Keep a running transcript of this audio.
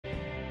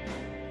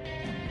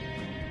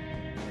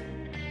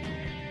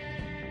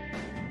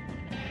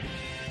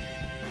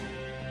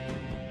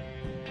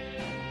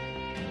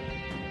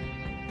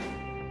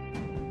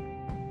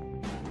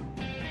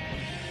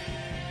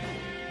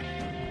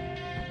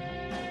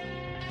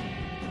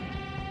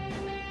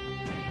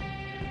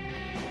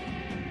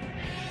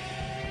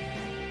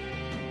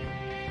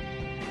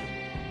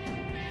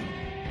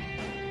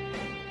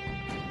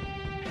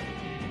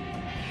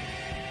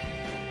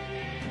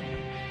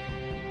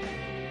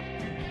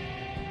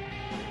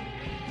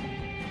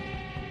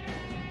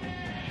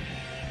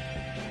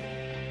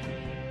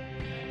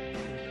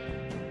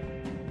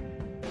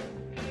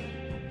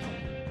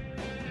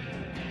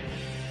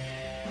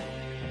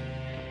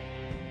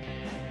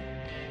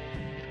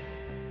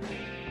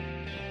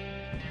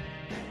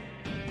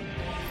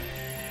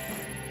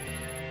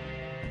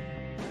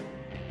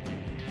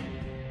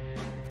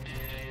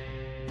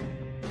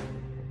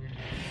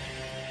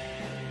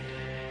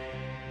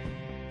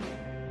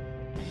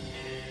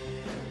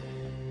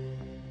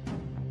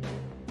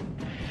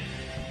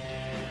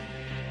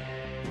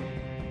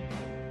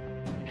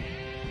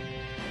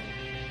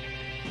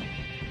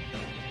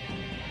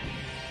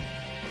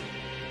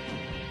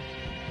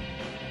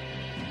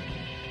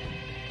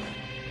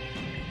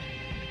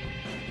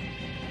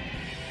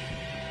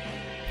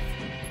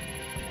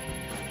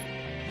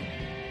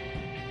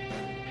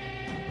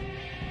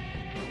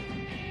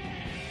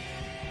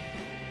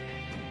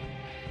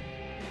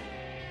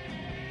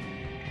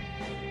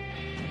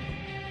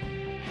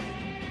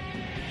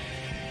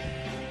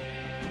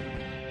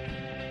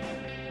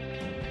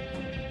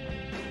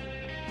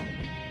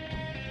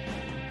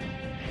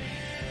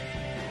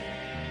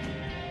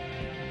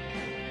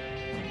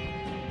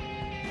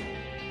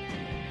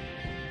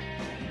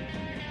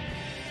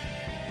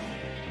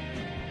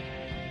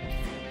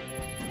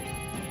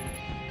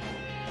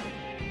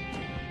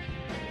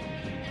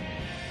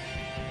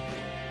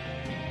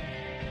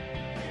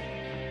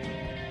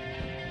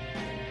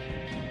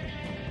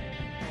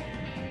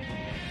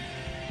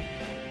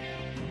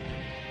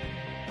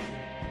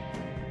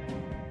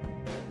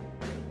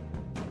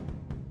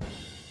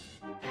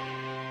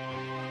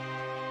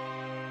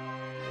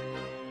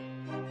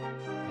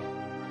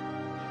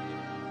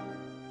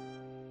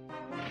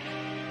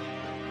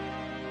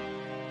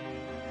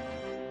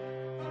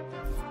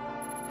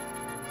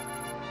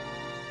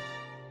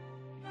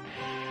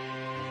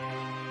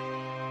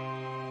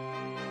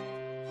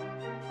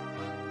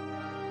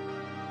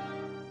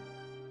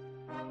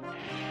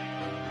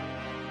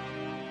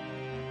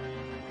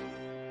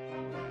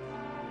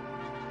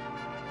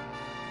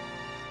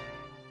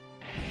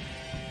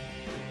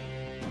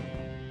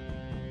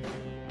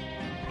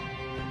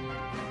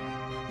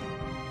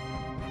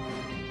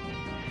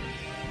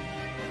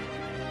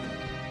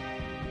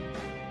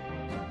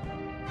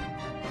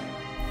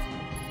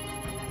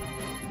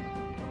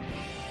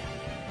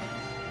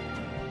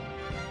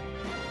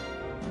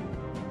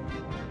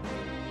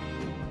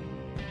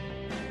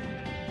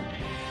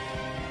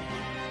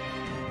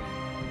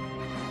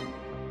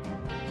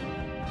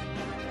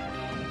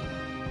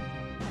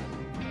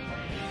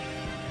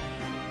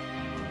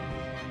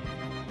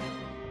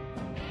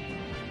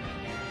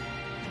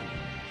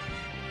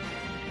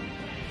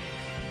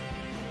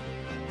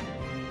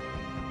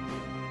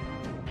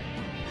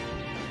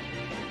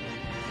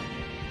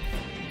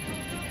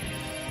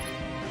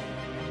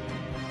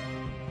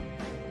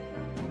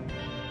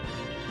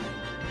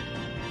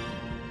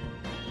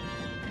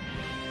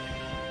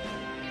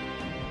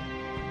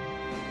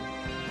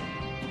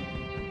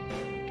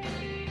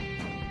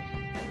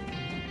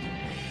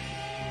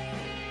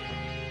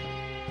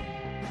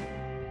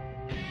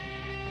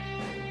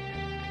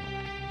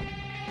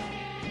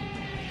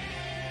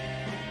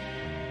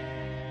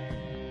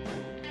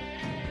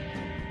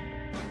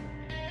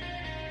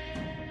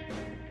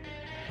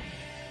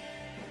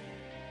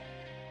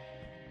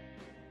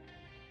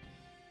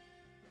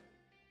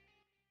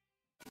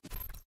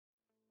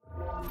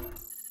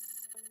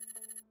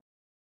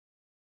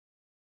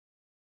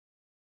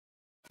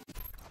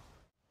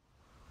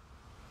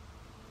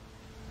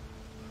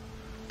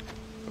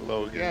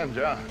Hello again,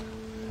 John.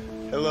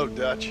 Hello,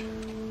 Dutch.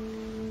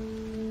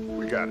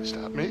 We gotta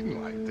stop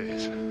meeting like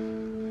this.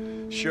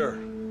 Sure.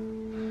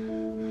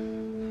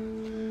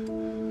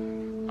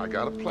 I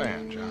got a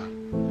plan,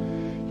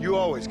 John. You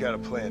always got a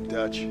plan,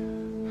 Dutch.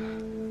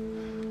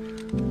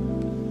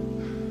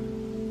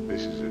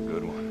 This is a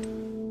good one.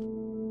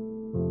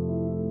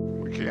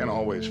 We can't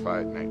always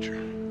fight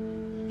nature,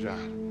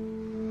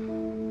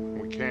 John.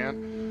 We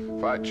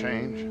can't fight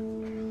change.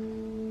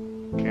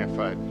 Can't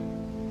fight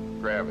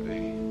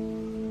gravity.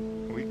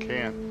 We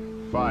can't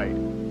fight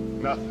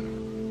nothing.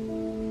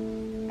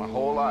 My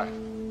whole life,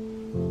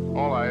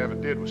 all I ever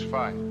did was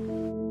fight.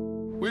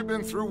 We've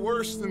been through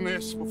worse than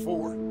this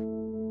before.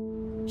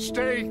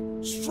 Stay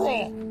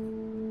strong.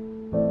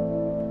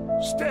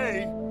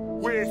 Stay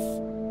with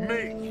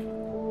me.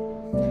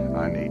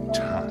 I need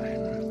time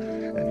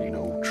and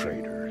no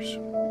traitors.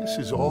 This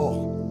is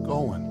all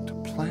going to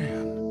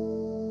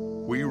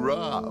plan. We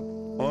rob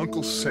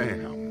Uncle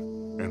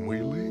Sam and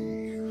we leave.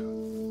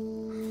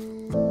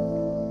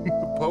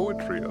 The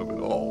poetry of it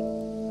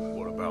all.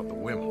 What about the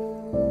women?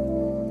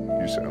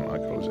 You sound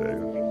like Hosea.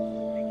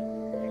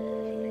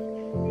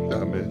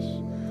 I miss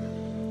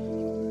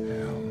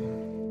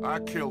him. I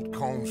killed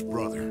Combs'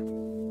 brother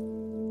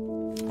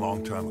a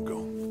long time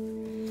ago.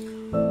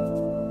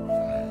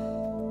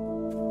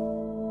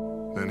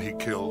 Then he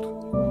killed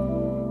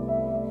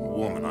a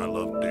woman I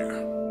loved dear.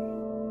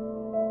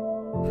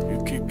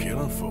 You keep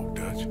killing folk,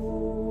 Dutch.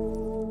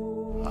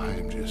 I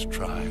am just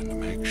trying to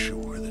make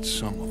sure that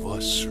some of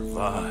us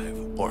survive,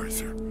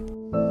 Arthur.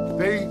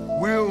 They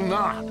will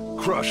not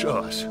crush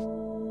us.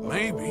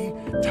 Maybe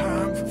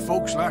time for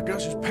folks like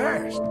us is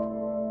past.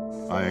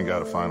 I ain't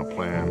got a final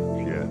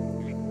plan yet.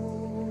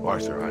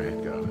 Arthur, I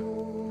ain't got it.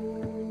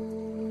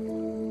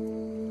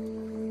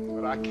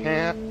 But I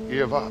can't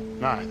give up,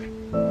 neither.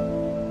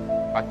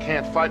 I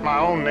can't fight my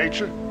own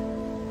nature.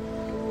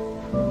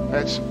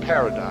 That's a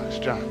paradox,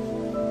 John.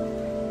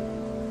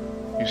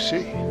 You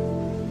see?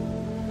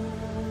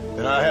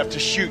 Then I have to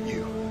shoot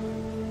you.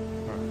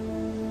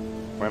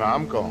 When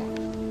I'm gone,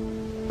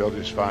 they'll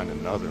just find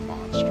another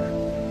monster.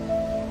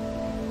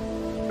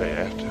 They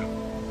have to.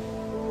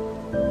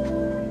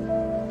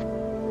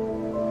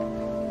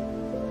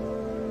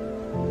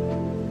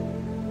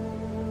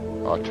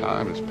 Our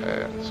time has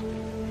passed,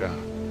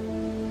 John.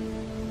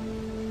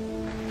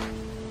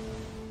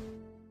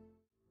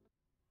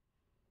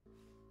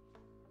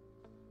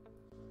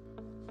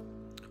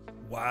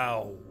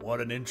 Wow, what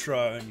an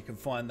intro, and you can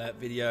find that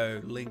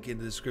video link in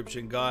the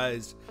description.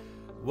 Guys,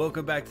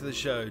 welcome back to the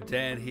show.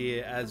 Dan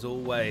here as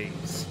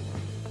always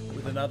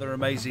with another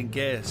amazing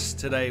guest.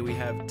 Today we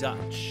have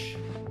Dutch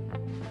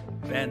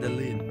van der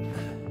Linde,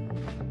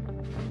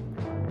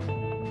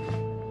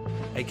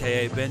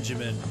 aka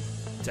Benjamin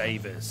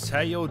Davis.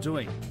 How y'all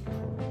doing?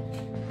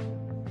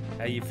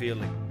 How you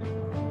feeling?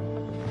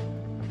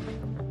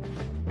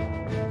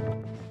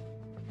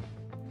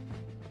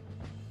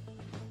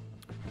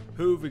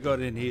 Who have we got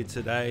in here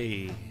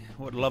today?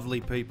 What lovely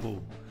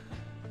people.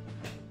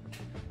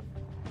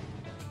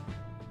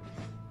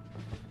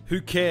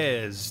 Who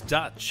cares?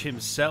 Dutch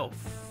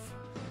himself.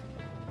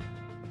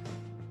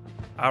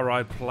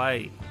 R.I.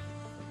 Play.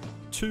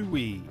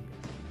 Tui.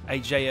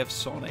 AJF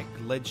Sonic.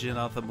 Legend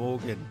Arthur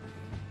Morgan.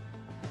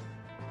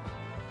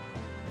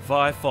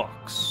 Vi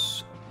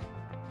Fox.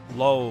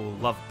 Lowell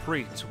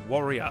Lovepreet.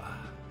 Warrior.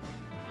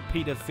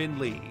 Peter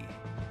Finley.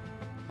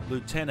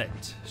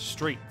 Lieutenant.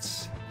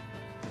 Streets.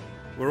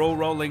 We're all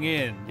rolling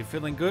in. You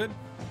feeling good?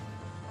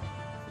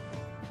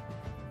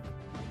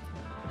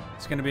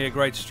 It's going to be a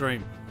great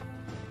stream.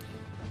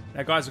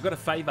 Now, guys, I've got a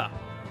favor.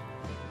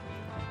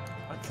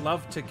 I'd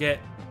love to get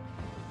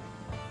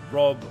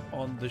Rob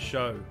on the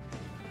show.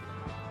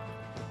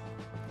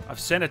 I've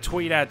sent a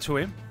tweet out to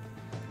him,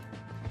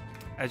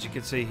 as you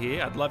can see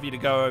here. I'd love you to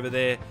go over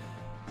there,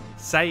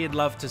 say you'd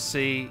love to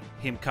see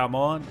him come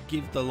on,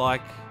 give the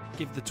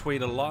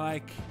tweet a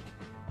like,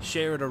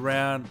 share it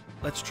around.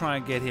 Let's try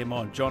and get him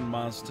on. John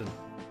Marston.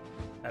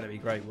 That'd be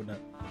great, wouldn't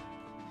it?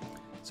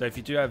 So if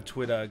you do have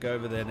Twitter, go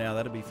over there now.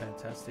 That'd be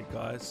fantastic,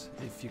 guys.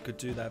 If you could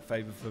do that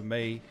favor for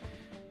me,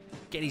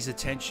 get his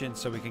attention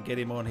so we can get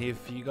him on here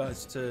for you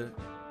guys to,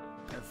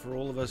 for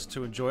all of us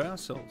to enjoy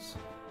ourselves.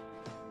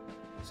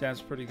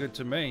 Sounds pretty good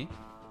to me.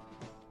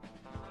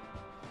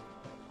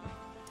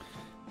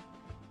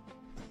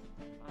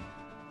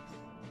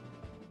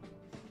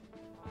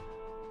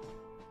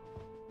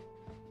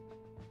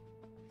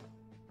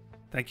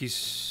 Thank you,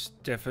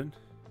 Stephen.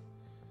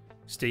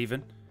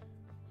 Stephen.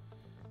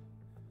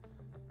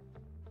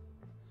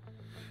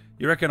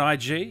 You reckon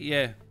IG?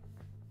 Yeah.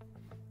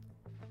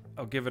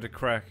 I'll give it a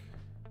crack.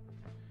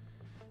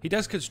 He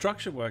does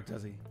construction work,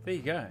 does he? There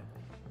you go.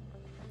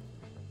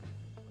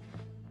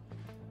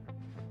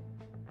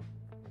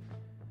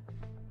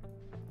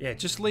 Yeah,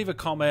 just leave a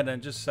comment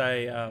and just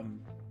say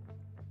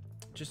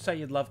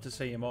you'd love to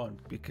see him on,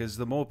 because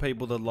the more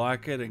people that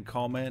like it and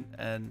comment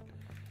and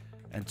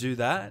do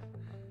that,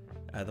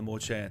 the more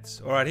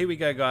chance. All right, here we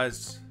go,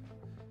 guys.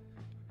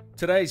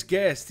 Today's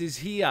guest is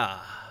here.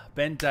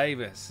 Ben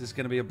Davis. This is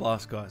going to be a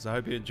blast, guys. I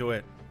hope you enjoy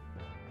it.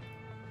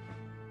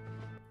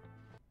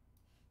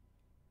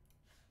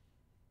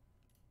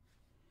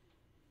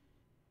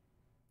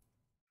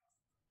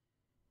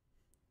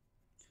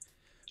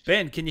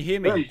 Ben, can you hear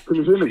me? Hey, can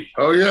you hear me?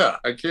 Oh, yeah,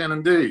 I can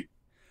indeed.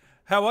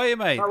 How are you,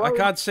 mate? I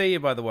can't see you,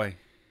 by the way.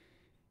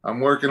 I'm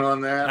working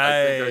on that.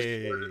 Hey. I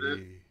think I started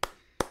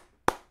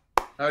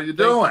it. How you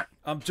doing?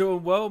 I'm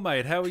doing well,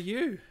 mate. How are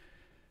you?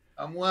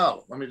 I'm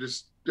well. Let me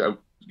just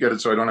get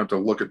it so I don't have to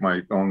look at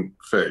my own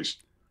face.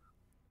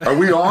 Are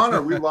we on?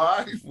 Are we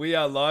live? We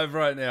are live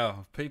right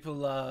now.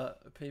 People are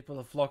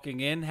flocking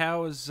in.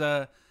 How's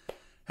your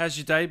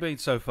day been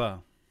so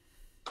far?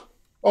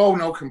 Oh,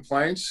 no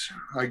complaints,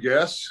 I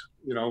guess.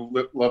 You know,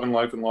 loving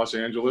life in Los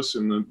Angeles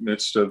in the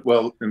midst of,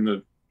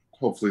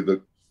 hopefully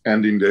the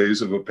ending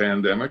days of a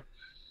pandemic.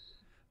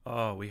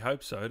 Oh, we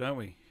hope so, don't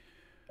we?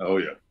 Oh,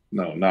 yeah.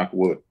 No, knock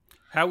wood.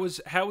 How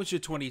was your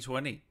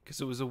 2020? Because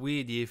it was a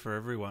weird year for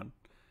everyone.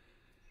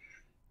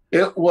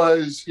 It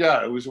was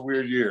a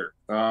weird year.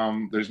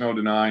 There's no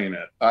denying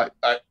it.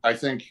 I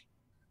think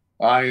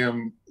I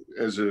am,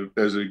 as a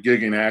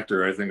gigging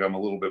actor, I think I'm a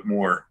little bit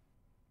more,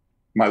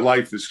 my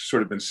life has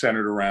sort of been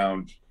centered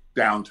around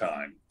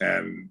downtime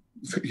and,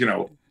 you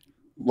know,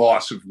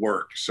 loss of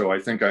work. So I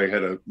think I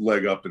had a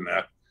leg up in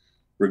that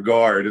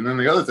regard. And then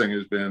the other thing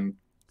has been,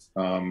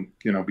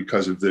 you know,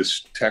 because of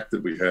this tech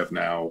that we have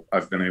now,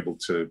 I've been able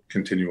to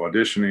continue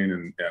auditioning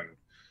and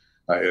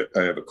I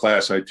have a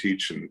class I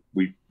teach, and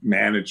we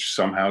managed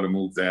somehow to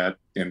move that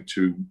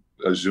into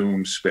a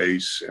Zoom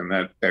space. And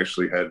that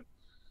actually had,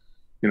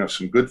 you know,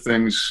 some good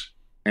things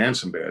and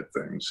some bad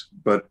things.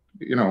 But,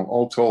 you know,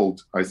 all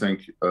told, I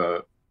think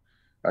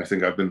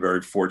I've been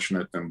very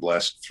fortunate and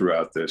blessed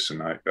throughout this.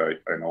 And I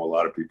know a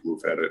lot of people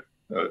who've had it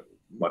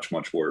much,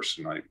 much worse.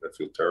 And I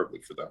feel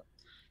terribly for them.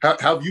 How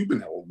have you been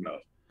holding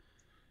up?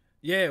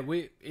 Yeah,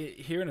 we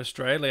here in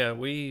Australia,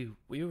 we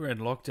were in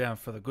lockdown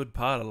for the good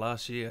part of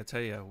last year. I tell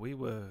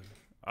you,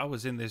 I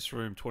was in this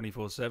room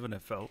 24/7.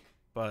 It felt,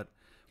 but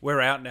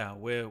we're out now.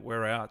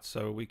 We're out,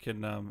 so we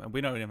can, and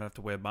we don't even have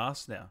to wear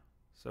masks now.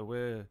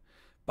 So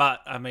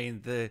but I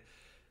mean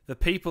the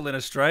people in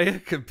Australia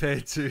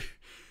compared to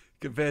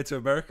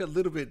America, a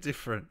little bit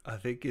different, I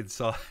think,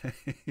 inside.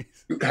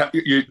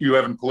 You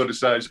haven't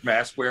politicized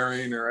mask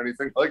wearing or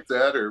anything like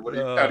that, or what?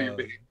 How do you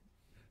mean?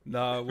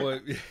 No, well.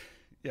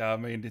 Yeah, I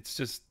mean, it's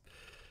just,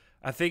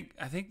 I think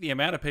the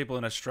amount of people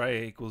in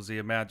Australia equals the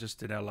amount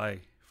just in LA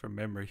from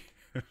memory.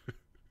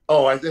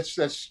 Oh,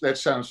 that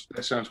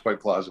sounds quite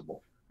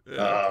plausible.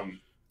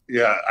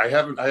 Yeah, I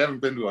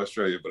haven't been to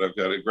Australia, but I've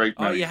got a great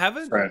many. Oh, you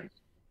haven't? Friends.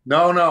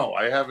 No,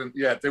 I haven't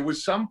yet. There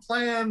was some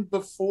plan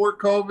before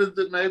COVID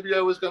that maybe I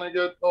was going to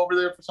get over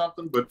there for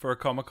something, but for a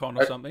Comic-Con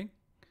or something.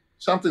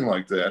 Something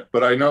like that.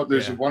 But I know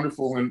there's a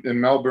wonderful in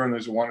Melbourne.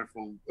 There's a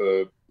wonderful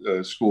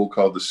school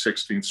called the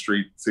 16th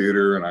Street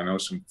Theater, and I know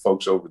some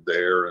folks over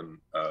there, and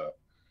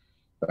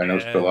I know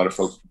a lot of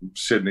folks from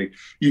Sydney.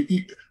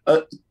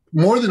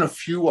 More than a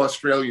few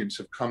Australians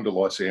have come to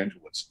Los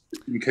Angeles,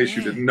 in case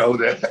you didn't know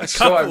that.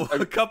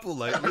 A couple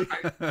lately.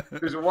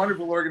 There's a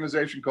wonderful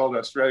organization called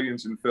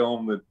Australians in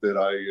Film that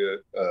I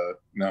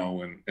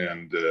know,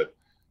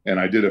 and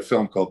I did a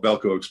film called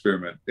Belko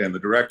Experiment, and the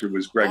director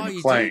was Greg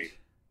McLean.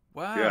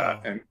 Wow. Yeah,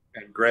 and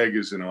Greg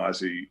is an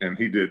Aussie, and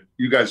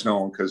you guys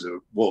know him because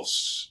of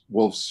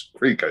Wolf's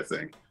Creek, I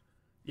think.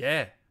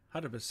 Yeah,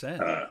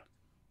 100%.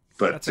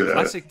 But that's a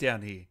classic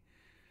down here.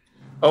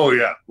 Oh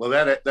yeah, well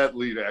that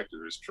lead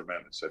actor is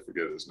tremendous. I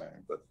forget his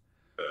name, but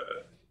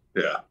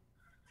yeah.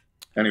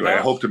 Anyway, I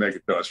hope to make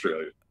it to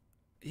Australia.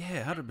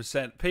 Yeah,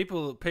 100%.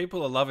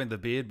 People are loving the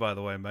beard, by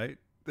the way, mate.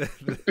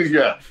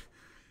 Yeah.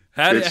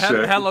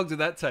 How long did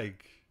that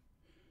take?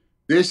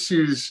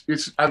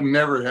 I've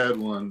never had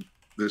one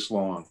this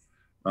long.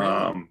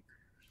 Really?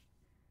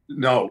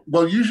 No.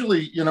 Well,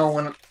 usually, you know,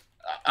 when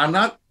I'm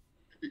not,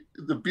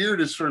 the beard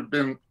has sort of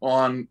been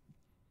on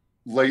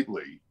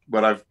lately,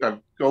 but I've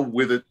go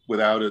with it,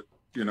 without it.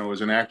 You know,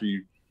 as an actor,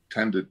 you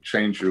tend to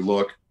change your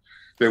look.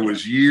 There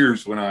was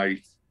years when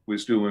I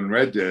was doing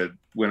Red Dead,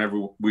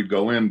 whenever we'd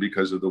go in,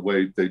 because of the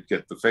way they'd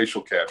get the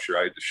facial capture,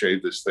 I had to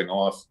shave this thing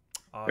off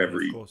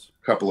every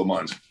couple of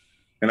months.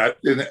 And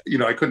you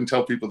know, I couldn't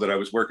tell people that I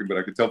was working, but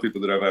I could tell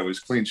people that if I was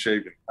clean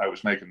shaven, I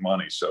was making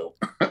money. So,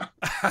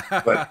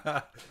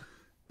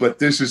 but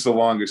this is the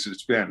longest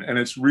it's been, and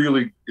it's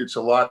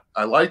a lot.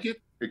 I like it,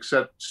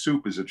 except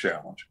soup is a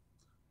challenge.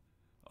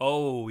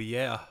 Oh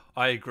yeah,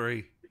 I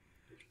agree.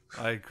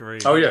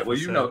 Oh yeah, well,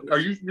 you know,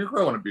 you're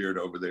growing a beard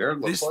over there?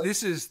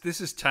 This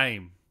is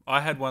tame. I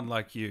had one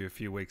like you a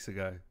few weeks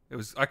ago.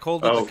 I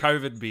called it the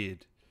COVID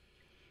beard.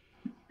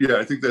 Yeah,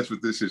 I think that's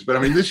what this is. But I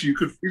mean, this you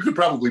could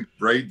probably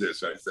braid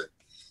this, I think.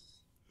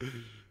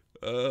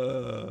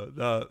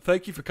 No,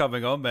 thank you for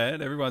coming on,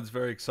 man. Everyone's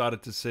very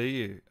excited to see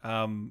you.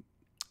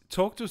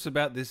 Talk to us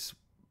about this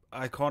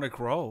iconic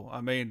role.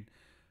 I mean,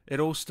 it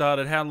all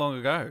started how long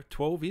ago?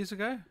 12 years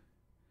ago?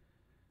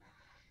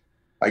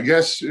 I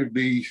guess it'd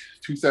be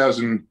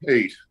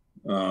 2008.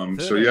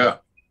 So yeah,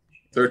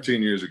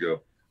 13 years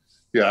ago.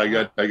 Yeah,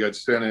 I got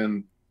sent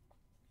in.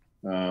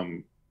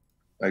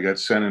 I got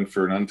sent in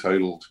for an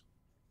untitled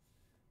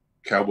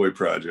cowboy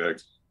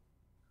project,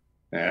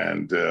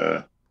 and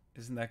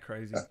isn't that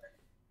crazy?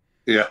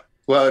 Yeah.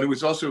 Well, it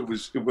was also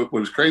what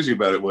was crazy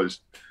about it was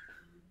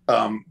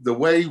The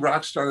way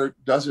Rockstar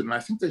does it, and I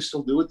think they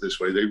still do it this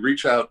way, they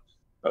reach out.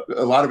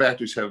 A lot of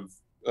actors have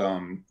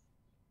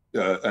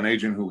an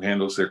agent who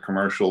handles their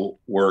commercial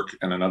work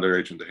and another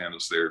agent that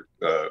handles their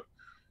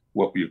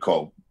what you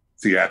call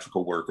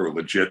theatrical work or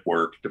legit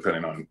work,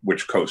 depending on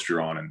which coast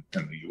you're on in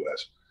the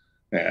U.S.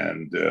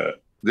 And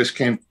this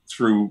came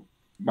through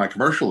my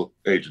commercial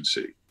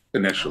agency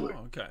initially.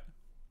 Oh, okay.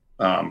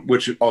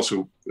 Which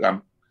also,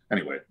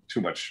 anyway,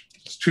 too much.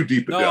 It's too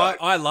deep a dive.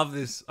 I love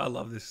this. I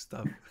love this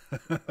stuff.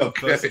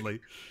 Okay.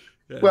 Personally.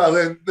 Yeah. Well,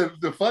 then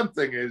the fun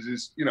thing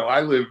is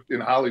I live in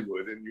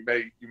Hollywood, and you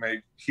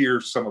may hear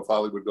some of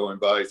Hollywood going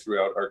by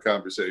throughout our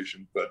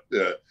conversation, but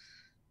the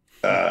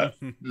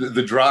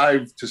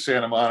drive to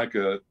Santa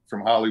Monica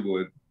from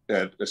Hollywood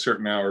at a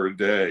certain hour a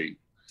day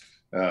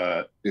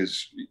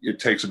it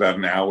takes about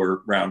an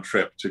hour round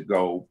trip to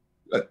go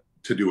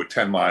to do a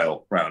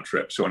 10-mile round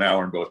trip, so an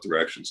hour in both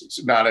directions.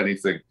 It's not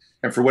anything,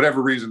 and for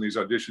whatever reason, these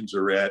auditions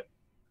are at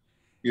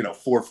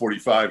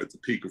 4:45 at the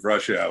peak of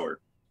rush hour.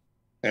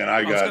 And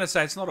I was going to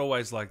say, it's not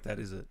always like that,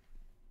 is it?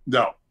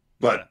 No,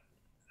 but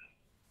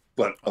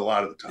a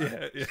lot of the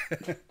time. Yeah.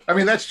 I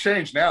mean, that's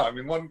changed now. I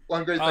mean, one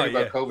great thing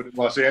about COVID in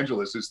Los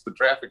Angeles is the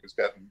traffic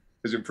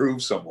has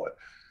improved somewhat.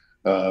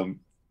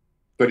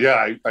 But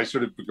yeah, I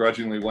sort of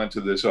begrudgingly went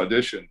to this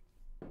audition,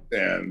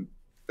 and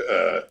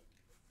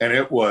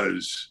it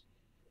was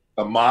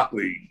a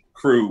motley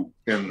crew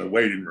in the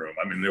waiting room.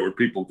 I mean, there were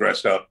people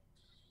dressed up.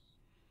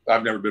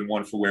 I've never been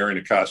one for wearing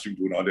a costume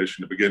to an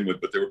audition to begin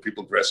with, but there were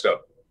people dressed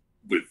up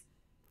with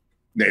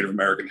Native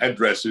American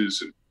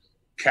headdresses and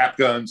cap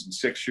guns and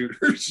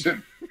 6-shooters.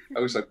 And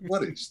I was like,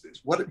 what is this?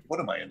 What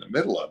am I in the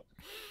middle of?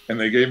 And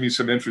they gave me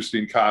some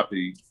interesting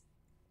copy,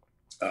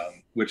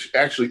 which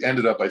actually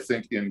ended up, I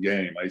think, in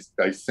game.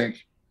 I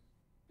think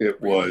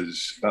it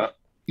was,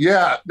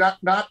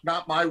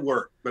 not my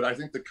work, but I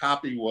think the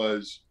copy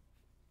was,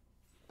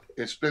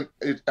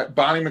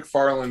 Bonnie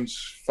McFarlane's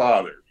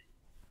father.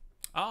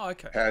 Oh,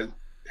 okay.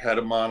 Had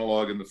a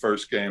monologue in the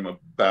first game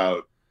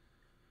about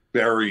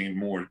burying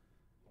more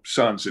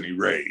sons than he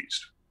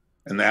raised,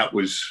 and that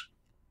was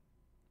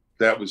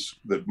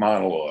the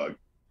monologue.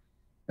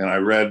 And I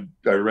read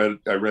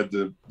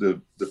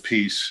the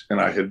piece, and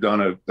I had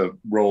done a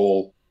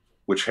role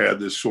which had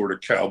this sort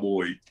of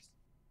cowboy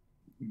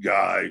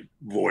guy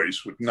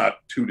voice, with not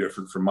too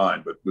different from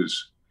mine, but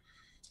was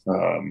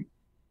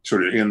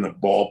sort of in the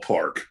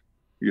ballpark,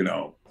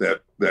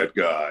 that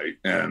guy.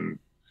 And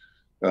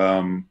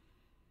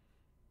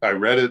I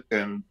read it,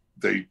 and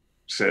they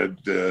said,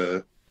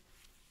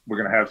 we're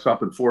going to have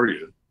something for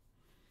you,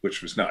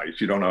 which was nice.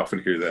 You don't often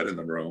hear that in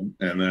the room.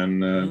 And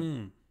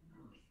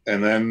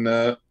then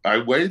I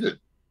waited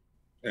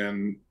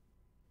and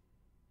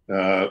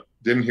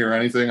didn't hear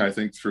anything, I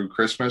think, through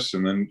Christmas.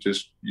 And then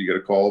just, you get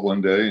a call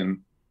one day,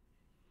 and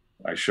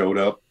I showed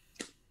up,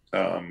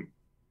 and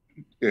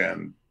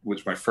it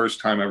was my first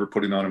time ever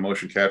putting on a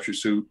motion capture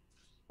suit.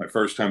 My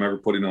first time ever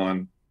putting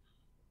on,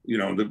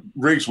 the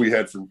rigs we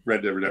had for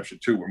Red Dead Redemption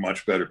 2 were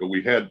much better, but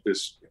we had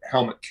this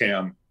helmet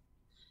cam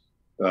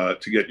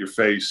to get your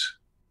face.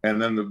 And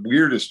then the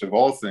weirdest of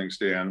all things,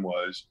 Dan,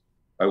 was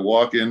I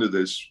walk into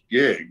this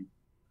gig,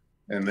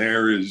 and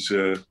there is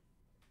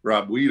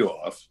Rob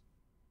Weedoff,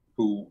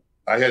 who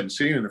I hadn't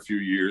seen in a few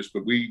years,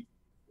 but we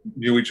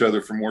knew each other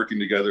from working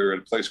together at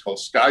a place called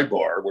Sky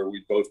Bar, where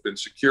we'd both been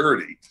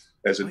security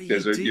as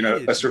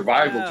a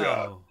survival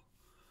job.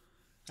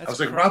 That's I was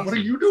like, crazy. Rob, what are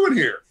you doing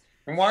here?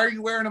 And why are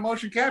you wearing a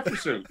motion capture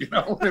suit? It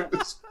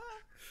was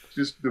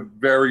just a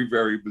very,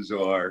 very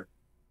bizarre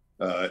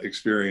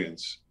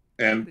experience,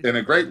 and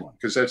a great one,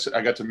 because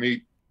I got to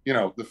meet,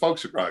 the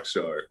folks at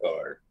Rockstar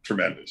are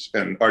tremendous,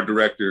 and our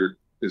director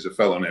is a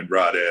fellow named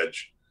Rod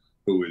Edge,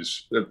 who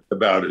is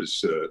about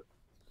as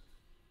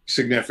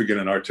significant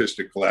an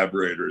artistic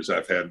collaborator as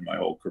I've had in my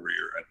whole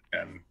career,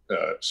 and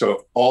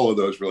so all of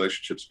those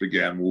relationships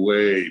began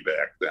way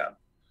back then,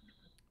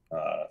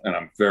 and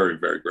I'm very,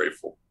 very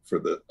grateful for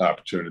the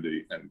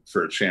opportunity and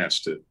for a chance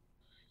to,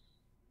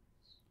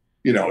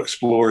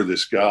 explore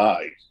this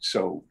guy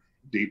so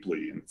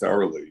deeply and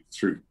thoroughly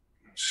through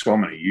so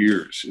many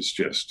years. It's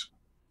just,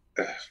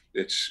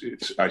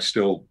 I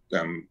still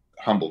am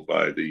humbled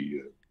by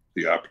the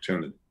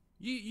opportunity.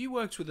 You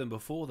worked with him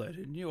before, though,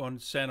 didn't you, on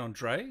San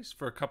Andreas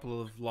for a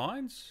couple of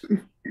lines?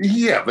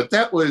 Yeah, but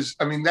that was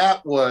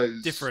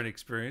different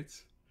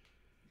experience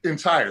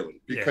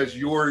entirely, because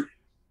you're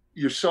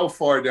so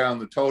far down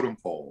the totem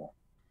pole.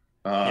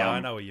 I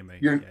know what you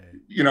mean.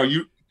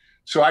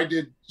 So I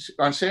did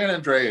on San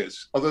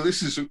Andreas, although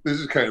this is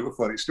kind of a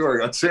funny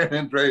story. On San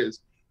Andreas,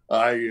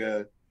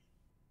 I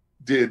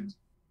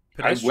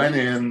went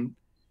in,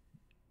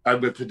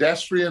 I'm a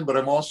pedestrian, but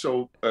I'm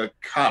also a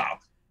cop.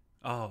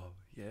 Oh,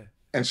 yeah.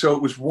 And so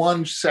it was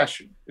one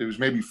session. It was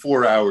maybe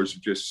 4 hours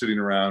of just sitting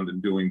around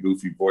and doing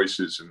goofy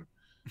voices. And,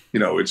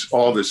 it's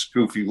all this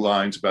goofy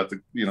lines about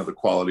the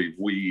quality of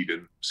weed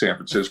in San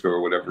Francisco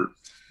or whatever.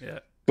 Yeah.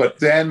 But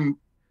then,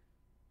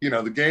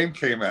 the game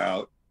came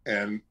out,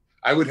 and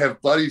I would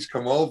have buddies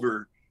come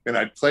over, and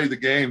I'd play the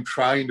game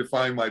trying to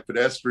find my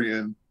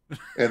pedestrian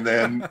And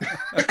then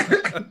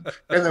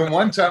and then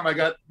one time I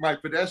got my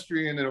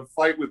pedestrian in a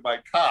fight with my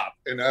cop,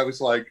 and I was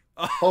like,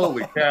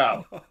 holy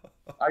cow.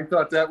 I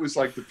thought that was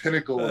like the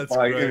pinnacle of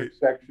my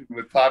intersection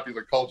with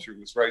popular culture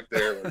was right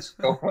there. It was,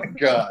 oh my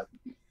God,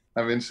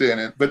 I'm insane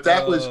it. But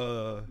that was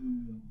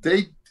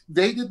they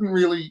didn't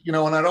really, you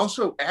know, and I'd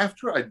also,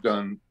 after I'd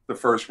done the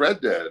first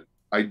Red Dead,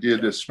 I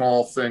did a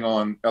small thing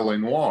on LA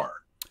Noire.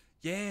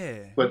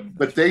 Yeah.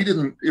 But they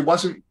didn't, it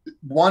wasn't,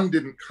 one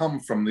didn't come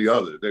from the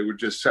other. They were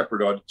just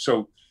separate.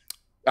 So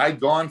I'd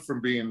gone from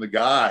being the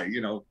guy,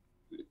 you know,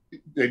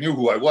 they knew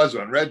who I was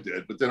on Red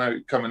Dead, but then I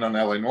come in on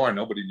LA Noire,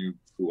 nobody knew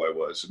who I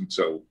was. And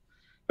so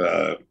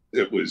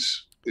it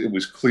was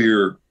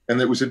clear, and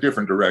it was a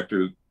different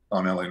director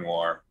on LA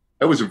Noire.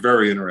 That was a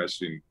very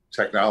interesting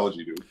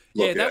technology to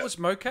look at. That was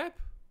Mocap,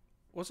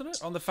 wasn't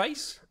it? On the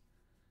face?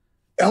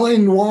 LA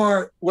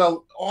Noire,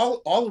 well,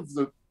 all of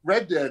the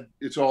Red Dead,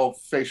 it's all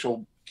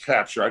facial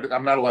capture.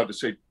 I'm not allowed to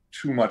say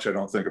too much, I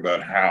don't think,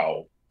 about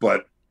how,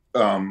 but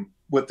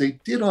what they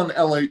did on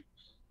LA,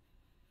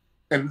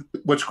 and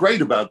what's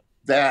great about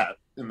that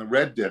in the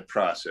Red Dead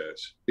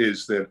process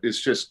is that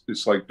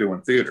it's like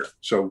doing theater.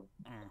 So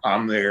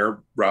I'm there,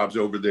 Rob's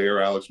over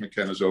there, Alex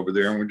McKenna's over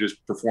there, and we're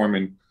just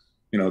performing,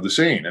 you know, the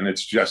scene. And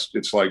it's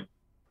like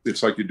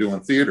you're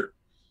doing theater.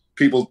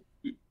 People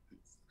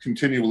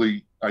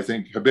continually, I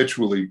think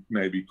habitually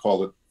maybe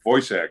call it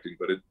voice acting,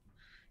 but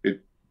it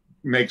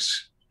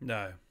makes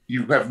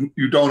you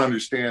don't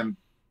understand.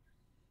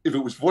 If it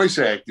was voice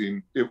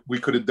acting, we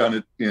could have done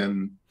it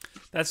in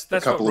that's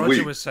what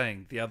Roger was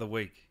saying the other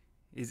week.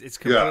 It's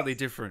completely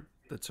different,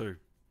 the two.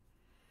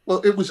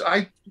 Well,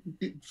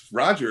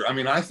 Roger. I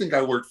mean, I think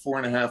I worked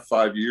 4.5,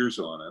 5 years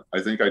on it.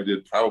 I think I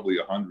did probably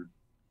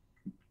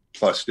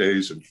 100+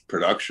 days of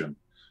production.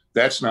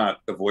 That's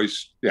not a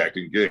voice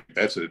acting gig.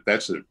 That's a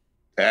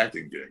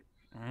acting gig.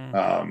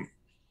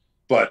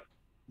 But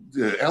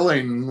the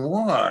LA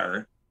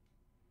Noire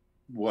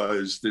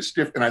was this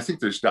different, and I think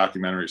there's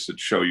documentaries that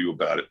show you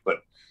about it.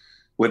 But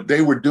what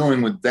they were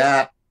doing with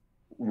that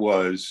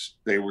was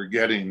they were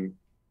getting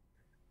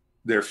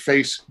their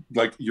face,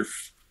 like you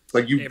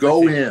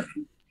go in,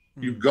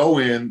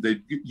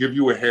 they'd give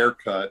you a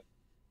haircut.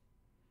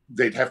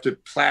 They'd have to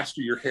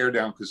plaster your hair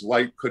down because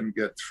light couldn't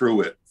get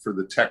through it for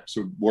the tech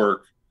to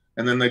work.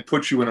 And then they'd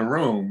put you in a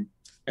room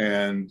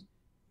and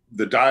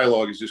the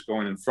dialogue is just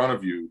going in front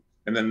of you.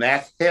 And then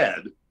that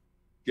head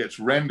gets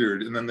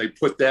rendered, and then they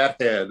put that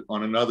head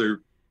on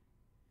another,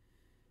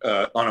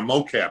 on a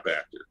mocap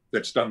actor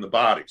that's done the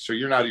body. So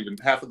you're not even,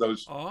 half of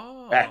those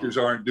actors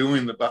aren't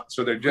doing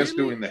so they're just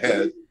doing the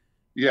head.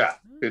 Yeah,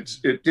 it's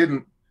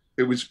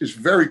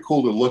very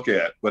cool to look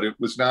at, but it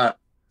was not,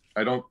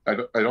 I don't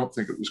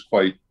think it was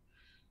quite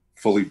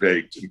fully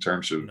baked in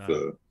terms of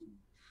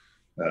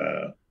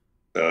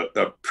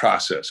the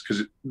process.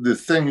 Because the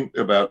thing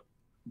about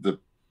the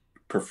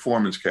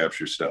performance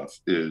capture stuff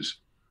is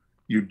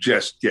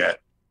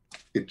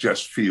it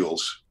just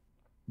feels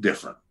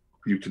different.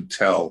 You can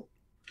tell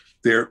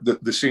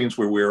the scenes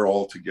where we're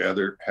all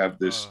together have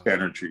this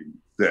energy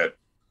that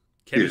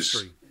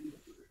chemistry.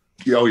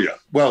 Oh yeah.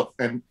 Well,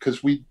 and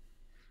because we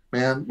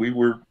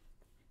were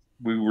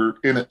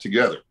in it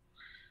together,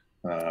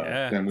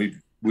 and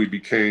we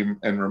became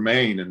and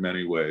remain in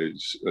many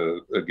ways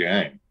a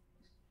gang.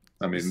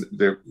 I mean,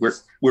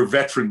 we're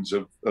veterans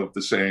of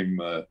the same,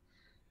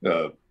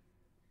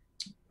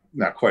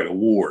 not quite a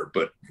war,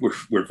 but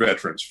we're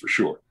veterans for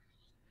sure.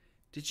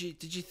 Did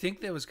you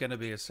think there was going to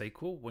be a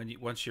sequel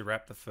once you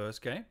wrapped the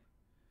first game?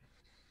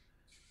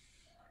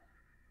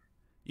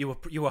 You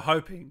were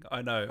hoping.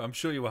 I know. I'm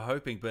sure you were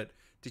hoping, but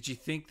did you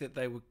think that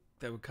they would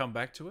come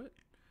back to it?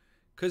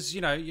 Because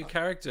your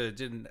character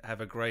didn't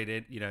have a great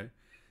end.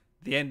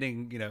 The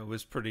ending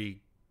was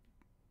pretty.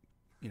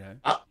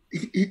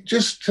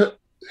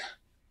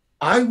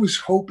 I was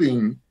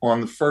hoping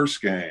on the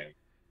first game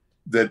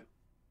that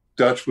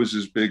Dutch was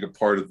as big a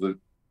part of the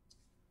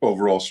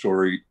overall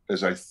story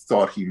as I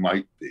thought he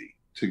might be,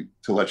 to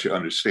let you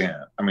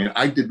understand. I mean,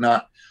 I did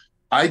not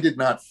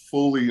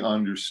fully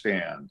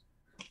understand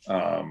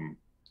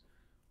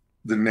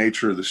the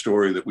nature of the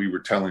story that we were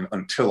telling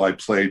until I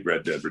played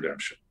Red Dead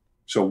Redemption.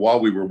 So while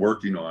we were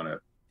working on it,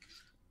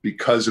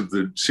 because of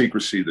the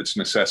secrecy that's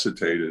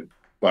necessitated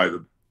by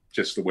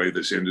just the way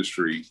this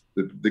industry,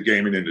 the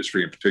gaming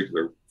industry in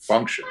particular,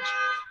 functions.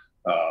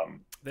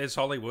 There's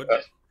Hollywood.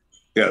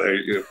 Yeah,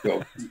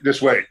 well,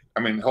 just wait. I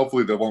mean,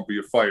 hopefully there won't be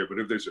a fire, but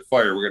if there's a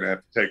fire, we're going to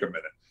have to take a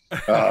minute.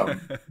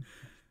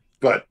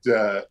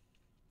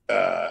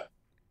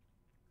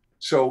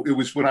 So it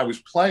was when I was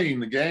playing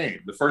the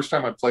game, the first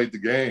time I played the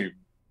game,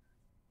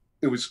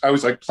 I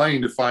was like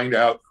playing to find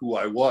out who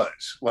I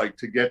was, like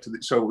to get to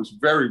so it was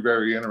very,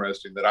 very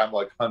interesting that I'm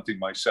like hunting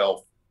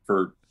myself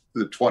for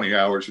the 20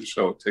 hours or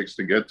so it takes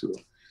to get to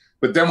it.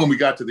 But then when we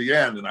got to the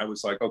end and I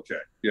was like, okay,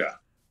 yeah,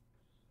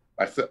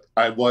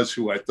 I was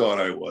who I thought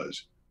I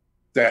was.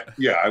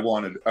 I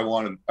wanted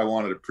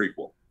a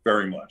prequel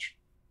very much,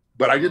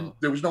 but I didn't.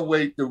 There was no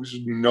way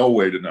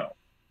to know,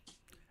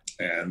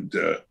 and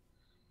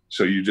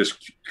so you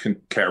just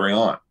can carry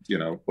on.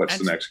 What's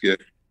the next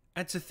gig?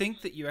 And to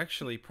think that you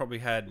actually probably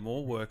had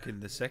more work in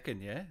the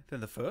second, yeah,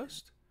 than the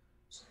first?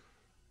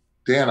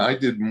 Dan, I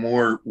did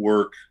more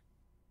work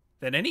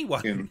than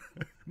anyone. In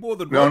more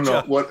than Roger.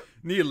 No, what?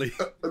 Nearly.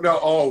 No,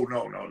 oh,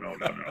 no.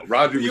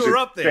 Roger was. You were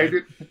up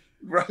there.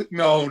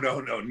 No,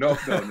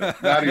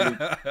 not even.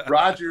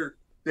 Roger,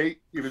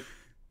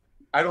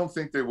 I don't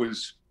think there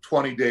was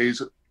 20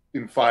 days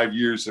in 5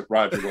 years that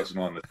Roger wasn't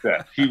on the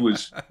set. He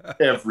was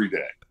every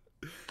day.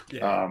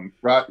 Yeah.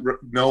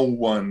 No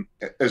one,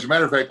 as a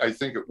matter of fact, I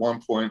think at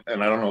one point,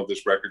 and I don't know if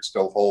this record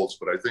still holds,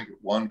 but I think at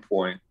one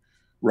point,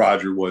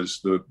 Roger was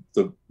the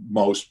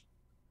most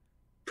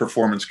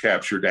performance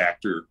captured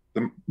actor,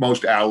 the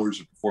most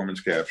hours of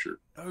performance capture.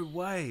 No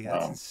way.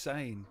 That's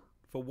insane.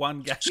 For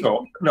one game.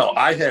 So, no,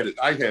 I had it.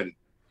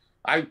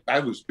 I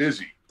was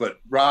busy, but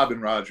Rob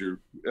and Roger,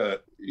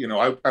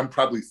 I'm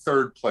probably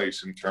third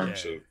place in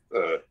terms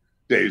of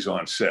days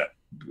on set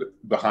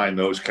behind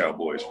those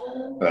cowboys,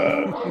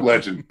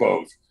 legend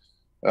both.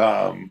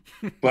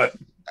 But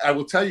I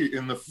will tell you,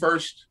 in the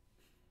first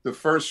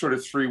sort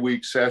of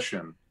 3-week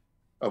session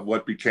of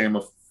what became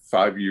a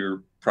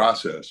 5-year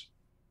process,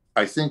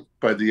 I think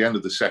by the end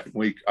of the second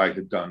week, I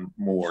had done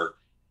more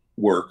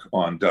work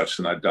on Dutch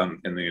than I'd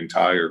done in the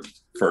entire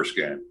first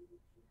game.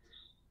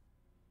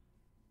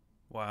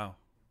 Wow.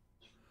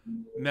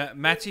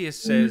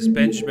 Matthias says,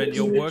 Benjamin,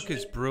 your work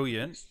is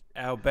brilliant.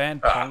 Our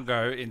band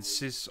Pongo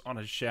insists on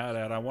a shout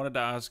out. I wanted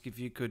to ask if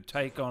you could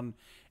take on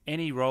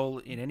any role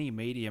in any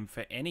medium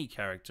for any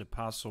character,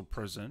 past or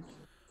present.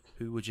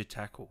 Who would you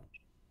tackle?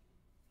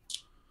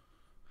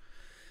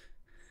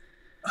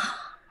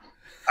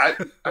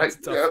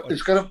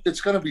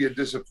 It's gonna be a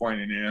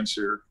disappointing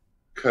answer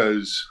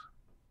because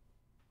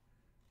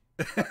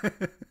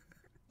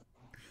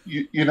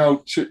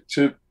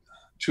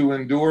to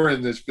endure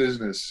in this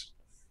business,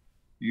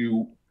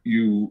 you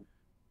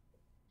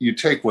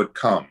take what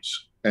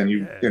comes, and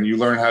you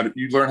learn how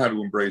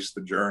to embrace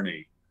the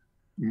journey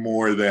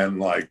more than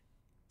like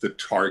the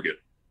target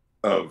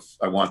of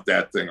I want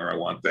that thing or I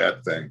want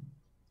that thing.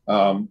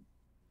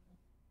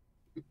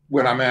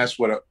 When I'm asked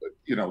what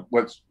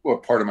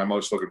part am I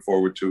most looking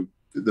forward to,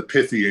 the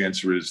pithy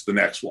answer is the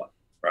next one,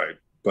 right?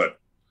 But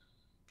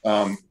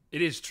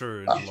it is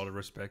true in a lot of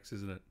respects,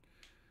 isn't it?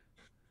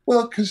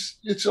 Well, because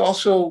it's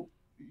also,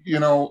 I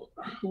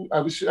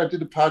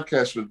did a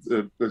podcast with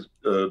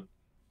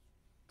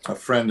a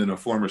friend and a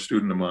former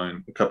student of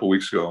mine a couple of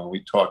weeks ago, and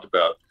we talked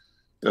about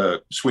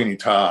Sweeney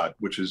Todd,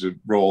 which is a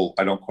role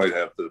I don't quite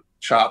have the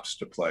chops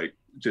to play,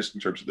 just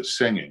in terms of the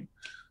singing.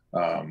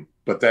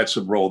 But that's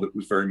a role that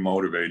was very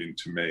motivating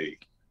to me.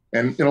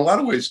 And in a lot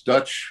of ways,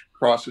 Dutch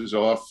crosses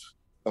off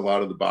a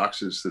lot of the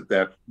boxes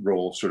that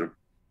role sort of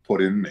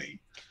put in me.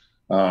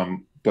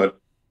 But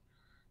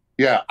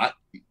yeah,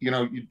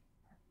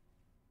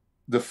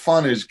 the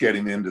fun is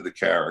getting into the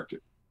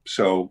character.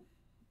 So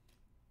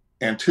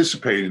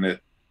anticipating it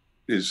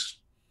is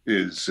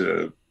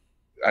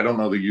I don't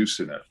know the use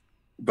in it.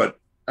 But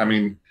I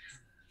mean,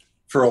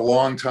 for a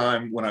long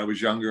time when I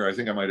was younger, I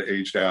think I might have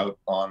aged out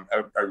on,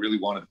 I really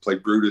wanted to play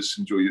Brutus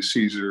in Julius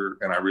Caesar,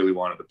 and I really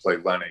wanted to play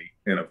Lenny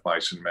in Of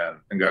Mice and Men,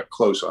 and got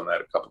close on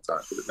that a couple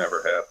times, but it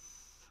never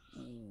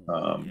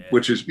happened.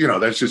 Which is,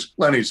 that's just,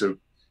 Lenny's if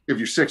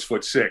you're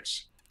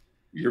 6'6",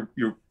 you're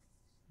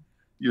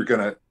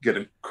going to get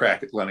a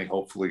crack at Lenny,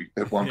 hopefully,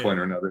 at one point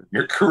or another in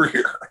your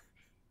career.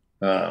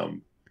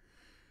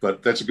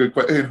 But that's a good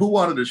question. And who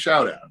wanted a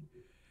shout out?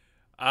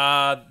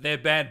 Their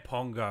band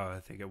Pongo, I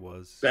think it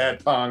was.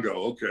 Bad Pongo.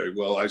 Okay,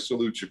 well, I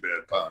salute you,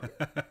 Bad Pongo.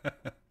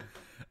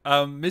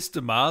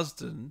 Mr.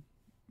 Marston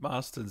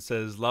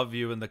says, love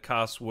you and the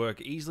cast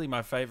work. Easily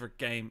my favorite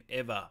game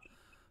ever,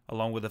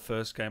 along with the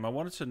first game. I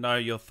wanted to know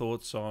your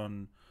thoughts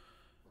on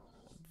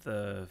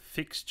the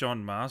Fix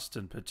John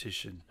Marston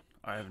petition.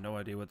 I have no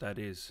idea what that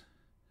is.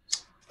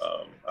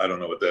 I don't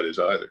know what that is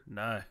either.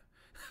 No.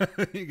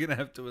 You're going to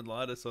have to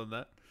enlighten us on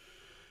that.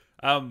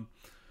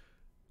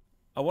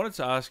 I wanted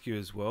to ask you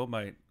as well,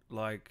 mate,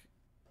 like,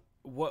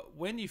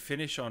 when you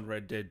finish on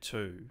Red Dead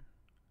 2,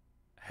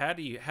 how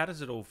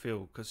does it all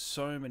feel? Because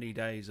so many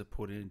days are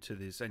put into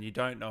this, and you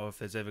don't know if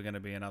there's ever going to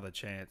be another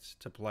chance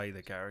to play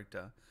the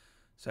character.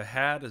 So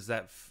how does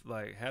that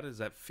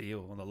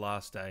feel on the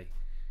last day?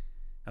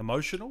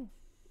 Emotional?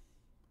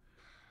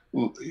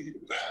 Well,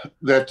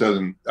 that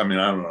doesn't. I mean,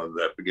 I don't know if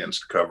that begins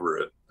to cover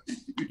it.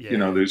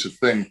 Yeah. There's a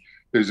thing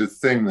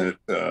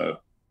that.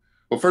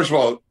 Well, first of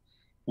all,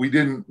 we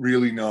didn't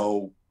really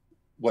know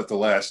what the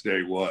last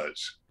day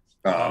was.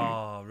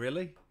 Oh,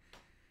 really?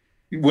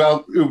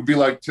 Well, it would be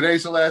like,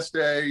 today's the last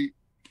day,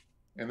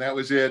 and that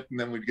was it. And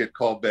then we'd get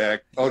called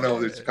back. Oh, no,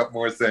 there's a couple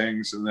more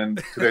things. And then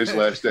today's the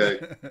last day.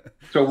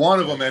 So one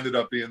of them ended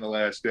up being the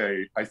last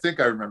day. I think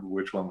I remember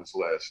which one was the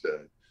last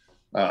day.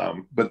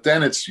 But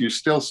then you're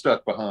still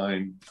stuck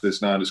behind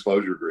this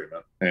non-disclosure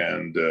agreement.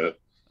 And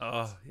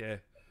oh, yeah.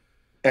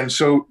 And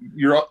so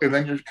you're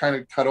kind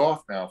of cut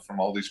off now from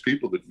all these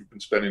people that you've been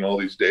spending all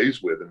these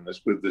days with, and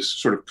with this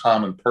sort of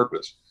common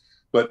purpose.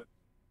 But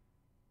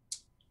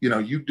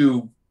you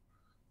do,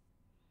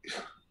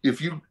 if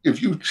you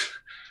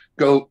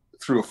go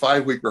through a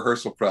 5-week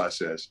rehearsal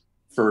process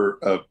for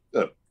a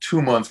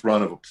 2-month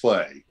run of a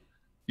play.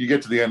 You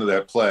get to the end of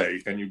that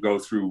play and you go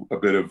through a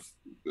bit of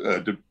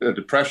a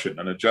depression,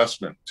 an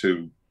adjustment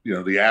to, you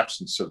know, the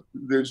absence of,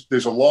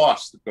 there's a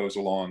loss that goes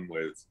along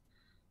with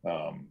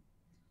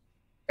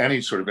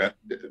any sort of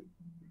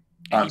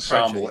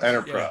ensemble project,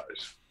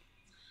 enterprise.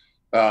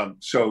 Yeah.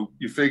 So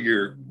you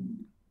figure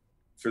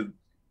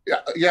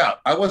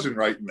I wasn't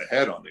right in the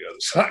head on the other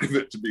side of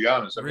it, to be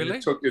honest. I mean,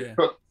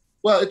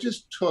 it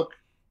just took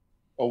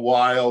a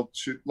while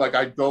to, like,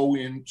 I go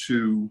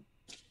into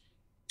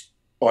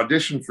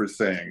audition for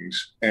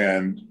things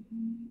and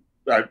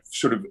I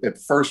sort of at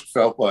first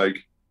felt like,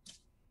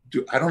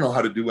 I don't know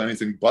how to do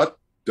anything but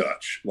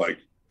Dutch. Like,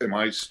 am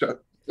I stuck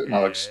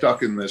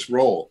in this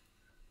role?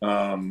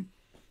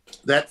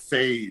 That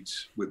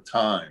fades with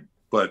time,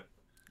 but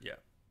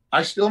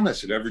I still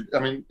miss it I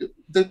mean,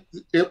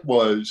 it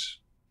was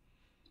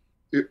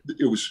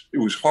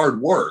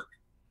hard work,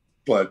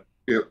 but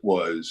there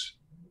wasn't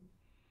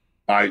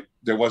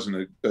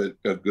a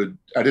good,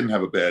 I didn't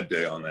have a bad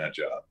day on that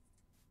job.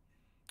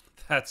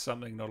 That's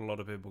something not a lot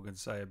of people can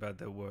say about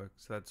their work.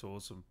 So that's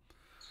awesome.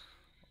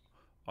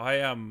 I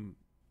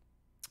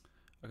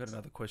got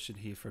another question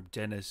here from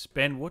Dennis.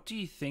 Ben, what do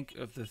you think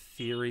of the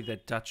theory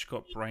that Dutch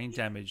got brain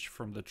damage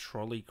from the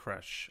trolley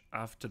crash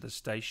after the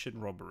station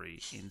robbery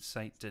in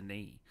Saint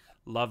Denis?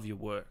 Love your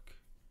work.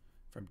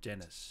 From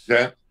Dennis.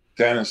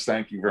 Dennis,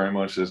 thank you very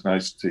much. That's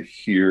nice to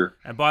hear.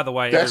 And by the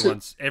way,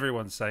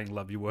 everyone's saying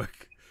love your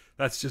work.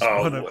 That's just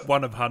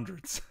one of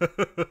hundreds.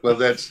 Well,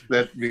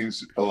 that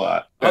means a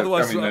lot.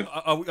 Otherwise,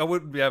 I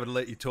wouldn't be able to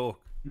let you talk.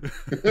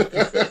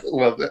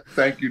 Well,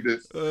 thank you.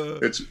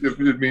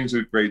 It means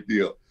a great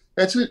deal.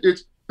 That's it.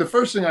 It's the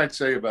first thing I'd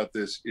say about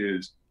this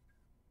is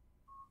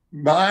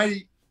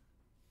I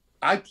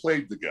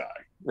played the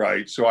guy,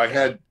 right? So I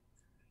have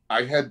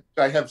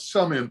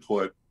some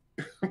input,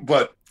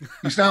 but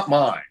he's not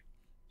mine.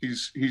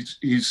 He's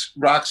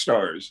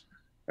Rockstar's,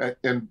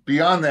 and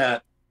beyond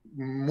that,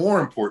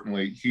 more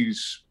importantly,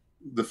 he's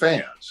the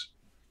fans.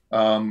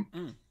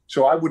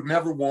 So I would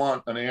never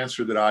want an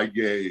answer that I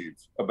gave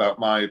about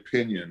my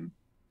opinion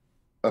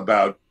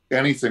about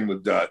anything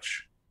with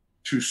Dutch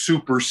to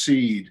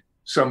supersede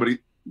somebody.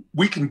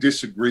 We can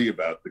disagree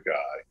about the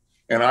guy,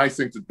 and I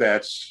think that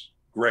that's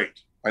great.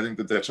 I think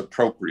that that's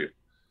appropriate.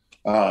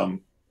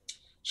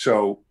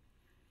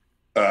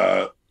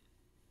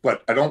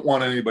 But I don't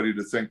want anybody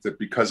to think that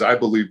because I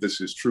believe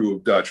this is true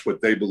of Dutch, what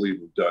they believe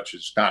of Dutch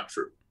is not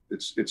true.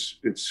 It's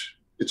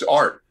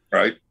art,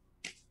 right?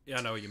 Yeah,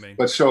 I know what you mean.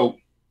 But so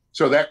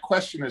that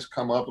question has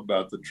come up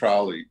about the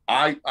trolley.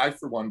 I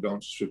for one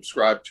don't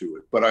subscribe to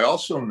it, but I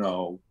also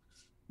know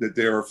that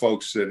there are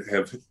folks that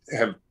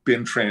have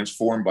been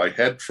transformed by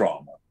head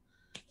trauma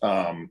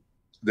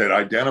that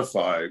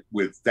identify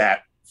with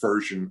that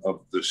version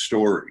of the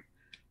story.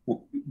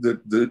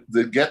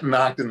 The getting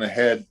knocked in the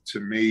head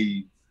to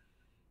me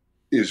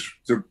is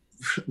the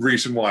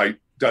reason why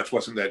Dutch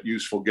wasn't that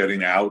useful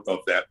getting out of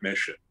that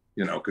mission,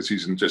 you know, because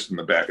he's just in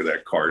the back of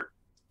that cart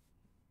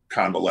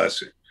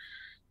convalescing.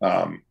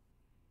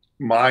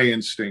 My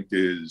instinct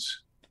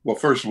is, well,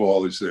 first of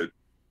all, is that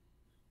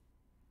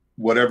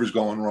whatever's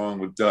going wrong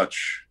with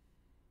Dutch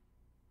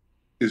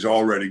is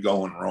already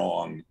going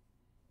wrong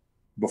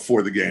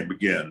before the game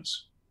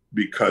begins,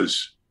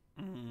 because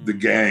the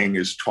gang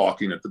is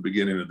talking at the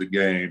beginning of the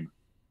game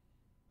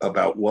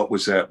about what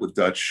was that with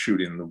Dutch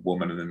shooting the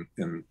woman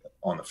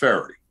on the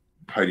ferry,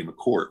 Heidi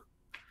McCourt,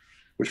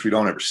 which we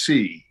don't ever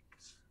see,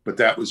 but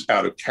that was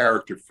out of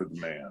character for the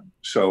man.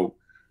 So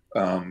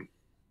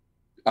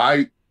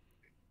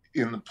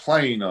in the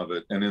playing of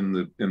it and in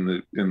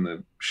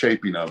the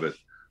shaping of it,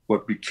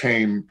 what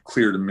became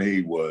clear to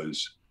me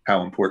was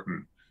how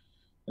important,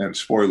 and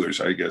spoilers,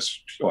 I guess,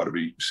 ought to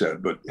be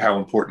said, but how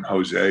important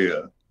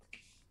Hosea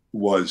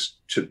was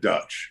to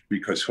Dutch,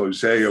 because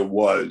Hosea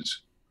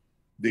was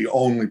the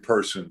only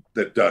person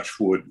that Dutch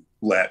would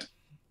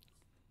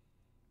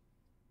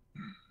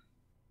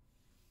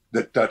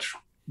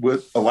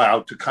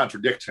allow to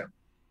contradict him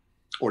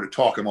or to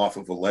talk him off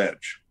of a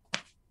ledge.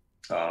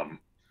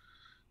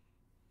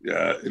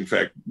 In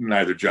fact,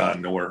 neither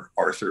John nor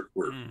Arthur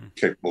were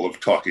capable of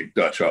talking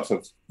Dutch off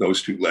of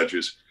those two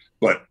ledges,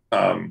 but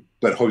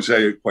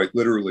Hosea quite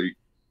literally.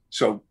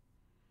 So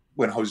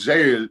when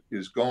Hosea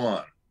is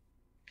gone,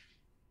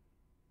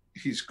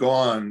 he's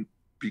gone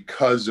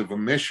because of a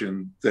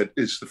mission that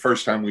is the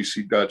first time we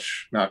see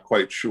Dutch not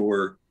quite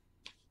sure.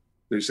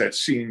 There's that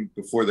scene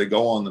before they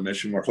go on the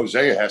mission where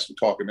Hosea has to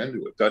talk him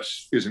into it.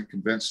 Dutch isn't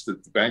convinced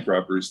that the bank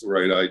robbery is the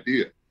right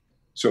idea.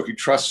 So he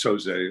trusts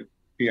Hosea.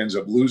 He ends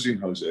up losing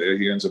Hosea.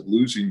 He ends up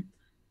losing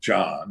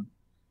John.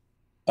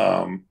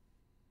 And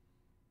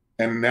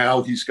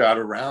now he's got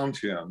around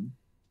him.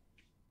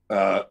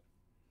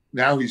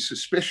 Now he's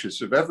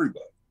suspicious of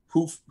everybody.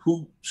 Who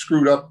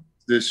screwed up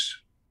this?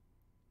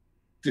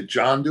 Did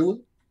John do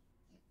it?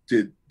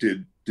 Did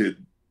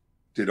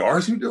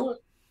Arthur do it?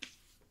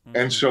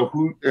 And so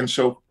who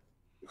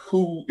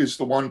is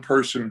the one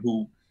person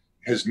who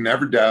has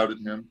never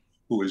doubted him,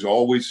 who has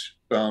always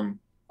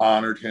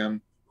honored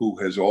him, who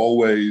has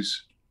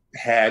always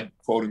had,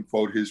 quote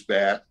unquote, his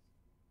back,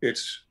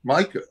 it's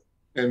Micah.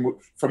 And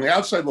from the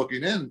outside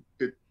looking in,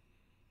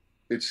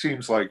 it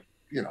seems like,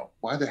 you know,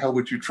 why the hell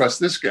would you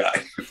trust this guy?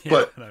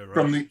 But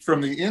from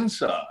the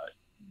inside,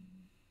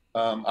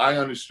 I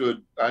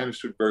understood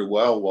very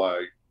well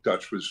why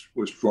Dutch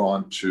was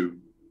drawn to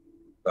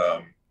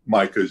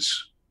Micah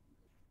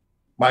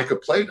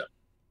played him,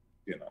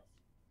 you know.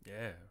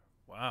 Yeah.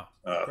 Wow.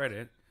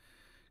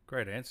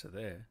 Great answer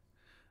there.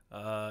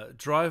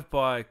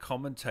 Drive-by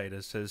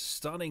commentator says,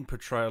 stunning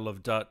portrayal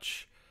of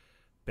Dutch,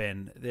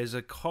 Ben. There's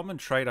a common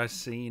trait I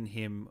see in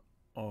him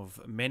of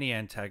many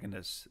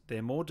antagonists.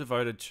 They're more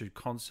devoted to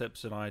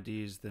concepts and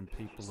ideas than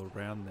people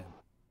around them.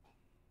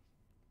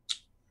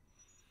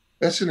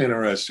 That's an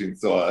interesting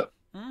thought.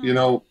 You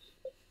know,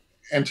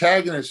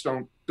 antagonists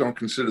don't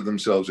consider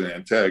themselves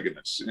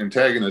antagonists.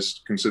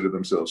 Antagonists consider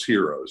themselves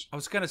heroes. I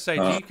was going to say,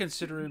 do you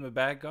consider him a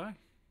bad guy?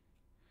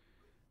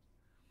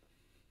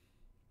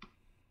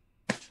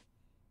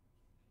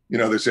 You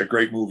know, there's that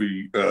great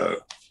movie,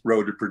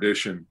 Road to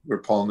Perdition, where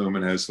Paul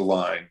Newman has the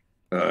line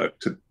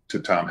to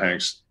Tom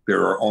Hanks,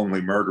 "There are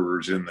only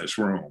murderers in this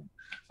room."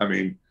 I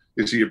mean,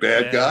 is he a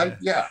bad guy?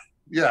 Yeah.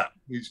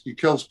 He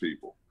kills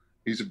people.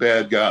 He's a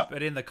bad guy.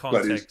 But in the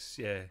context,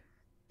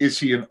 Is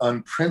he an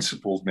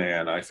unprincipled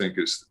man, I think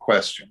is the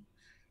question.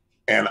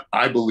 And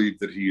I believe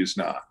that he is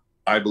not.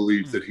 I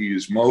believe that he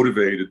is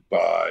motivated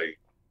by,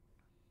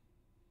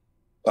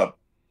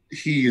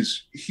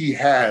 he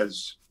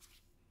has,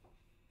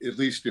 at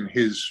least in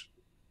his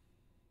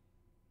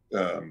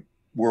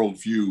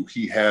worldview,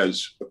 he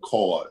has a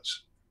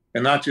cause.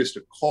 And not just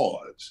a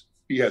cause,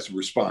 he has a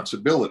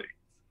responsibility.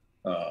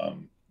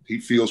 He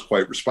feels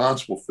quite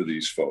responsible for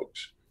these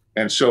folks.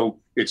 And so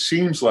it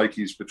seems like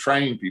he's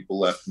betraying people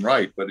left and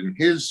right. But in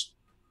his,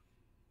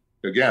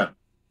 again,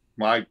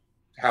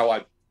 how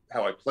I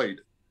played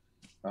it.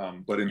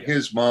 But in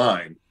his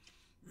mind,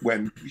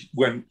 when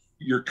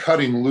you're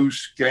cutting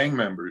loose gang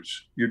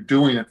members, you're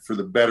doing it for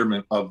the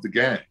betterment of the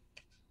gang.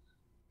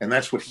 And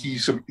that's what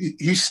he's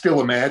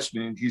still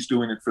imagining. He's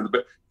doing it for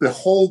the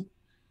whole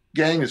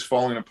gang is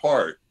falling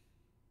apart.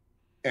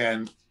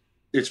 And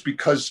it's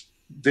because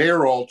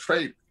they're all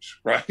traitors,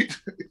 right?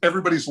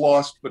 Everybody's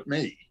lost but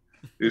me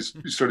is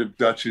sort of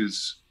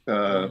Dutch's,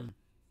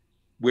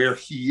 where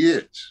he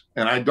is.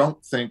 And I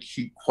don't think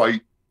he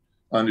quite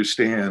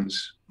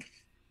understands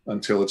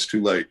until it's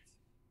too late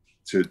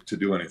to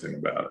do anything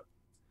about it.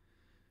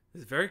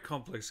 He's a very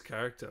complex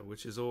character,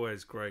 which is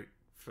always great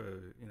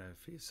for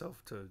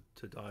yourself to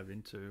dive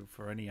into,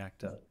 for any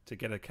actor to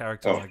get a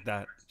character like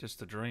that.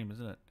 Just a dream,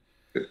 isn't it?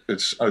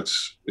 It's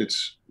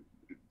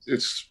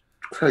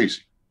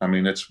crazy. I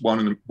mean, it's one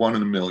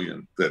in a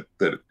million that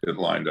it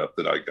lined up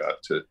that I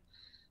got to,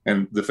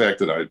 and the fact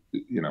that I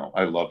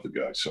love the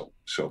guy so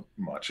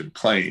much, and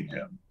playing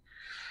him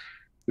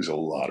is a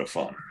lot of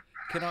fun.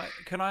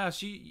 Can I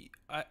ask you?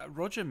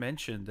 Roger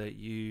mentioned that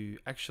you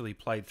actually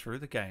played through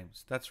the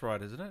games. That's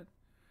right, isn't it?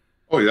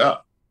 Oh yeah.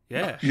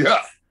 Yeah.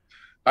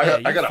 I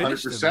got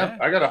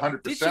 100%. I got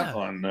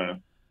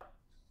 100%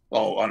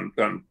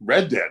 on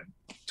Red Dead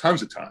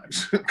tons of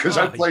times because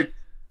I played.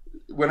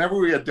 Whenever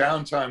we had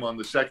downtime on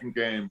the second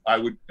game,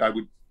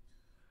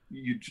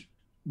 you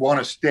want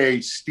to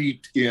stay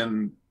steeped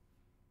in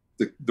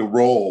the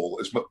role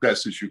as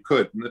best as you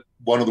could. And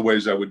one of the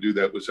ways I would do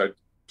that was I'd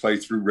play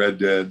through Red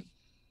Dead,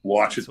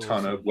 watch a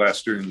ton of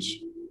Westerns,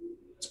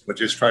 but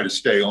just try to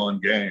stay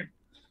on game.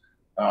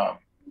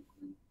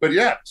 But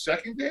yeah,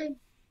 second game,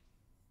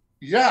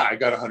 yeah, I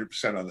got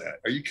 100% on that.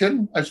 Are you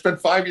kidding? I spent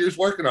 5 years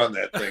working on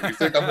that thing. You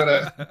think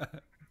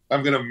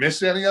I'm gonna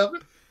miss any of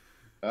it?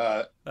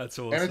 That's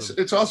awesome.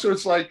 And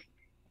it's like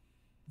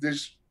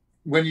there's,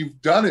 when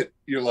you've done it,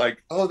 you're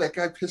like, oh, that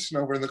guy pissing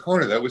over in the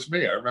corner, that was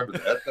me. I remember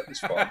that. That was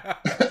fun.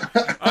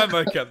 I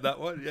Mocap that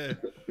one. Yeah.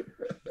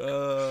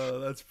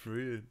 That's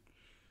brilliant.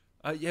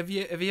 Have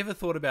you ever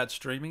thought about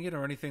streaming it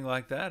or anything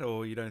like that,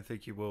 or you don't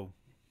think you will?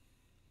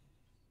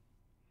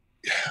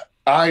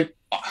 I'm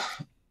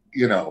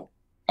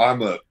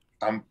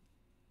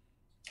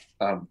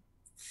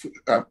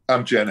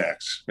Gen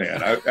X,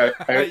 man.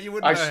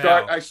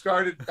 I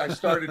started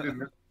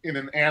in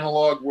an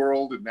analog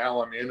world, and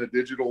now I'm in a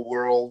digital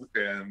world,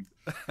 and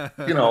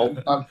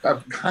I'm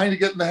kind of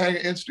getting the hang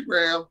of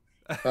Instagram.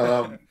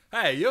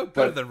 Hey, you're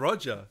better than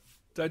Roger.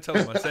 Don't tell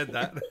him I said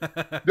that.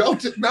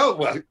 No,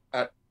 well,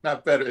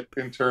 not better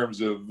in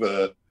terms of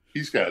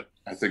he's got,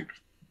 I think,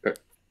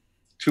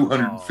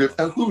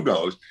 250. Who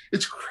knows?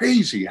 It's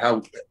crazy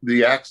how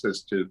the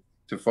access to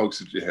folks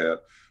that you have.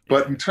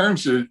 But in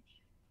terms of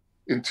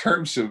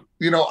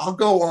I'll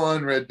go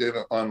on Red Dead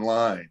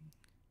Online,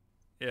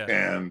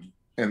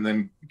 and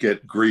then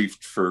get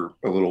griefed for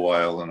a little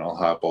while, and I'll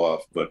hop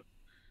off. But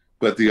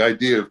the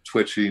idea of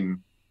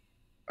twitching,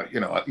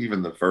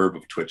 even the verb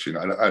of twitching,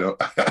 I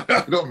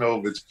don't know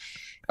if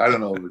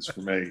it's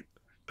for me.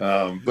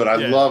 But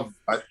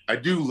I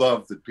do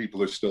love that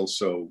people are still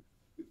so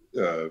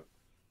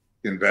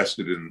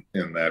invested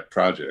in that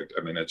project.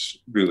 I mean, it's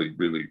really,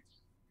 really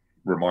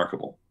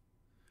remarkable.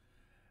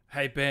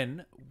 Hey,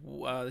 Ben,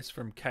 this is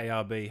from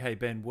KRB. Hey,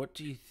 Ben, what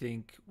do you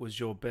think was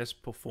your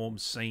best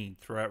performed scene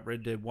throughout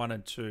Red Dead 1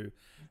 and 2?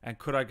 And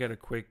could I get a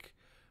quick,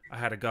 I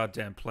had a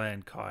goddamn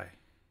plan, Kai?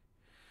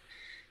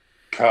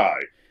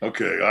 Kai.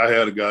 Okay, I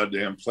had a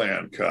goddamn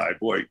plan, Kai.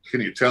 Boy,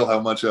 can you tell how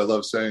much I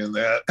love saying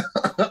that?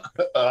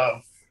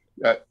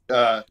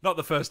 Not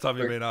the first time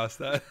you've been asked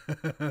that.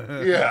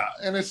 Yeah,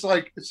 and it's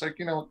like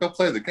go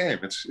play the game.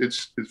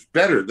 It's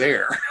better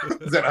there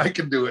than I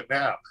can do it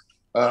now.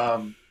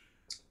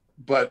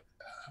 But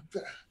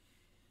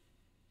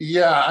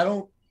yeah, I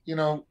don't.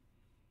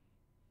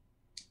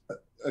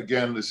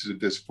 Again, this is a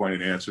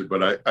disappointing answer,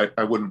 but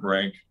I wouldn't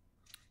rank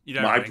You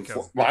don't my rank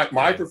them.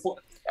 my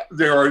performance.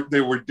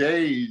 There were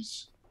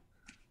days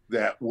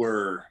that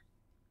were.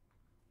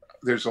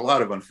 There's a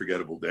lot of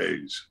unforgettable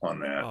days on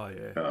that. Oh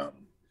yeah.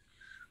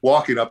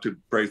 Walking up to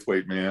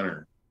Braithwaite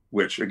Manor,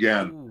 which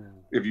again,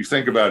 if you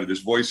think about it as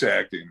voice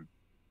acting,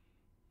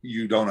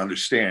 you don't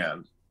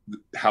understand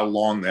how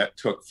long that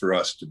took for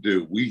us to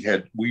do. We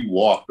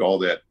walked all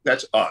that.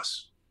 That's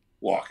us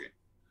walking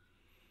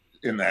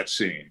in that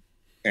scene.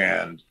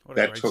 And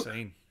that took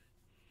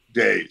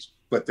days.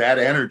 But that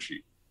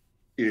energy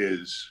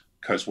is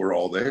because we're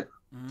all there.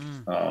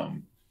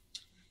 And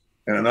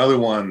another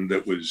one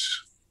that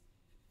was,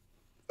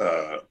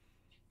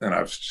 and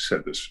I've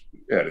said this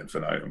ad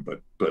infinitum,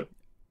 but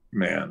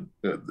man,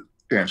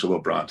 Angelo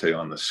Bronte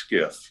on the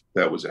skiff,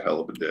 that was a hell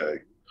of a day.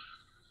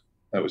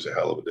 That was a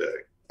hell of a day.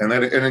 And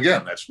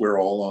again, that's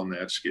we're all on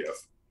that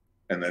skiff.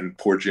 And then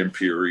poor Jim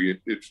Peary,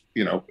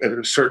 at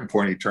a certain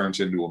point he turns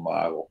into a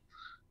model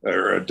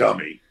or a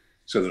dummy,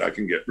 so that I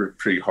can get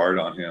pretty hard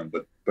on him.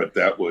 But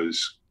that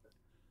was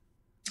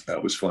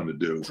fun to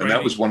do. Draining. And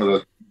that was one of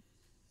the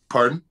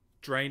pardon?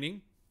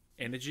 Draining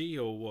energy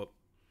or what?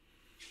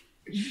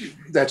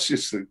 That's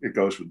just it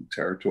goes with the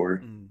territory.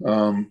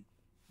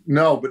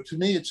 No, but to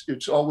me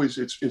it's always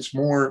it's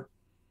more,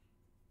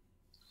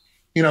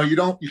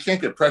 you can't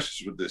get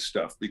precious with this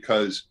stuff,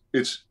 because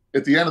it's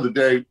at the end of the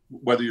day,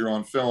 whether you're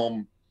on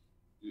film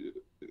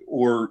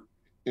or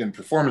in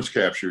performance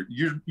capture,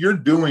 you're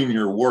doing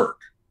your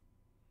work,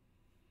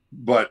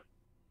 but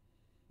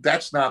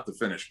that's not the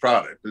finished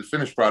product. The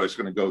finished product is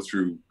going to go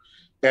through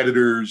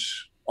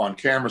editors, on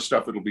camera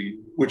stuff. It'll be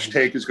which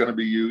take is going to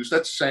be used.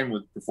 That's the same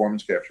with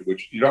performance capture,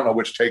 which you don't know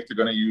which take they're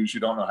going to use. You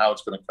don't know how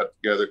it's going to cut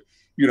together.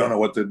 You don't know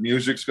what the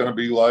music's going to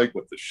be like,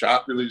 what the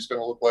shot really is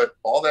going to look like,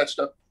 all that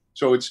stuff.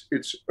 So it's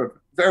a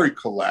very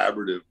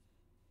collaborative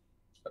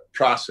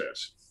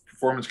process,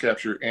 performance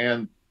capture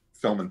and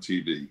film and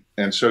TV.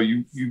 And so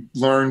you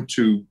learn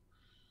to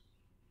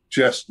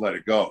just let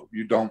it go.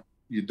 You don't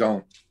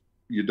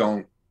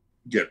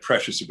get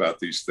precious about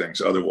these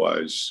things.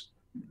 Otherwise,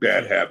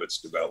 bad habits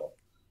develop.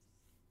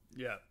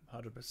 Yeah,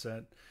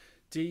 100%.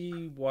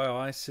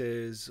 DYI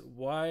says,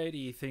 why do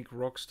you think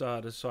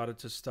Rockstar decided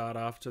to start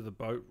after the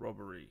boat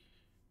robbery?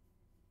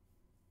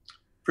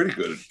 Pretty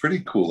good. Pretty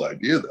cool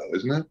idea, though,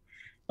 isn't it?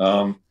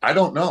 I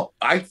don't know.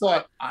 I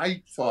thought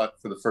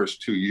for the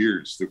first 2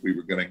 years that we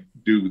were going to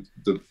do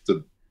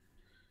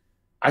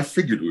I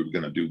figured we were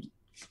going to do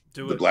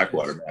the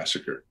Blackwater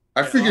Massacre.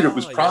 I figured it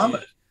was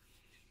promised.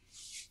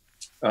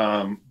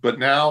 Yeah. But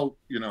now,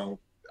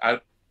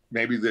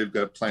 maybe they've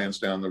got plans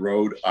down the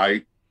road.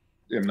 I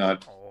am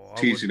not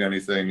teasing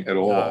anything at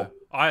all. No,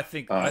 I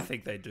think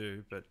they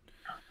do, but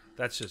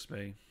that's just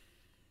me.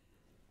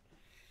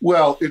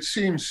 Well, it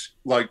seems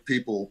like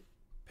people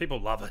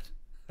love it.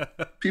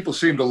 People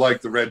seem to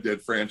like the Red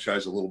Dead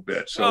franchise a little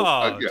bit. So,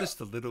 yeah. Just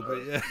a little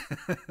bit,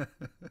 yeah.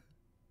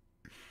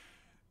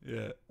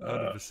 Yeah,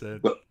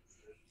 100%.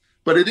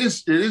 But it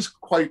is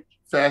quite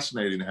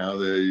fascinating how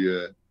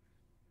they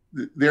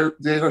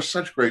are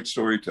such great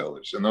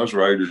storytellers, and those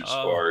writers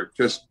are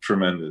just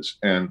tremendous.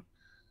 And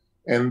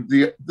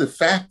the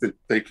fact that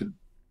they could,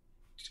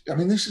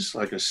 this is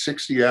like a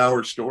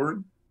 60-hour story,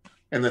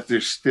 and that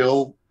there's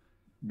still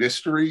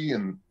mystery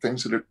and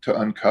things that are to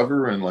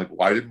uncover, and like,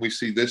 why didn't we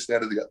see this,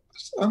 that, or the other?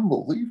 It's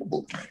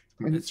unbelievable to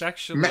me. It's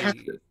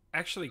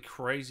actually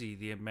crazy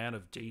the amount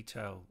of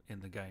detail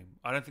in the game.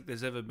 I don't think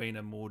there's ever been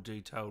a more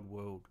detailed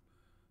world.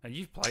 And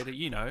you've played it,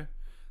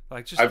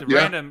 like just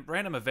the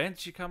random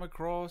events you come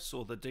across,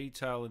 or the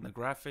detail in the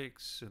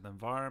graphics and the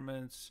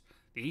environments,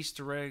 the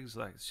Easter eggs.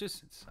 Like, it's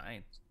just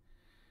insane.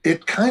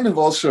 It kind of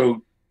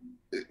also,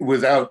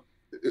 without,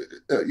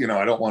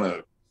 I don't want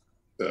to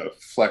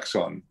flex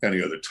on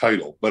any other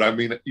title, but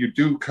you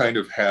do kind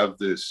of have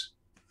this.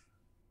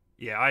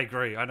 Yeah, I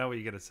agree. I know what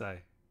you're going to say.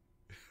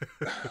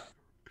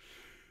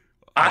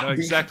 I know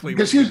exactly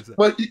what you're going to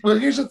say. But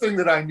here's the thing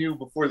that I knew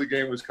before the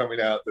game was coming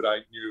out, that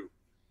I knew,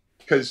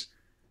 because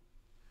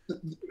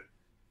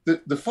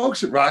the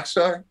folks at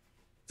Rockstar,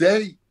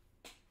 they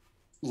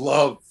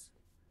love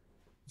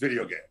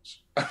video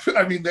games.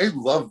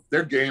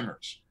 They're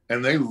gamers,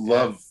 and they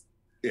love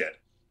it.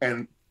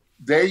 And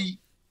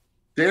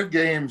their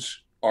games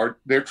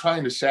they're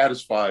trying to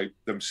satisfy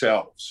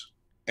themselves,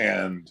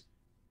 and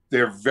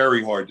they're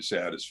very hard to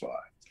satisfy.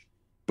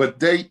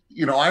 But I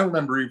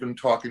remember even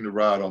talking to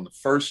Rod on the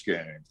first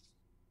game,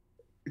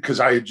 because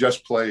I had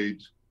just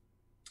played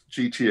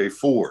GTA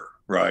 4,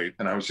 right?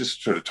 And I was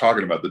just sort of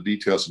talking about the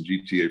details in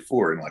GTA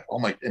 4, and like, oh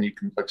my, and you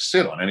can like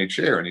sit on any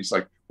chair, and he's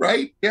like,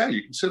 right, yeah,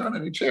 you can sit on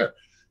any chair.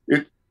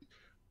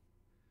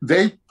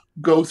 They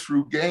go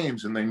through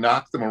games and they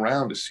knock them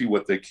around to see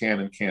what they can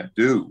and can't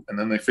do, and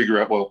then they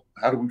figure out, well,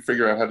 how do we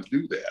figure out how to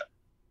do that?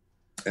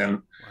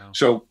 And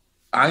so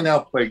I now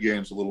play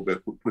games a little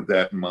bit with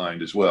that in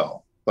mind as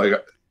well. Like,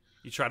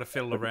 you try to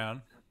fiddle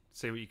around,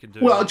 see what you can do.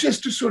 Well,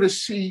 just to sort of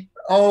see,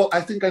 oh,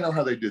 I think I know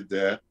how they did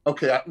that.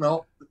 Okay,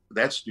 no,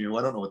 that's new.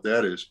 I don't know what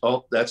that is.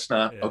 Oh, that's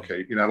not,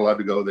 okay, you're not allowed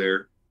to go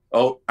there.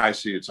 Oh, I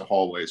see, it's a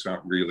hallway. It's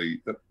not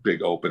really a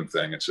big open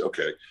thing. It's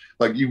okay.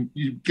 Like you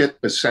get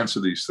a sense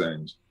of these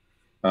things.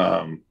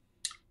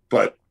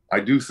 But I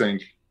do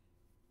think,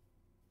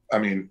 I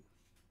mean,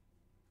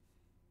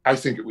 I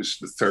think it was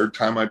the third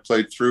time I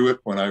played through it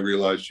when I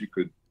realized you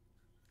could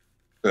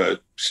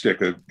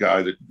stick a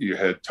guy that you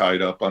had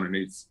tied up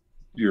underneath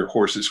your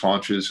horse's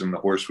haunches, and the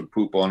horse would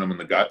poop on him,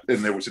 and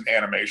there was an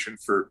animation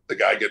for the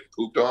guy getting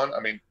pooped on. I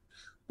mean,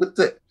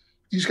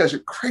 these guys are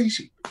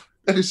crazy.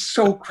 That is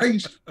so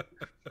crazy.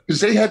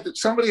 Because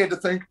somebody had to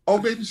think, oh,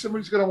 maybe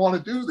somebody's going to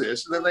want to do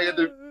this, and then they had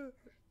to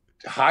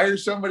hire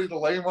somebody to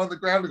lay him on the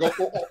ground and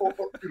go,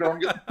 I'm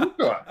getting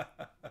pooped on.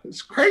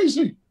 It's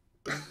crazy.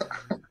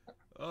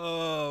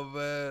 Oh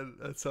man,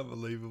 that's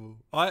unbelievable.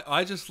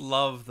 I just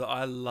love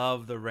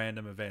the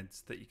random events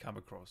that you come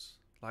across.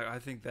 Like, I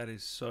think that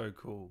is so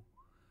cool.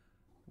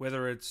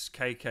 Whether it's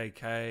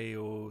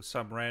KKK or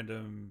some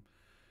random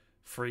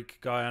freak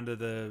guy under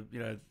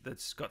the,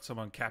 that's got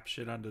someone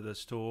captured under the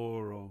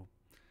store, or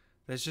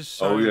there's just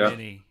so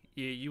many.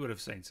 You would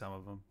have seen some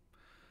of them.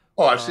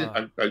 Oh, I've seen.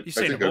 I think I've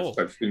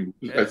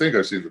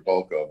seen the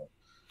bulk of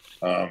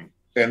them.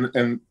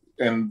 And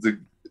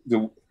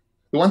the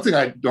one thing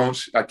I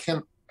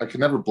can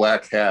never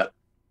black hat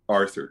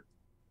Arthur.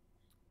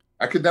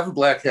 I could never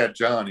black hat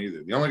John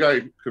either. The only guy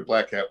who could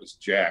black hat was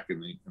Jack in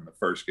the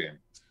first game.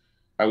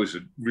 I was a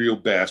real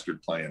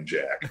bastard playing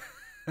Jack.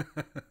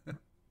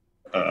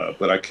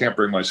 But I can't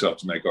bring myself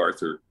to make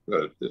Arthur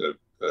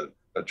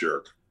a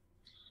jerk.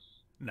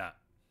 Nah,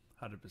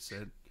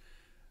 100%.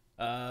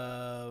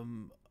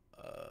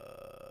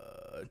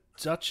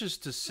 Duchess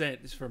Descent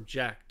is from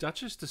Jack.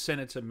 Duchess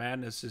Descent into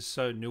Madness is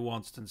so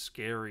nuanced and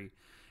scary.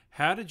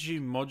 How did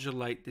you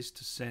modulate this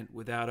descent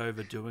without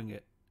overdoing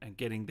it and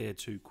getting there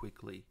too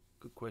quickly?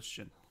 Good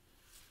question.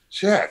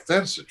 Jack,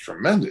 that's a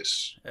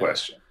tremendous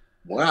question.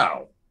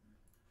 Wow.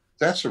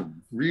 That's a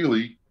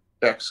really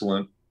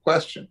excellent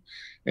question.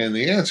 And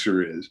the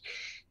answer is,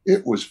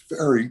 it was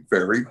very,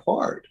 very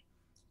hard.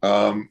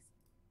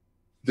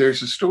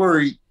 There's a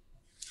story,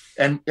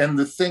 and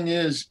the thing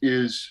is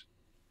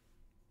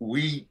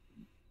we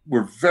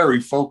were very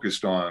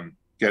focused on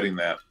getting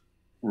that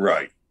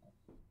right.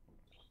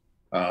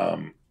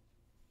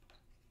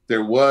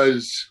 There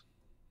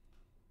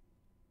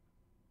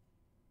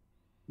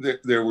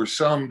were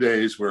some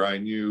days where I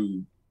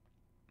knew,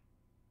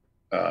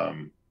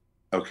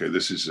 okay,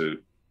 this is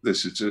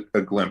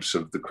a glimpse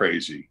of the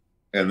crazy.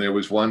 And there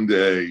was one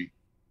day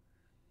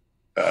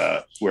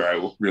where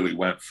I really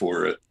went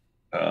for it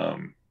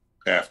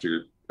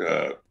after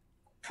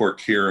poor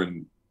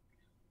Kieran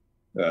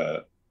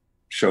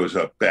shows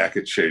up back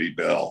at Shady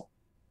Bell,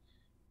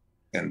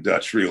 and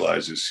Dutch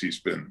realizes he's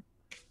been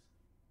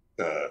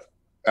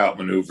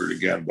outmaneuvered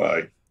again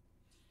by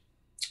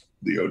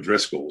the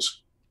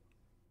O'Driscolls.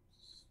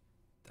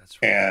 That's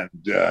right.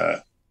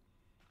 And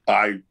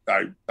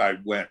I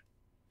went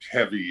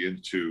heavy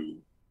into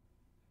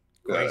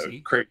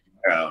Crazy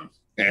Town,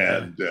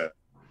 and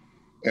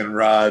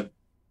Rod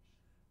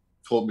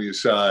pulled me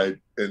aside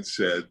and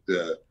said,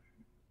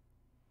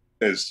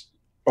 as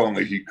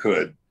only he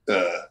could,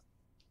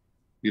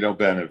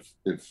 Ben,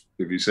 if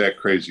he's that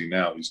crazy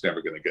now, he's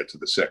never going to get to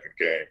the second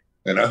game.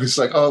 And I was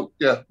like, oh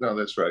yeah, no,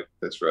 that's right,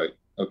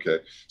 okay.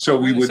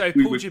 So he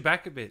pulled you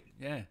back a bit,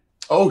 yeah.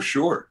 Oh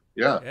sure,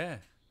 yeah.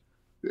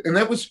 And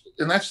that's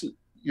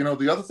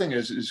the other thing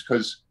is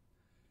because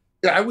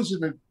I was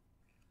in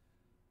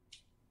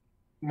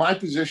my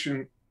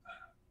position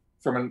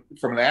from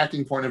an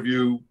acting point of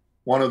view.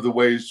 One of the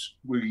ways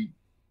we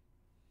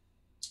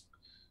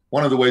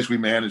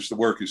manage the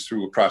work is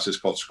through a process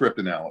called script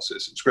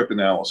analysis. And script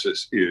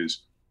analysis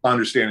is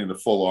understanding the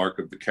full arc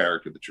of the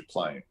character that you're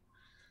playing.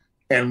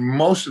 And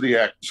most of the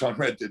actors on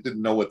Red Dead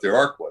didn't know what their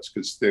arc was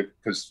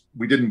because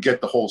we didn't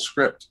get the whole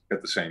script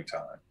at the same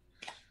time.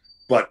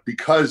 But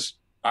because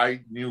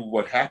I knew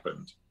what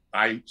happened,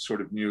 I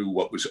sort of knew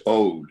what was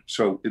owed.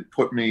 So it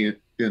put me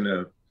in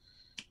a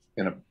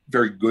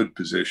very good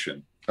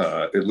position,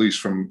 at least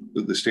from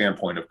the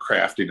standpoint of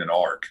crafting an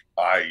arc.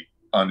 I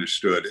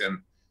understood, and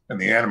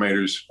the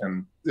animators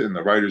and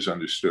the writers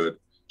understood.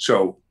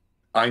 So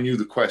I knew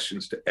the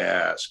questions to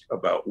ask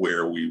about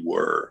where we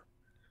were.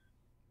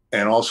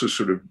 And also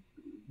sort of,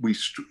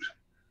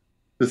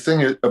 the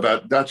thing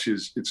about Dutch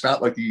is it's not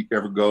like he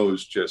ever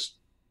goes just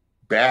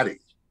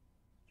batty.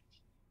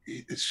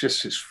 It's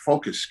just his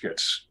focus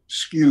gets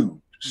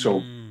skewed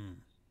so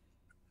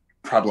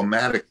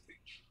problematically.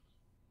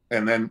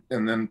 And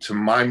then to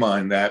my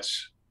mind, that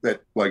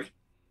like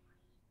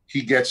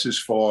he gets as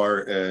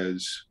far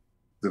as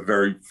the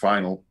very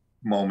final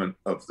moment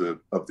of the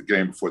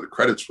game before the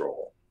credits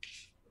roll,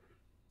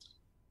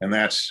 and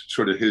that's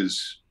sort of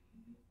his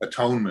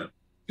atonement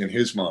in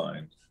his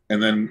mind.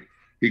 And then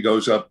he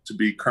goes up to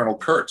be Colonel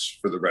Kurtz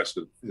for the rest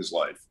of his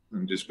life,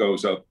 and just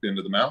goes up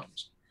into the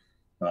mountains.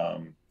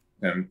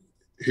 And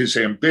his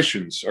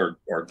ambitions are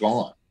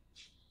gone,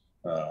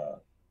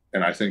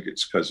 and I think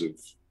it's because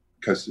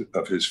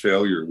of his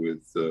failure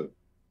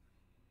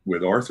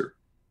with Arthur.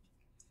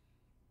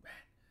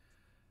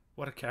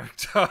 What a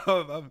character!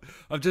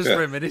 I'm just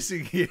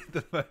reminiscing here at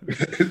the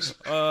moment.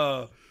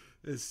 Oh,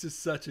 it's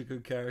just such a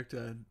good character,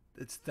 and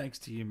it's thanks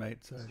to you, mate.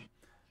 So,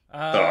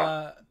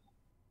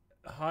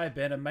 hi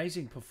Ben,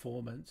 amazing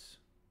performance.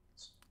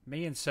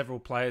 Me and several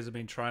players have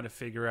been trying to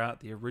figure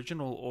out the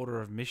original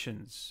order of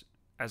missions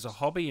as a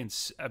hobby and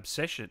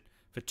obsession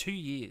for 2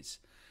 years,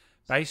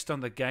 based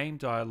on the game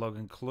dialogue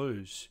and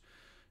clues.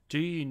 Do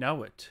you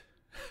know it?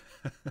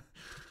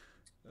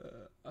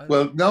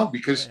 Well, no,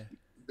 because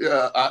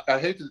I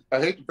hate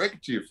to break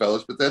it to you,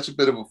 fellas, but that's a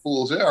bit of a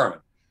fool's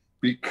errand,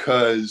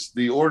 because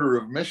the order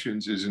of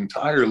missions is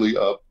entirely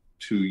up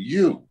to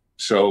you.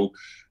 So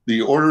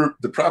the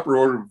proper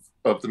order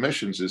of the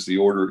missions is the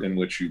order in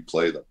which you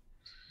play them.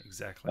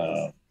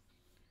 Exactly.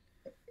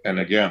 And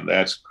again,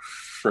 that's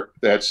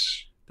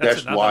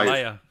why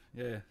layer.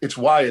 Yeah. It's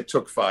why it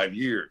took 5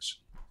 years,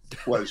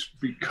 was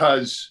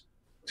because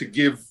to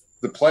give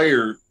the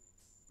player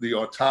the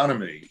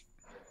autonomy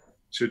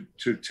to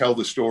tell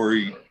the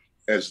story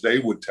as they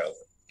would tell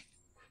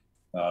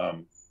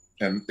it.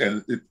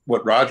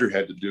 What Roger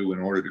had to do in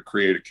order to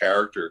create a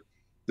character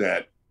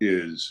that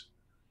is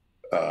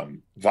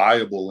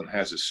viable and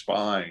has a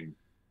spine,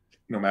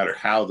 no matter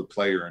how the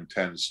player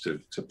intends to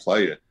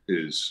play it,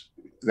 is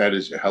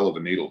a hell of a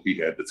needle he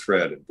had to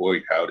thread, and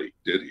boy, howdy,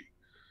 did he.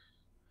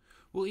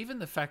 Well, even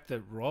the fact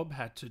that Rob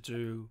had to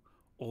do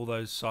all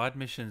those side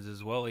missions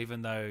as well,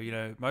 even though, you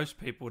know, most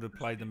people would have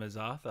played them as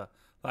Arthur.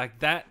 Like,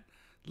 that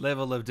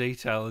level of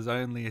detail is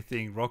only a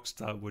thing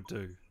Rockstar would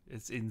do.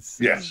 It's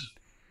insane. Yes.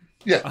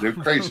 Yeah, they're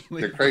crazy.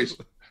 They're crazy.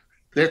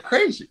 They're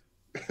crazy,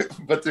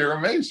 but they're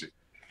amazing.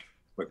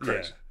 But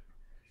crazy. Yeah.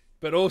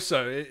 But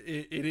also,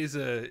 it is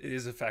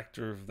a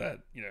factor of that,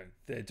 you know,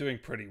 they're doing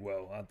pretty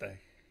well, aren't they?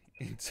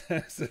 In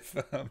terms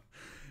of,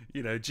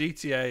 you know,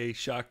 GTA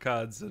Shark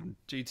Cards and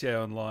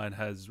GTA Online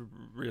has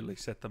really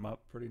set them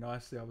up pretty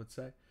nicely, I would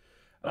say.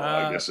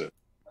 I guess so.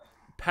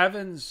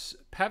 Pavins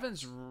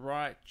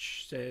Reich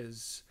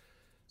says,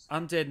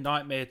 Undead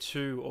Nightmare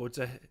 2 or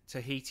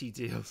Tahiti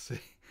DLC?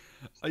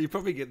 You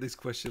probably get this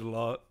question a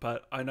lot,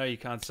 but I know you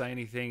can't say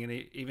anything, and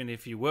even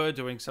if you were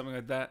doing something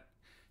like that,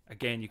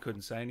 again, you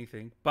couldn't say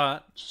anything.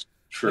 But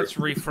let's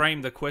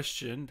reframe the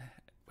question.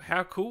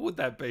 How cool would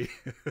that be?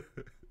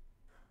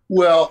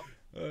 Well,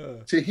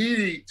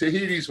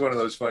 Tahiti's one of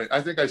those funny.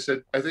 I think I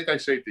say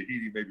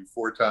Tahiti maybe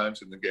 4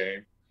 times in the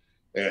game,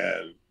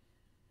 and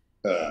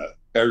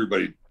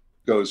everybody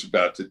goes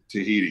about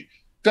Tahiti.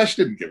 Dutch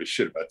didn't give a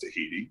shit about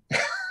Tahiti.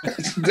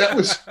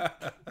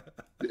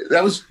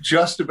 that was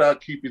just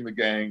about keeping the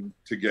gang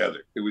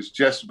together. It was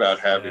just about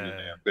having an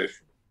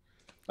ambition.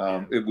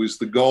 It was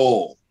the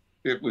goal.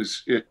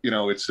 It's a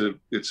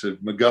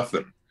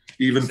MacGuffin.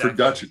 Even for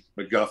Dutch, it's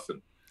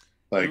MacGuffin.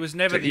 Like, it was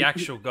never the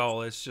actual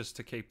goal. It's just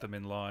to keep them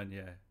in line.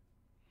 Yeah.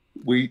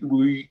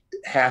 We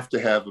have to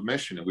have a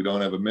mission. If we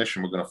don't have a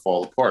mission, we're going to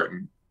fall apart.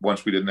 And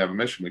once we didn't have a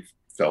mission, we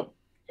fell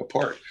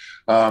apart.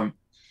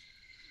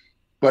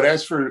 But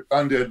as for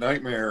Undead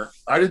Nightmare,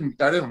 I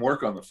didn't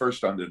work on the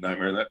first Undead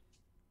Nightmare. That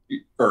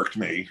irked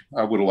me.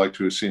 I would have liked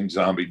to have seen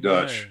Zombie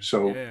Dutch.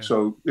 So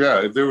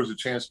if there was a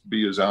chance to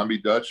be a Zombie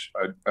Dutch,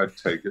 I'd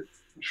take it,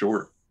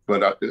 sure.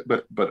 But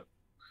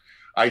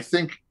I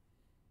think,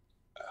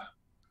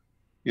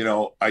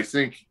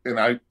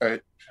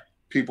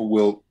 people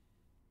will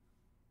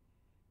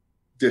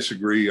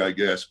disagree, I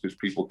guess, because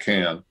people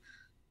can.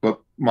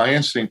 But my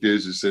instinct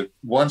is that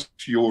once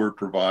you're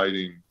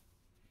providing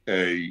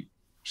a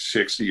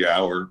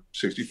 60-hour,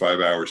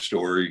 65-hour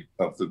story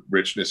of the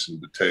richness and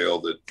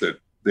detail that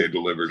they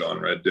delivered on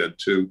Red Dead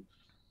 2,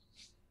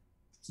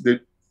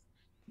 that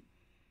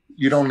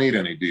you don't need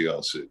any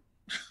DLC.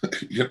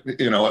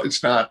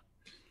 It's not.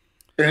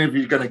 And if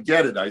you're going to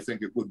get it, I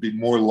think it would be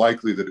more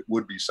likely that it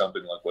would be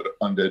something like what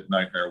Undead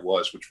Nightmare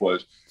was, which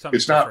was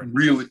it's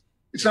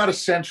not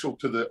essential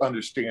to the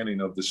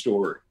understanding of the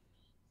story.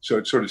 So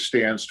it sort of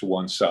stands to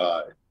one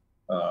side.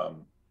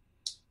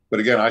 But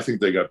again, I think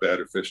they got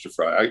better fish to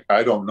fry.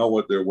 I don't know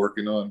what they're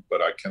working on,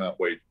 but I cannot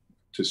wait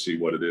to see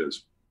what it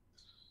is.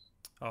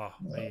 Oh,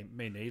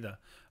 me neither.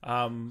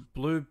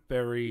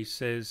 Blueberry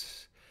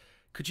says,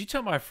 could you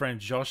tell my friend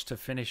Josh to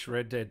finish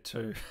Red Dead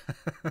 2?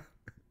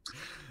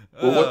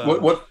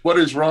 Well, what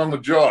is wrong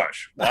with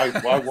Josh?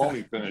 Why won't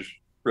he finish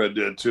Red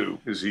Dead 2?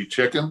 Is he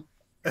chicken?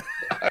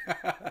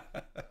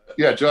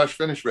 Yeah, Josh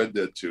finished Red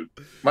Dead 2.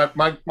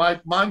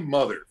 My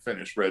mother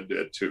finished Red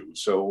Dead 2,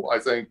 so I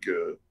think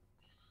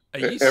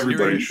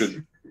everybody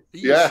should.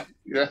 Yeah.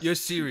 You're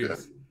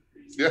serious?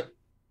 Yeah.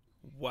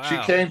 Wow.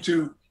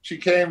 She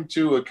came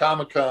to a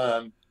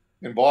Comic-Con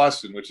in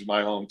Boston, which is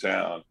my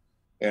hometown,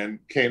 and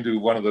came to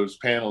one of those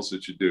panels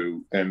that you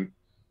do, and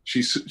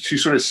she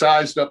sort of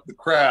sized up the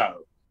crowd.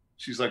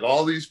 She's like,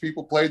 all these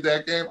people played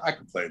that game, I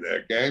can play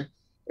that game.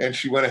 And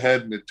she went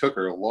ahead, and it took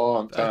her a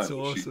long time. That's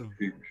awesome.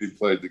 She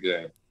played the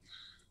game.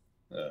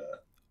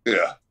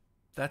 Yeah.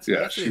 That's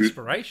an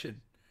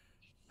inspiration.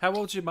 How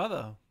old's your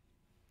mother?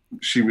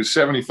 She was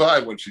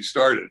 75 when she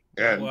started.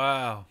 And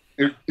wow.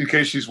 In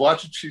case she's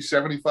watching, she's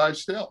 75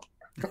 still.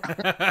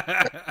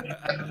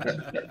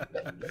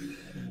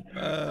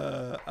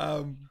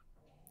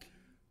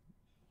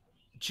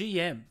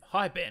 GM,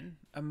 hi Ben,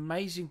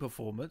 amazing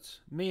performance.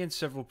 Me and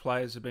several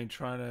players have been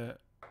trying to.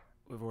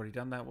 We've already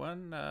done that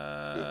one.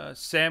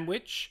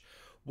 Sandwich.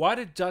 Why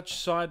did Dutch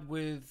side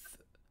with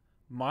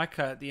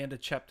Micah at the end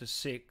of Chapter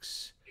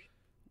 6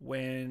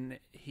 when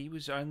he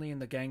was only in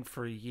the gang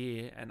for a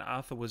year and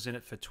Arthur was in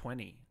it for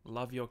 20?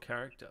 Love your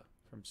character,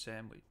 from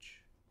Sandwich.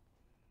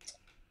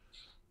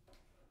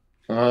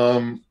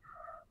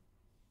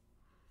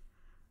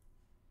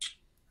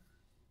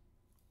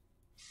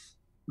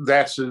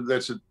 That's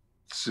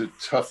a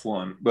tough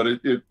one, but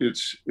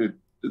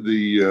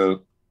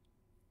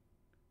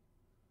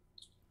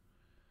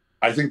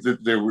I think that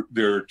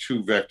there are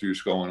two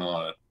vectors going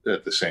on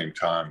at the same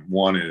time.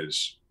 One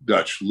is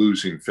Dutch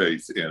losing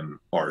faith in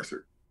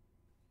Arthur,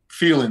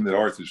 feeling that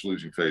Arthur's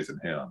losing faith in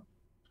him.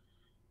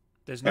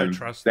 There's no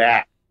trust.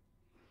 That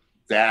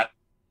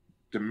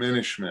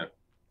diminishment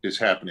is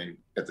happening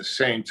at the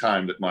same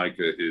time that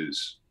Micah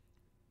is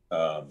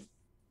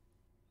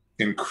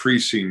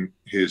increasing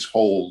his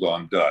hold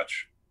on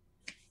Dutch.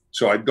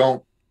 So I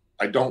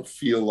don't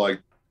feel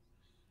like,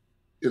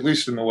 at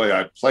least in the way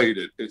I played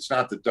it, it's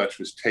not that Dutch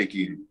was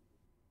taking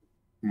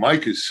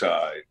Micah's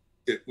side.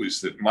 It was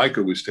that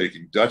Micah was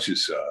taking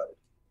Dutch's side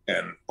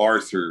and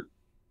Arthur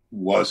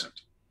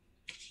wasn't.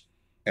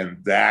 And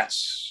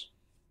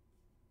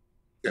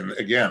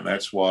again,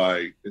 that's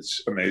why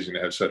it's amazing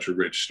to have such a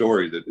rich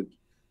story, that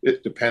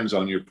it depends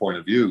on your point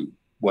of view,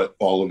 what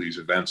all of these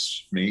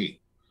events mean.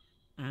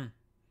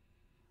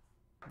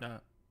 No,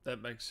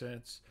 that makes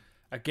sense.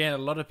 Again, a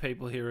lot of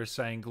people here are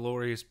saying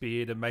glorious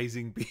beard,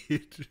 amazing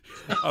beard.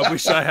 I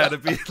wish I had a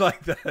beard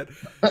like that.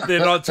 They're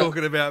not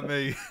talking about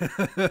me.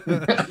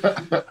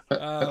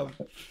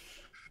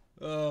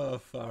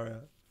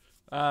 Far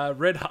out.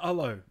 Red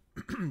Harlow.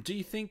 Do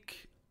you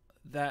think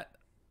that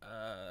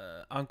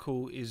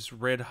Uncle is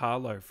Red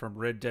Harlow from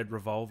Red Dead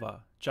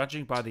Revolver,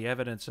 judging by the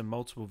evidence and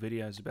multiple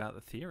videos about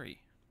the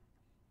theory?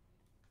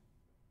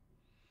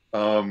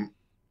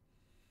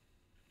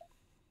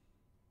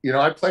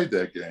 I played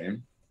that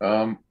game.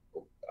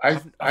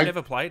 I've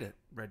never played it,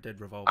 Red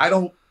Dead Revolver. I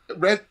don't.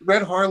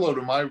 Red Harlow,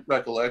 to my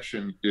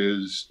recollection,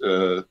 is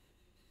in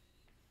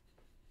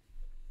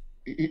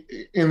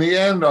the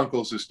end,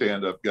 Uncle's a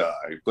stand-up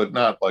guy, but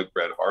not like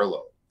Red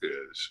Harlow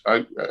is.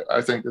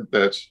 I think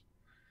that's.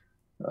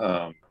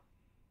 I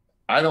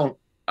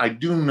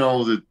do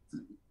know that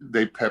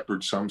they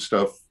peppered some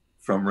stuff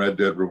from Red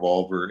Dead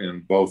Revolver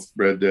in both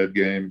Red Dead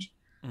games,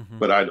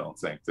 but I don't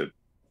think that.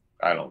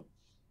 I don't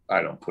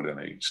put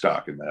any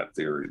stock in that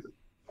theory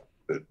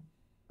that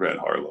Red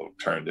Harlow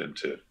turned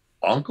into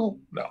Uncle.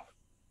 No.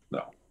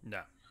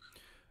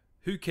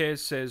 Who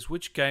cares says,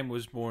 which game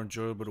was more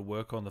enjoyable to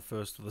work on, the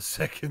first or the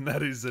second?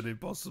 That is an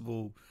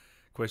impossible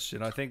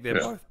question. I think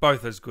they're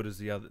both as good as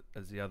the other,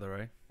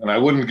 eh? And I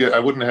wouldn't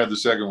have the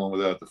second one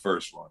without the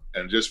first one.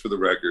 And just for the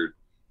record,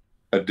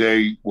 a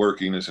day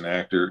working as an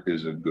actor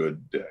is a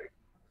good day.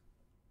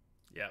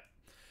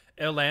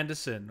 L.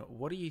 Anderson,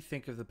 what do you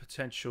think of the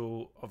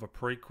potential of a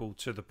prequel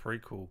to the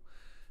prequel,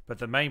 but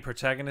the main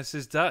protagonist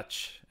is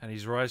Dutch and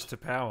his rise to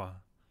power?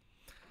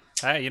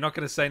 Hey, you're not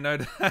going to say no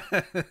to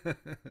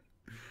that?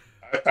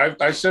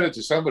 I said it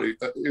to somebody.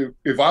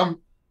 If I'm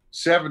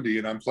 70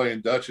 and I'm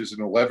playing Dutch as an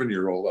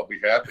 11-year-old, I'll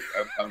be happy.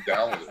 I'm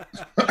down with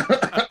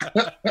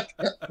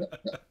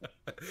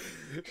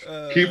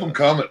it. Keep them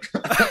coming.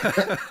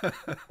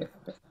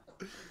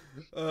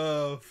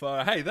 Oh,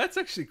 far. Hey, that's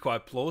actually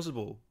quite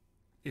plausible.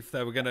 If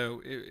they were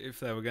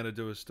gonna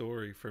do a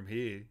story from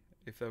here,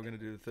 if they were gonna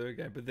do the third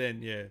game, but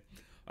then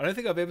I don't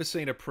think I've ever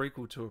seen a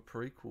prequel to a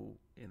prequel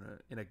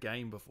in a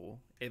game before,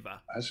 ever.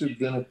 Has it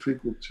been a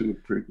prequel to a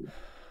prequel?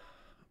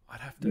 I'd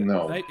have to.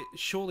 No.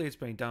 Surely it's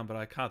been done, but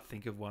I can't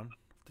think of one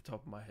off the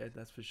top of my head.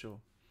 That's for sure.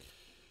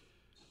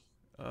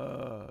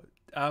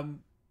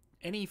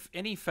 Any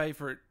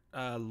favorite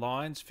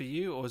lines for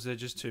you, or is there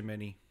just too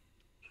many?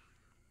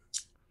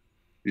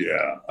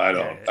 Yeah, I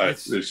don't. Yeah,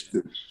 there's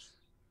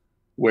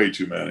way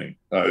too many.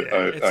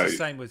 It's the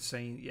same with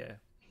scene,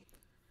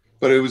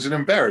 But it was an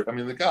embarrassment. I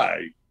mean, the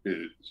guy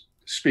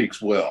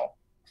speaks well.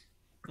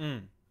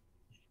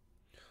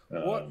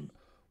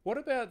 What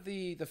about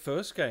the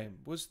first game?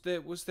 Was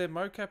there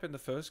mocap in the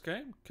first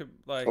game?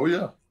 Oh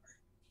yeah,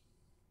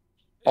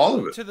 all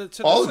of it.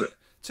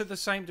 To the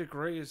same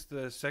degree as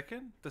the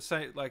second. The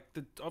same,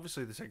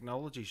 obviously the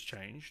technology's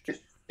changed.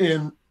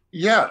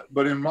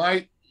 But in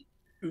my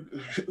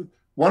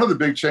one of the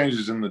big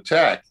changes in the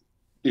tech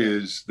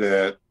is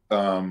that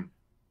now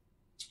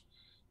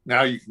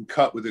now you can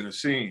cut within a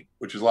scene,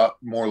 which is a lot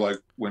more like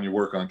when you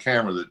work on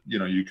camera, that, you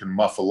know, you can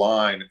muff a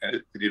line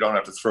and you don't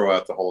have to throw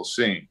out the whole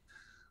scene.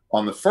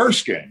 On the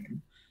first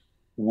game,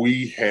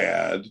 we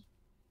had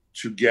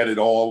to get it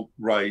all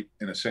right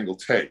in a single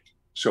take.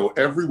 So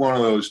every one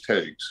of those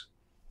takes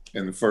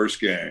in the first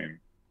game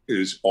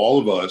is all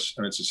of us,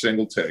 and it's a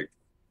single take.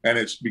 And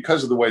it's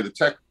because of the way the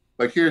tech,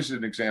 like, here's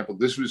an example.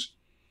 This was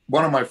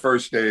one of my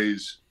first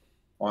days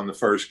on the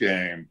first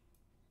game,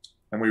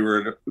 and we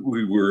were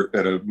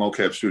at a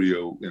Mocap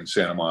studio in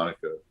Santa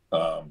Monica.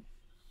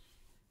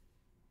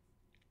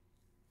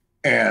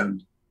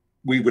 And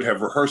we would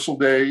have rehearsal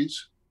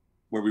days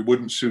where we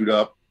wouldn't suit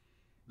up.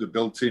 The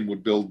build team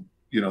would build,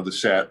 you know, the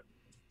set,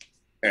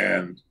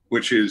 and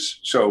which is,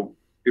 so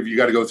if you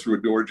got to go through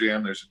a door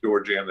jam, there's a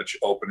door jam that you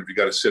open. If you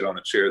got to sit on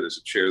a chair, there's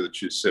a chair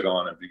that you sit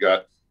on. If you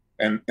got,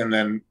 and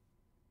then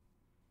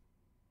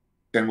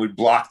we'd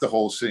block the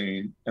whole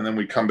scene, and then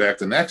we'd come back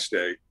the next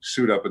day,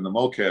 suit up in the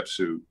mocap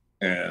suit,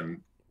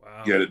 and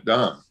get it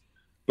done.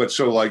 But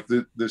so, like,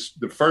 the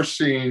first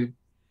scene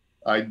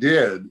I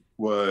did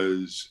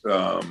was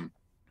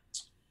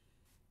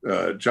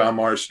John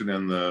Marston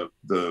and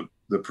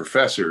the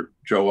professor,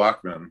 Joe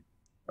Achman,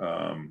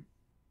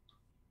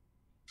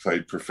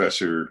 played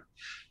Professor,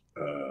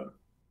 the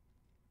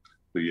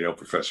Yale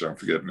professor, I'm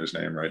forgetting his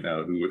name right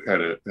now, who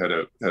had a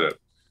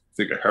I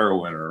think a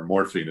heroin or a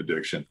morphine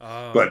addiction.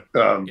 But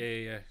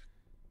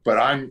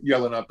I'm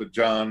yelling up at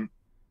John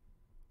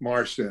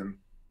Marston,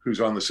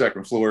 who's on the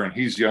second floor, and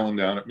he's yelling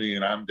down at me,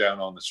 and I'm down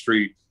on the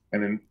street.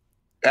 And in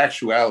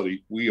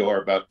actuality, we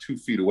are about 2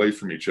 feet away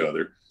from each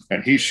other,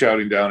 and he's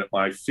shouting down at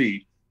my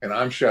feet, and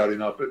I'm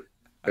shouting up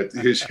at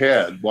his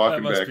head,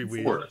 walking back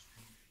and forth.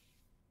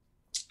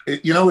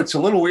 You know, it's a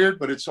little weird,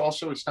 but it's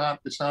also, it's not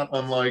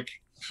unlike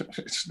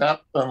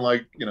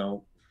you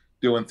know,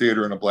 doing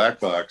theater in a black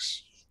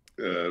box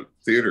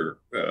theater.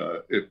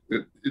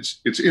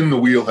 It's in the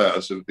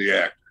wheelhouse of the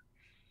actor.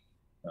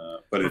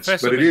 But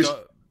it is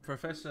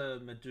Professor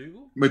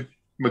McDougal.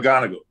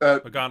 McGonagall.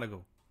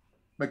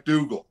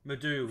 McDougal.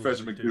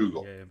 Professor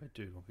McDougal. Yeah,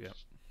 McDougal. Yeah.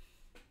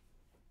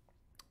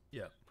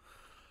 Yeah.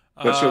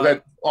 But so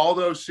that all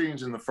those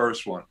scenes in the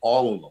first one,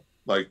 all of them,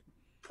 like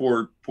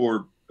poor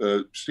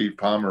Steve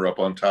Palmer up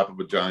on top of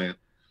a giant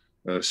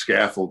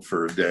scaffold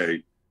for a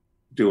day,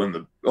 doing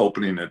the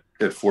opening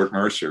at Fort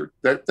Mercer.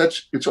 It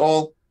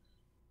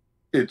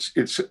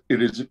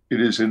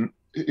is an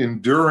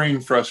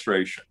enduring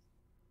frustration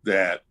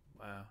that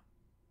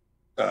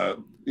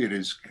it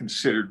is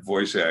considered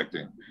voice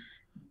acting,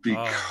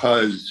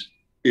 because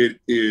it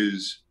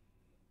is.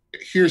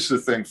 Here's the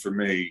thing for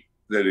me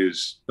that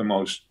is the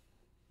most.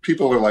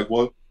 People are like,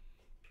 well,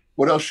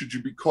 what else should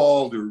you be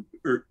called? Or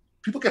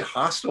people get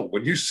hostile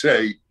when you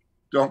say,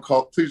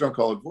 please don't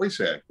call it voice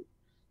acting.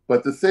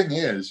 But the thing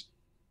is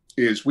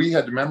we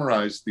had to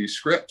memorize these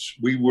scripts.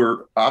 We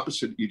were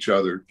opposite each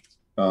other.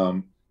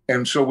 And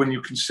so when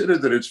you consider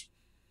that it's,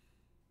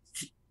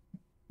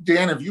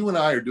 Dan, if you and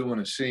I are doing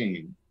a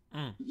scene,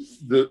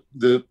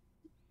 the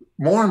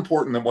more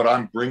important than what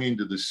I'm bringing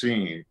to the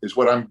scene is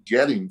what I'm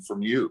getting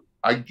from you.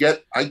 I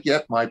get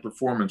my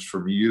performance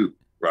from you,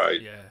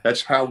 right? Yeah.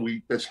 That's how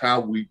we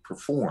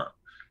perform.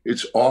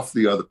 It's off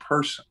the other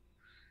person.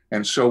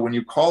 And so when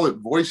you call it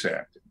voice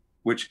acting,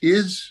 which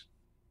is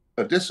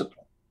a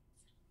discipline,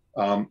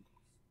 and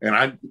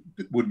I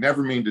would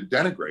never mean to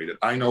denigrate it.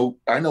 I know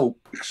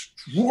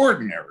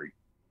extraordinary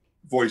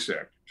voice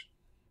actors.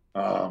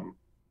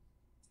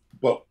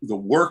 But the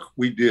work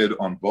we did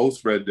on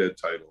both Red Dead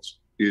titles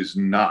is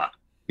not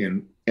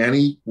in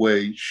any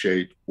way,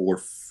 shape, or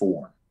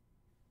form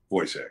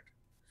voice acting.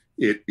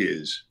 It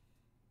is,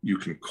 you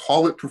can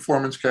call it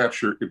performance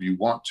capture if you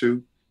want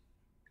to.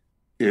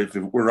 If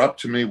it were up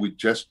to me, we'd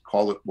just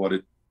call it what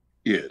it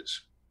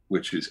is,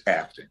 which is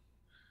acting.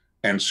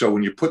 And so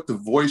when you put the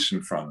voice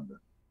in front of it,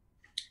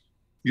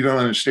 you don't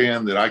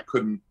understand that I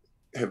couldn't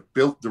have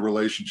built the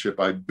relationship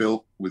I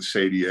built with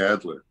Sadie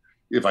Adler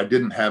if I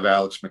didn't have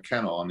Alex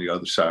McKenna on the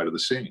other side of the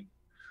scene.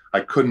 I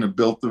couldn't have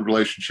built the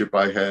relationship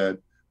I had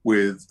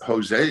with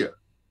Hosea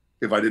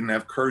if I didn't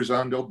have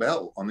Curzon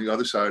Dobell on the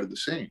other side of the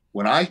scene.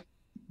 When I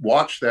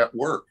watch that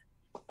work,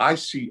 I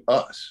see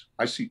us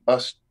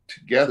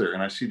together,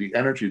 and I see the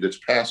energy that's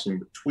passing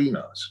between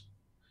us.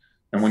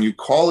 And when you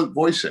call it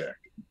voice acting,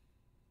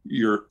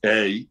 you're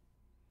A,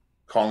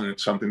 calling it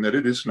something that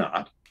it is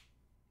not,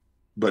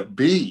 but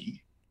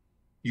B,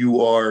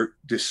 you are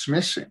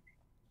dismissing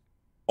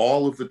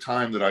all of the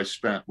time that I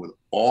spent with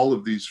all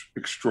of these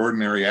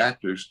extraordinary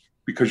actors,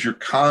 because you're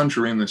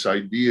conjuring this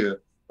idea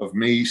of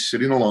me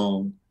sitting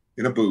alone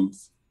in a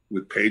booth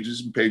with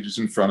pages and pages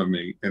in front of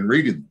me and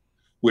reading them,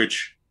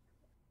 which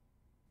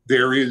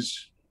there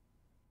is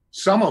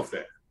some of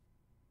that,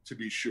 to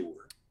be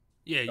sure.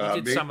 Yeah,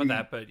 you did some of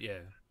that, but yeah.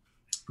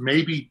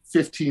 Maybe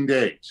 15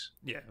 days.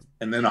 Yeah.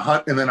 And then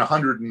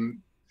 100 and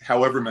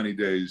however many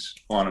days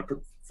on a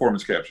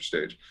performance capture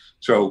stage.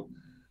 So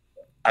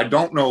I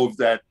don't know if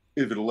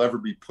it'll ever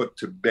be put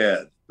to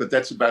bed, but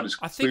that's about as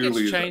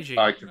clearly as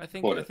I can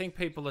put it. I think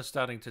people are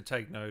starting to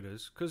take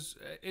notice, because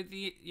it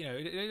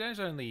is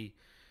only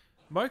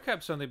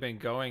Mocap's only been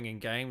going in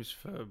games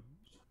for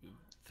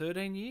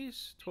 13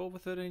 years, 12 or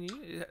 13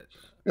 years.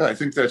 Yeah, I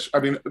think that's. I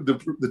mean,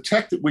 the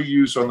tech that we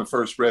used on the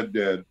first Red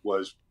Dead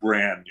was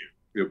brand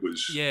new. It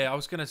was. Yeah, I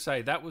was going to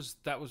say that was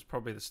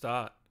probably the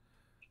start,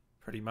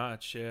 pretty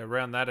much. Yeah,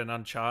 around that and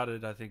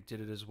Uncharted, I think, did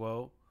it as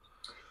well.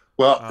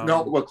 Well,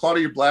 no. Well,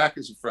 Claudia Black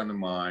is a friend of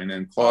mine,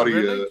 and Claudia.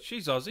 Oh, really?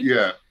 She's Aussie.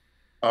 Yeah.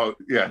 Oh,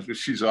 yeah.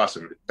 She's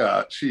awesome.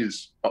 She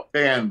is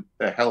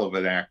a hell of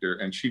an actor,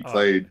 and she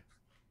played.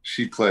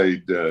 She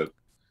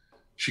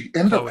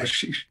ended up.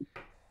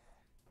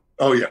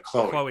 Oh yeah,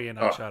 Chloe in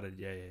Uncharted,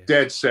 yeah.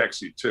 Dead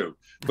sexy too.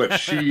 But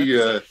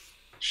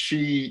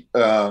she,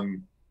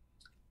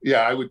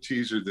 I would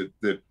tease her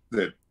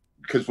that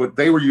because what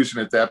they were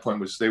using at that point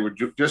was they were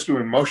just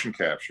doing motion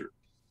capture,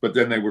 but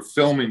then they were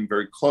filming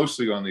very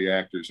closely on the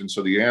actors, and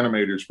so the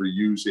animators were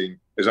using,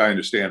 as I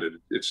understand it,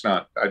 it's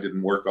not. I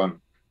haven't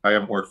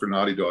worked for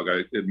Naughty Dog.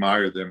 I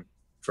admire them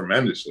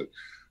tremendously,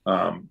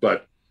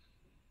 but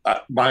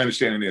my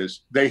understanding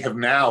is they have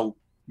now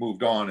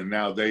moved on, and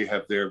now they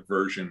have their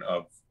version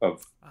of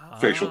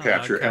facial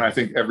capture. Okay. And I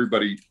think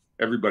everybody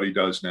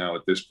does now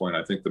at this point.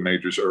 I think the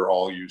majors are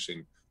all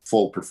using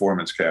full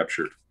performance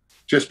capture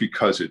just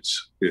because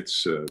it's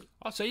so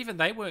even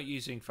they weren't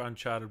using for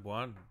Uncharted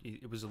 1.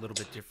 It was a little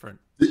bit different.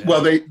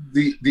 Well,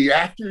 the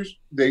actors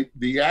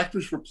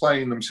were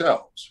playing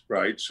themselves,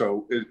 right?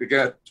 So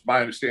again, it's my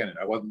understanding.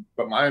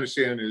 But my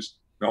understanding is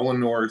Nolan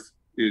North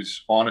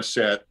is on a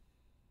set.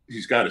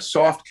 He's got a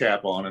soft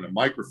cap on and a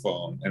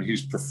microphone, and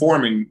he's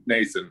performing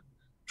Nathan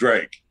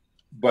Drake.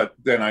 But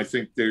then I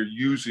think they're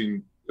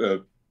using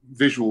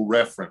visual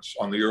reference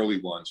on the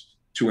early ones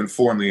to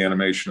inform the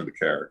animation of the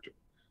character.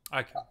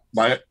 Okay.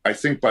 I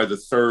think by the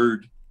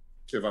third,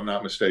 if I'm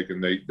not mistaken,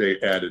 they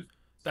added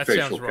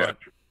facial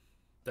capture.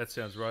 That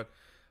sounds right.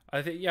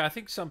 I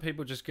think some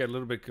people just get a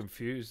little bit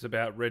confused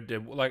about Red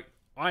Dead. Like,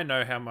 I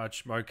know how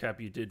much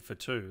mocap you did for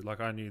 2. Like,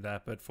 I knew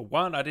that. But for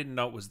 1, I didn't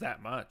know it was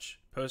that much,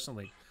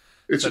 personally.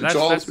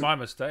 That's my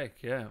mistake,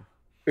 yeah.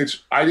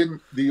 I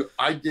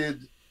did,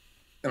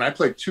 and I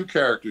played 2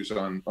 characters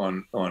on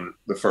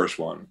the first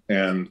one,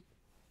 and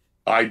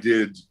I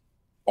did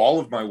all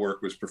of my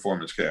work was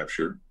performance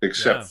capture,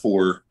 except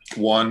for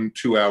 1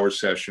 2-hour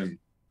session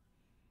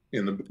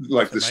in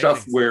the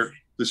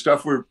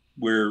stuff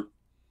where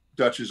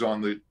Dutch is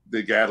on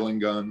the Gatling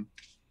gun,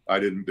 I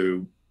didn't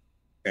do,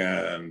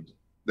 and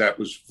that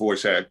was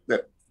voice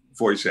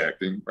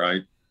acting,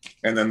 right?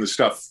 And then the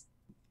stuff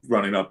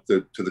running up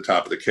to the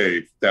top of the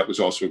cave, that was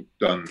also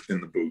done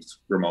in the booth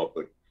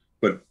remotely.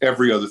 But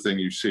every other thing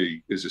you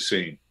see is a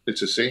scene.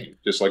 It's a scene,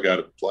 just like out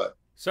of a play.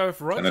 So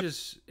if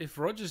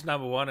Roger's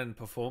number 1 in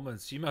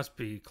performance, you must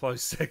be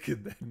close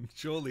second then,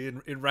 surely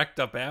in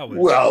racked up hours.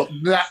 Well,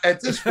 at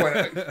this point,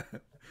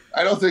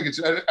 I don't think it's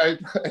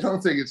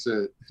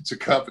a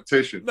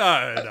competition.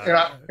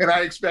 No. And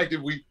I expect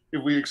if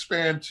we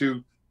expand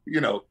to,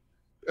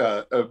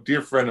 a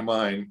dear friend of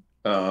mine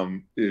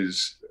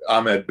is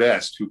Ahmed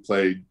Best, who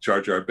played Jar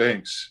Jar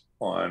Binks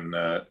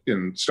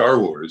in Star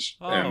Wars.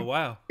 Oh, and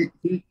wow.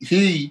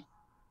 He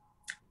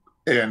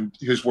and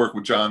his work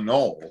with John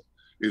Knoll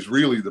is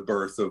really the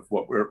birth of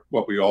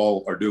what we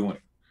all are doing.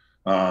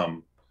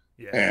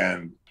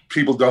 And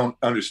people don't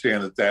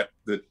understand that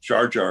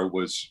Jar Jar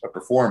was a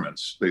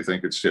performance. They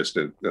think it's just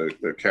a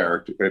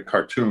character, a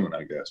cartoon,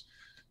 I guess.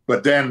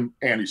 But then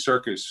Andy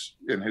Serkis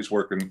in his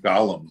work in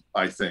Gollum,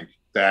 I think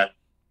that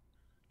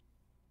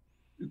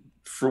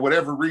for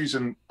whatever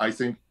reason, I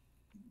think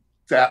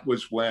that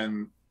was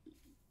when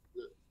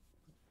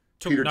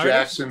Peter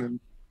Jackson.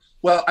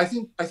 Well, I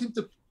think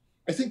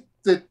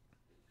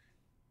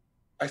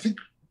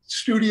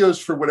studios,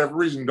 for whatever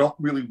reason, don't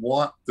really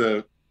want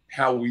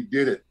how we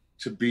did it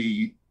to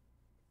be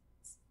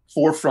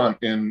forefront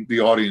in the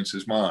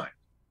audience's mind.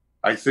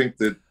 I think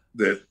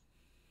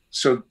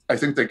so I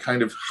think they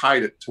kind of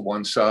hide it to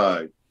one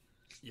side.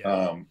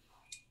 Yeah.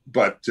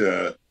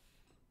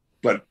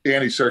 But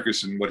Andy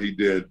Serkis and what he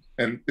did,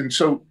 and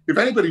so if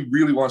anybody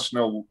really wants to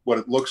know what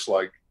it looks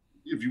like,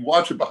 if you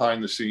watch it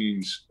behind the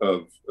scenes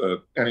of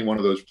any one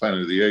of those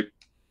Planet of the Apes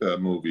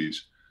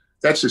movies,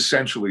 that's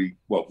essentially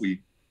what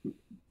we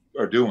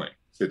are doing.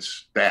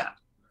 It's that.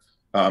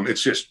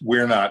 It's just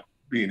we're not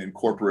being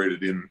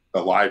incorporated in a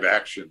live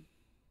action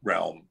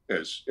realm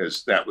as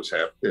that was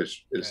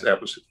that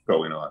was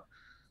going on.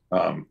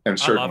 And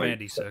certainly, I love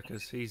Andy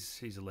Serkis.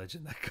 He's a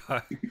legend. That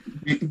guy.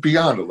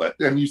 Beyond a legend.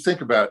 And you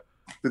think about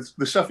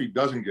the stuff he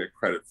doesn't get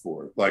credit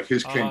for, like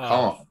his King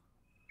Kong.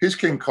 His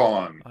King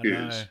Kong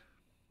is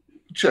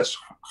just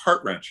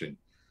heart wrenching.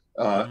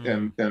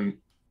 And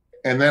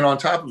then on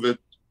top of it,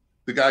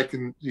 the guy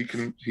can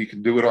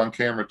do it on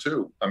camera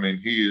too. I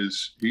mean,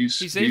 he's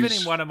even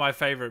in one of my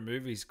favorite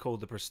movies called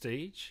The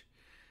Prestige.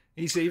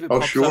 He's even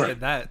pops up in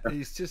that.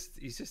 He's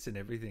just in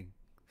everything.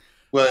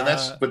 Well,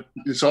 and but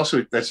it's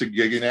also that's a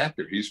gigging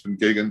actor. He's been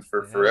gigging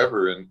for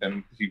forever,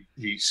 and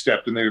he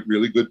stepped in a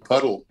really good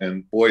puddle,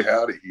 and boy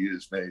howdy, he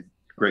has made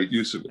great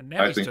use of it. And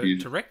now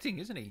he's directing,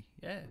 isn't he?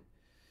 Yeah.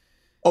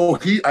 Oh,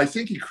 I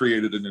think he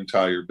created an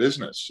entire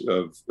business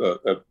of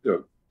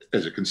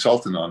as a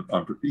consultant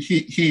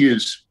he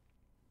is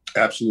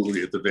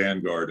absolutely at the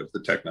vanguard of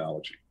the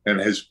technology, and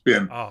has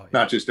been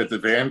not just at the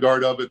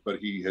vanguard of it, but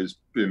he has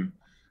been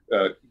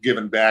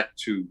given back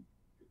to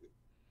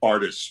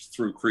artists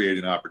through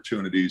creating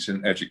opportunities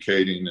and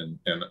educating, and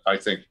I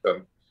think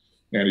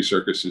Andy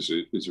Serkis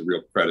is a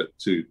real credit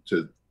to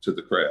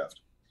the craft.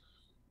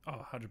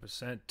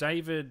 100%.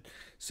 David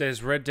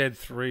says Red Dead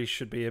 3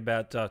 should be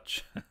about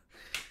Dutch.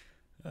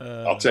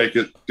 I'll take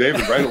it.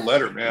 David, write a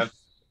letter, man.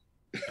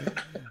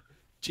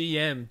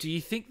 GM, do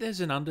you think there's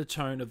an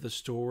undertone of the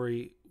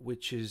story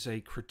which is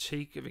a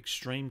critique of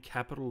extreme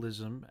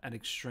capitalism and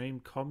extreme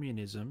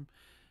communism,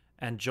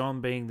 and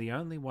John being the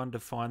only one to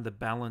find the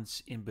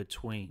balance in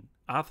between?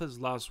 Arthur's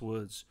last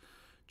words,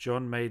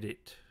 John made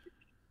it.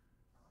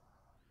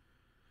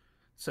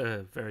 It's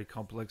a very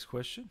complex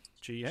question.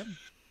 GM?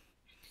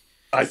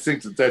 I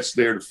think that's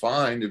there to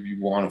find if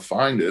you want to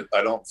find it.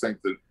 I don't think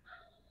that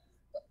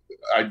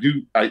I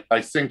do.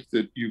 I think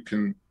that you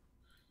can.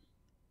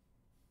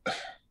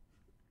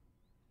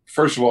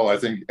 First of all, I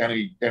think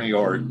any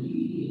art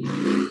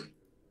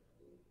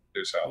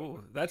is how. Oh,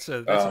 that's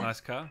a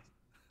nice car.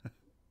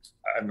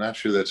 I'm not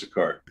sure that's a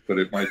car, but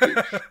it might be.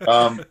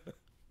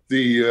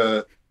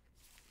 There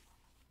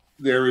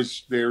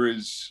is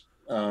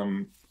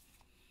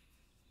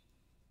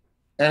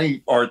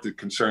any art that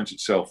concerns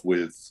itself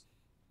with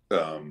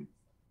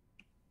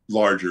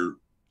larger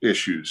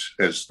issues,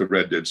 as the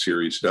Red Dead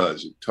series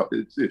does.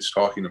 It's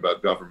talking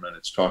about government,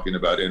 it's talking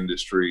about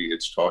industry,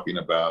 it's talking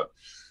about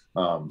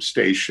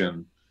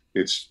station,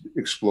 it's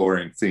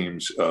exploring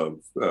themes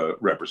of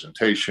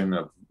representation,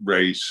 of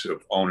race,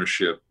 of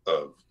ownership,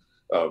 of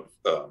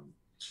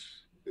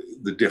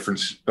the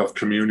difference of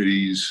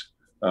communities,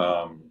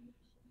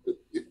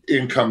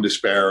 income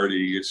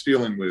disparity. It's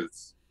dealing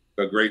with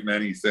a great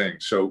many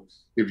things. So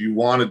if you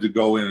wanted to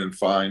go in and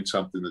find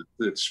something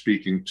that's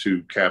speaking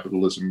to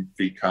capitalism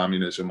v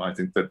communism, I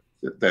think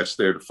that's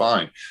there to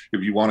find.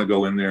 If you want to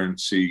go in there and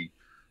see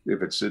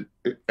if it's an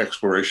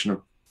exploration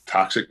of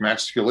toxic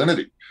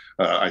masculinity,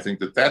 I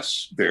think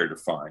that's there to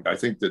find. I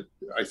think that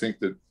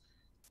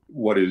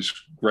what is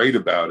great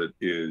about it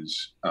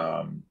is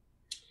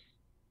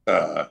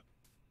that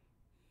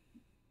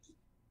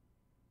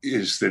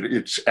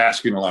it's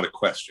asking a lot of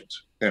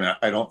questions, and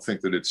I don't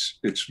think that it's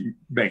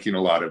making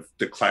a lot of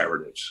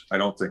declaratives. I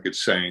don't think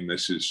it's saying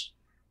this is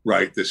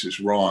right, this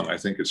is wrong. I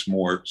think it's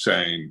more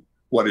saying,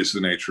 what is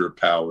the nature of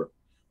power?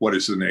 What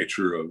is the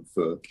nature of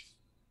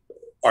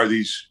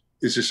is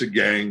this a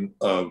gang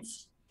of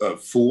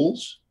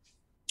fools,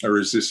 or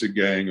is this a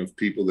gang of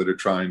people that are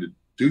trying to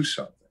do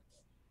something,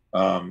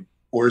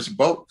 or is it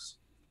both?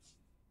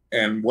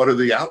 And what are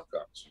the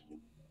outcomes?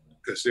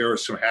 Because there are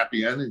some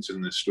happy endings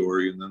in this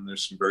story, and then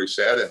there's some very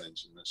sad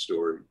endings in this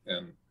story.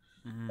 And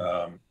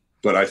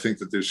but I think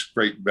that there's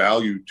great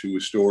value to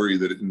a story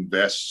that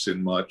invests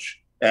in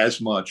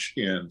as much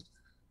in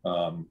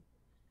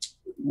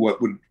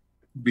what would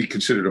be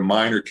considered a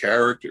minor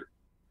character.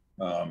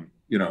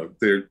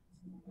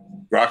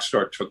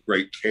 Rockstar took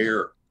great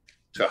care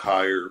to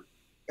hire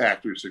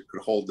actors that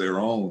could hold their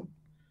own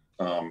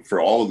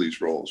for all of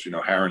these roles.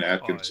 Harold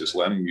Atkins as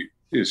Lenny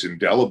is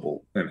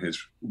indelible in his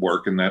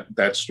work, and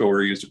that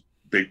story is a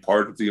big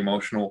part of the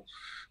emotional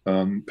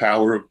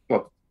power of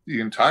the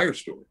entire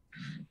story.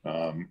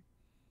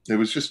 It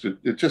was just an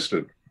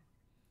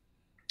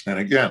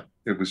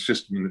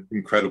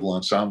incredible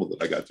ensemble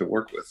that I got to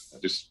work with.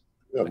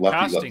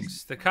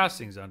 The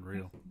casting's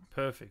unreal,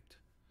 perfect.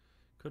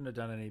 Couldn't have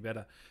done any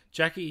better.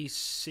 Jackie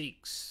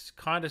seeks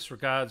kindest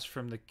regards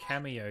from the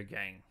Cameo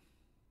Gang.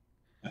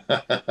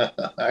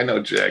 I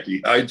know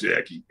Jackie. Hi,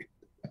 Jackie.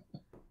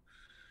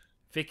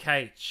 Vic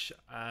H.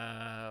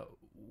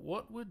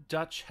 What would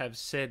Dutch have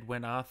said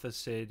when Arthur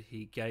said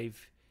he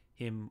gave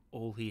him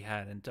all he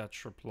had? And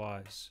Dutch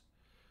replies,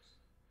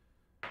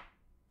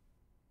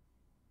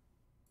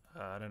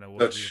 I don't know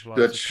what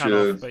Dutch cut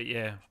off, but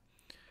yeah.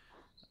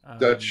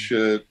 Dutch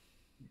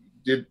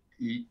did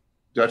he?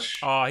 Dutch.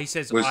 Oh, he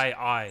says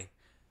I,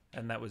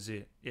 and that was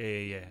it.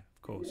 Yeah,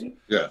 of course.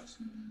 Yeah.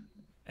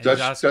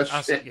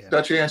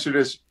 Dutch answered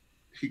as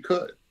he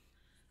could.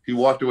 He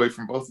walked away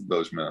from both of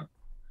those men.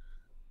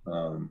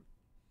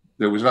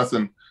 There was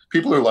nothing.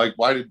 People are like,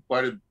 why did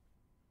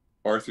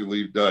Arthur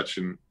leave Dutch,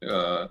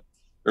 or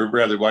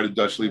rather, why did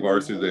Dutch leave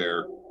Arthur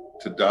there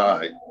to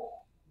die?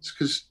 It's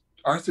because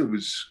Arthur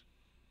was,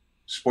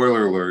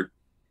 spoiler alert,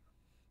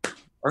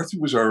 Arthur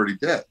was already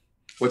dead.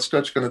 What's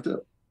Dutch going to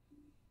do?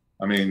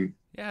 I mean,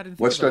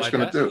 what's Dutch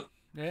going to do?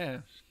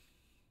 Yeah.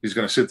 He's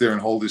going to sit there and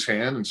hold his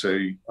hand and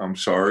say, I'm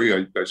sorry,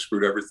 I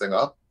screwed everything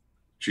up.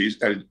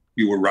 Geez,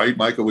 you were right,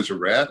 Micah was a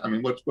rat. I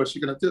mean, what's he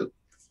going to do?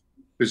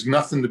 There's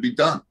nothing to be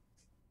done.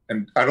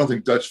 And I don't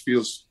think Dutch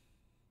feels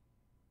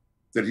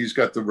that he's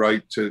got the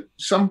right to.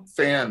 Some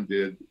fan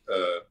did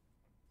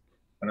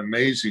an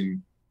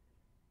amazing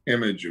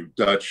image of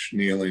Dutch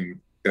kneeling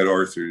at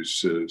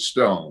Arthur's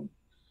stone,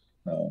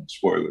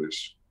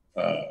 spoilers,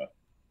 that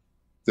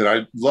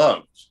I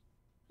loved.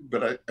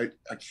 But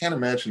I can't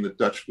imagine that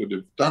Dutch would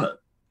have done it.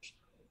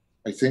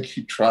 I think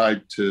he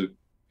tried to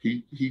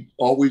he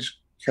always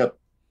kept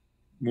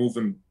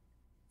moving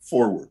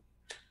forward.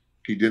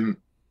 He didn't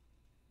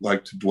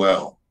like to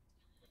dwell.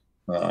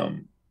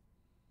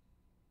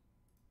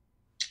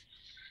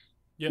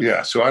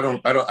 Yeah. So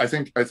I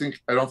think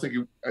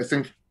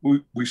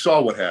we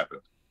saw what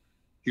happened.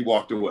 He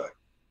walked away,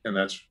 and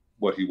that's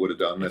what he would have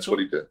done. That's what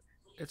he did.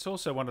 It's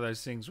also one of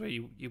those things where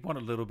you want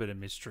a little bit of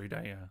mystery,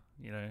 don't you?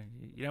 You know,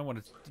 you don't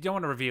want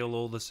to reveal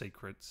all the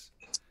secrets.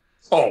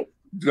 Oh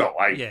no,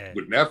 I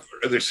would never.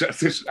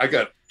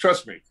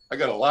 Trust me, I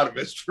got a lot of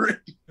mystery.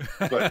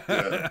 But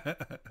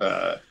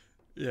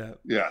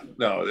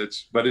no,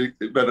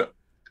 but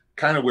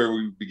kind of where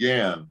we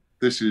began.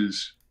 This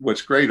is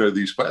what's great are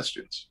these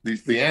questions.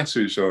 The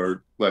answers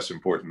are less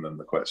important than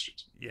the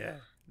questions. Yeah,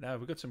 no,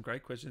 we've got some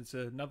great questions.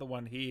 Another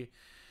one here.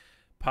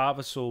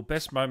 Parvasol,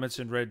 best moments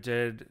in Red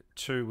Dead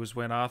 2 was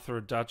when Arthur,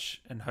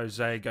 Dutch, and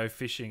Jose go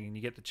fishing and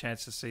you get the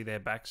chance to see their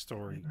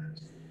backstory.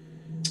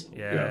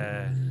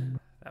 Yeah.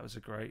 That was a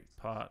great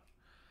part.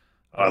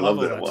 I love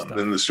that one.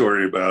 Then the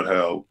story about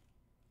how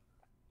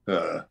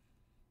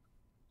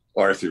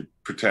Arthur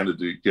pretended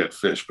to get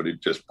fish, but he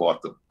just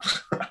bought them.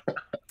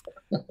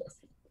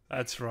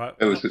 That's right.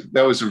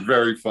 That was a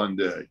very fun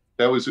day.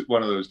 That was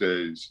one of those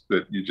days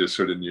that you just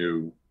sort of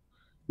knew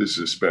this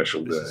is a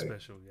special day. This is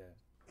special, yeah.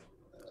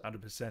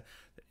 100%.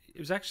 It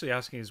was actually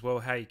asking as well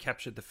how you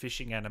captured the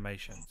fishing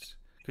animations,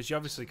 because you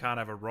obviously can't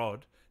have a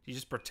rod. You're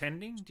just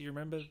pretending. Do you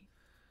remember?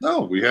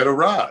 No, we had a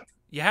rod.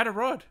 You had a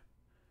rod?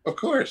 Of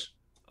course.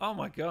 Oh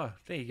my God.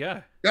 There you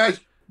go. Guys,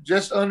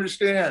 just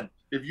understand,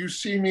 if you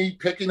see me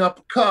picking up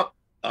a cup,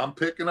 I'm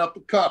picking up a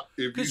cup.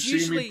 If you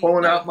see me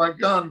pulling out my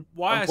gun,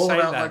 I'm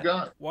pulling out my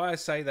gun. Why I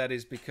say that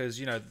is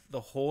because, you know,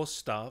 the horse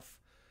stuff,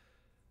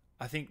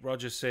 I think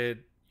Roger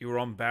said you were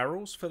on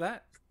barrels for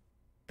that.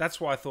 That's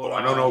why I thought.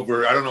 I don't know if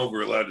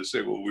we're allowed to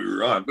say what we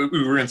were on, but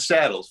we were in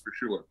saddles for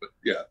sure. But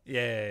yeah.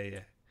 Yeah.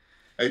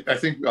 I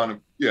think but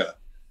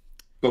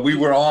we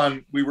were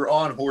on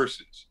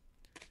horses.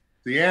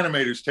 The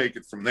animators take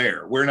it from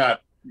there. We're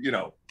not, you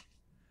know.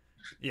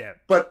 Yeah.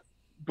 But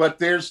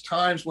there's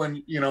times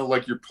when, you know,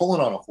 like you're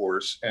pulling on a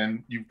horse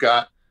and you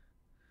got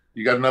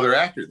another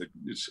actor that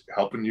is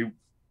helping you,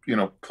 you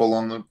know, pull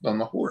on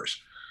the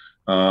horse.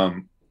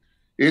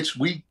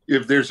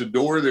 If there's a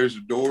door, there's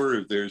a door.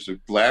 If there's a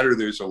ladder,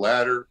 there's a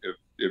ladder.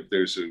 If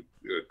there's a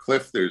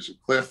cliff, there's a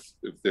cliff.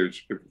 If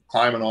we're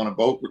climbing on a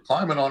boat, we're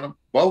climbing on a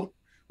boat.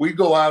 We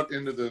go out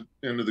into the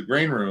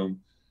green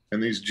room,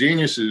 and these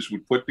geniuses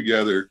would put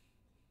together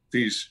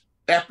these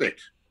epic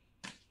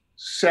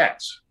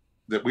sets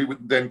that we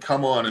would then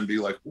come on and be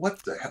like,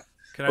 what the hell?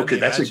 Okay,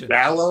 that's a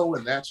gallows,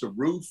 and that's a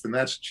roof, and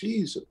that's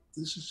cheese.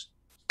 This is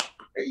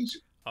crazy.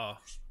 Oh, I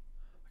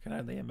can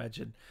only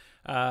imagine.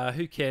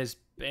 Who cares,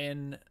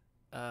 Ben?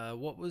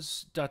 What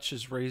was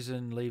Dutch's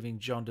reason leaving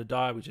John to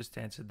die? We just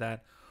answered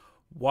that.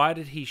 Why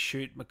did he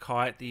shoot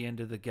Micah at the end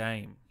of the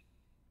game?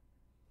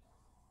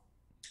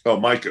 Oh,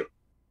 Micah.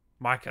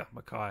 Micah.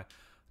 I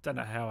don't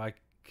know how I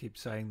keep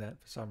saying that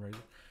for some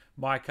reason.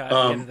 Micah at the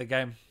end of the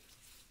game.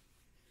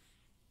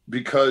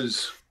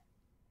 Because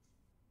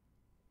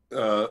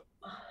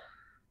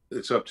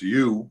it's up to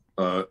you,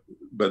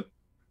 but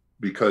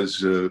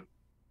because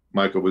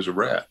Micah was a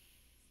rat.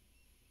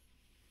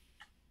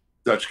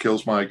 Dutch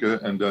kills Micah,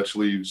 and Dutch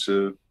leaves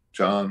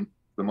John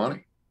the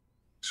money.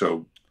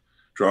 So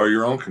draw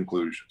your own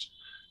conclusions.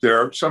 There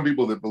are some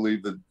people that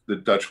believe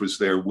that Dutch was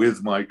there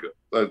with Micah.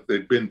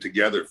 They've been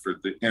together for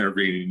the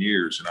intervening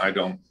years, and I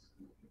don't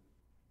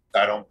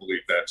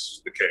believe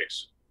that's the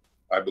case.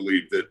 I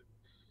believe that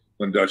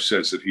when Dutch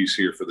says that he's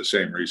here for the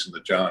same reason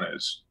that John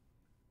is,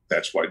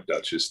 that's why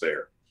Dutch is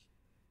there.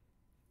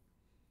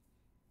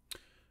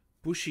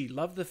 Bushy,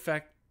 love the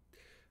fact...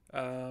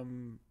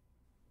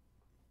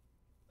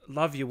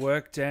 love your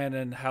work, Dan,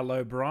 and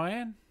hello,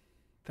 Brian.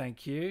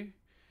 Thank you.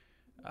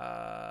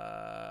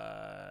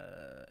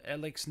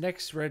 Alex,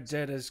 next Red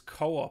Dead is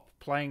co-op,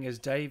 playing as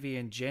Davey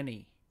and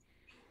Jenny.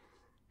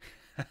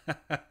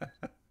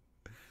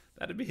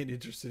 That'd be an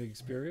interesting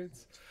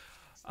experience.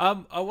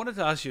 I wanted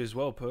to ask you as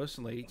well,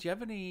 personally, do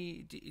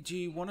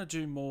you want to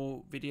do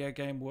more video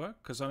game work?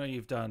 Because I know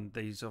you've done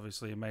these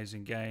obviously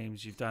amazing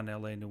games. You've done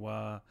LA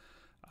Noire.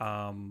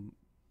 Are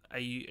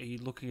you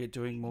looking at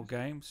doing more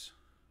games?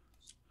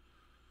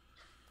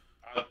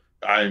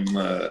 I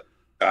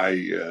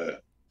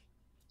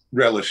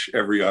relish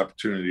every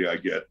opportunity I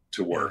get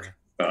to work,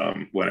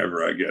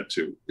 whenever I get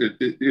to.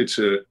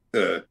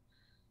 It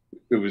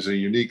was a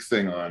unique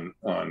thing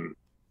on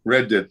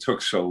Red Dead.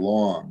 Took so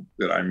long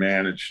that I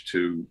managed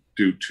to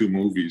do 2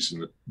 movies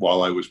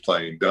while I was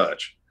playing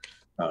Dutch.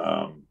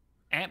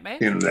 Ant-Man?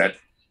 In that,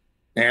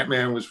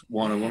 Ant-Man was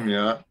one of them,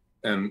 yeah.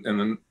 And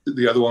then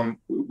the other one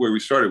where we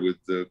started with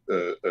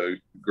the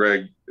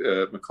Greg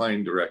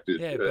McLean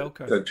directed,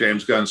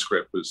 James Gunn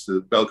script, was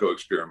the Belko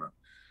Experiment.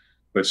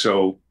 But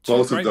so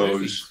both of those,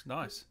 movies.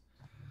 Nice.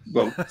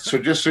 Well, so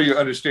just so you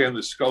understand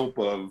the scope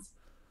of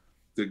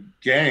the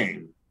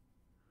game,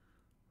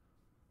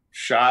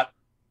 shot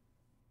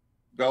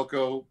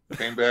Belko,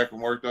 came back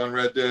and worked on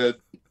Red Dead.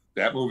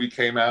 That movie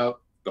came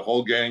out. The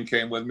whole gang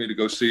came with me to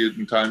go see it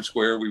in Times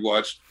Square. We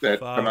watched that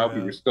come out. We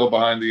Man. were still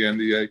behind the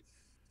NDA.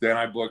 Then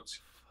I booked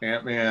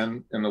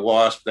Ant-Man and the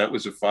Wasp. That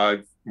was a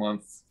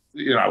 5-month,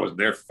 I wasn't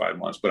there for 5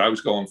 months, but I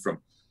was going from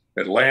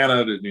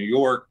Atlanta to New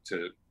York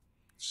to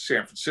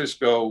San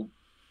Francisco,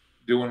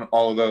 doing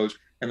all of those.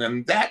 And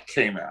then that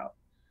came out,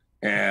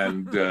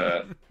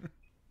 and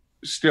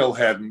still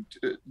hadn't,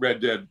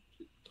 Red Dead,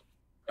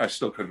 I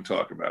still couldn't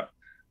talk about.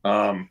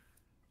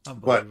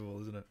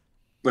 Unbelievable, isn't it?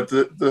 But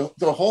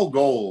the whole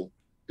goal,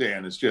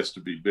 Dan, is just to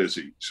be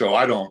busy. So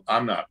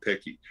I'm not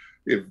picky.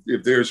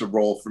 If there's a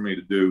role for me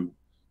to do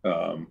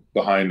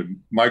behind a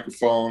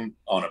microphone,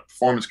 on a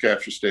performance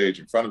capture stage,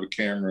 in front of a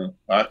camera,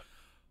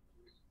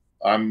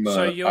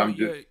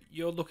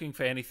 you're looking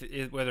for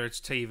anything, whether it's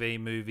TV,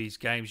 movies,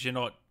 games. You're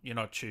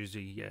not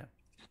choosy. Yeah.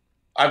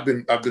 I've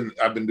been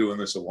doing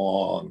this a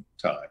long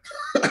time,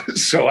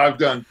 so I've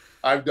done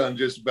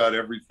just about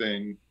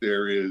everything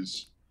there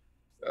is.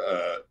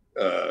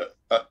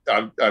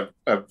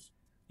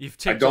 You've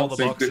ticked all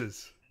the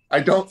boxes. I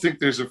don't think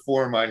there's a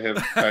form I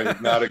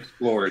have not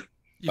explored.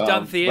 You've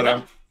done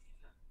theater.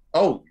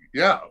 Oh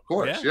yeah, of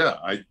course. Yeah,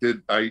 I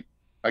did. I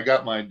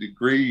got my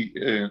degree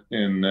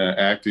in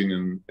acting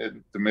in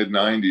the mid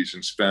 '90s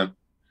and spent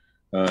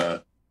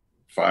 6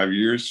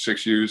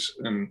 years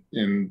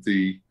in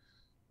the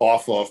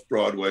off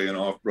Broadway and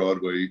off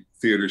Broadway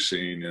theater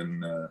scene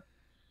in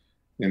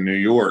New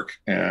York.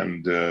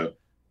 And do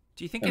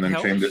you think it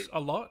helps a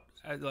lot?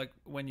 Like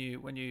when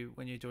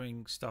you're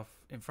doing stuff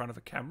in front of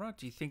a camera,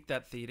 do you think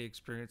that theater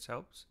experience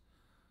helps?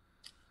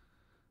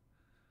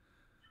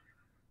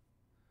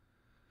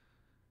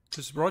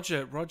 Because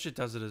Roger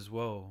does it as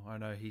well. I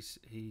know he's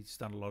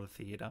done a lot of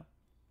theater.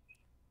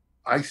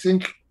 I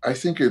think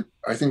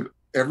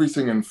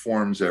everything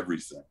informs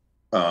everything.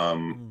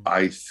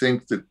 I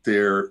think that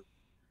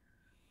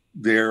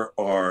there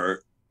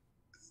are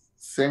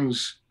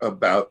things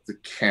about the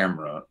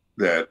camera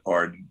that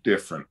are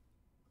different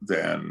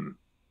than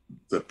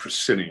the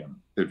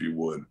proscenium, if you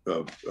would,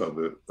 of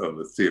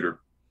a theater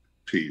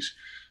piece.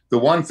 The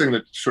one thing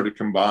that sort of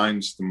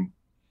combines them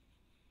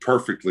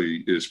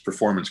perfectly is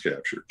performance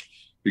capture,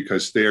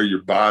 because there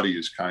your body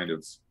is kind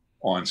of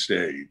on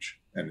stage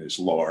and is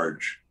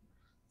large,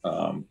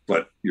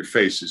 but your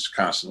face is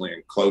constantly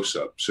in close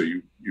up, so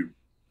you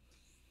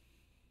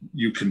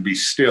can be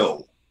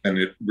still and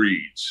it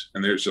reads.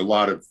 And there's a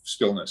lot of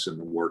stillness in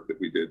the work that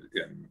we did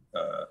in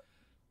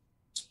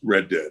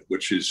Red Dead,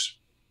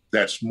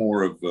 that's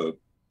more of a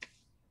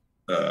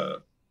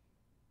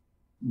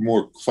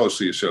more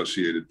closely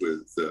associated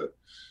with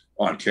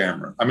on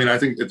camera. I mean, I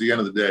think at the end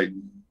of the day,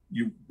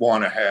 you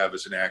want to have,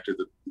 as an actor,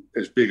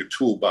 as big a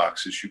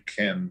toolbox as you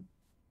can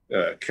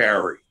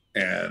carry.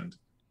 And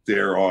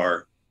there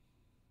are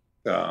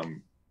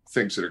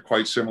things that are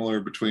quite similar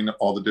between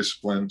all the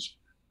disciplines.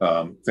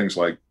 Things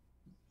like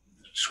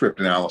script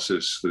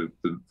analysis, the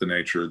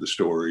nature of the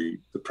story,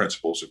 the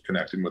principles of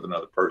connecting with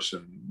another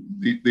person.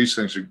 These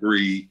things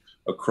agree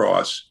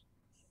across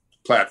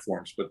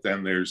platforms, but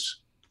then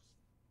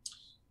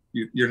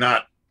you're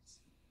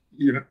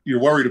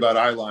worried about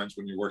eye lines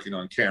when you're working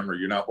on camera.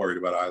 You're not worried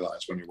about eye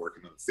lines when you're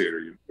working in the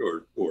theater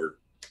or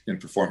in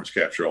performance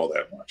capture all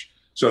that much.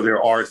 So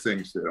there are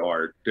things that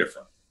are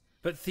different.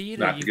 But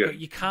theater,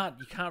 you can't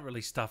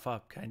really stuff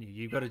up, can you?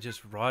 You've got to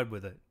just ride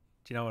with it.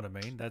 Do you know what I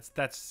mean? That's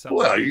something.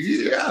 Well,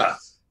 yeah.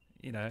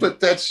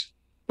 But at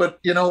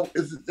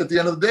the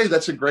end of the day,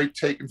 that's a great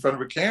take in front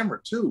of a camera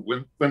too.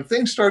 When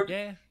things start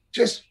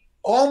just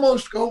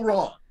almost go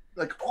wrong,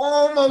 like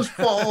almost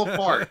fall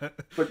apart,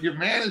 but you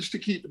manage to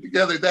keep it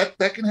together,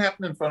 that can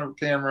happen in front of a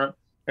camera,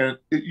 and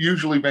it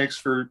usually makes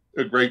for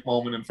a great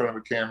moment in front of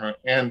a camera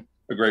and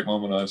a great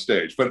moment on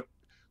stage. But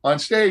on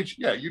stage,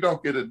 you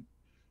don't get a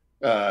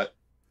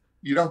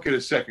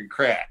second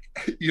crack.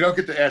 You don't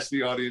get to ask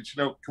the audience,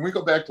 can we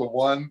go back to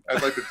one?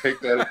 I'd like to take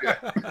that again.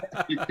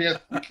 You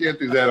can't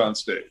do that on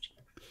stage.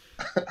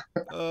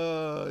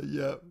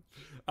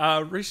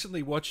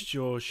 Recently watched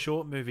your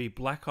short movie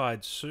Black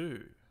Eyed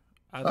Sue.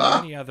 Are there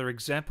any other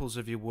examples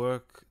of your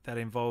work that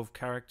involve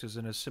characters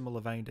in a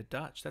similar vein to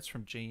Dutch? That's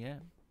from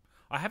GM.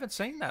 I haven't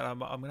seen that. I'm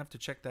gonna have to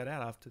check that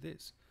out after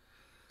this.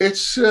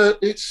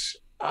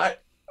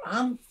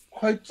 I'm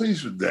quite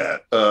pleased with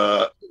that.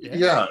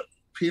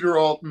 Peter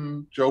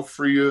Alton, Joe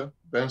Freya,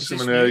 Ben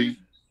Simonetti.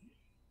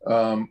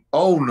 I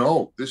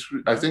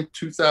think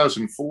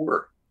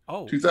 2004.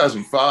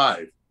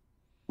 2005.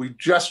 We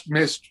just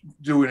missed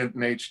doing it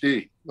in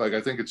HD. Like,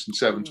 I think it's in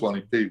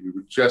 720p. We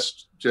were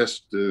just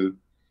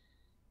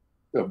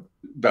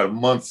about a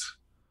month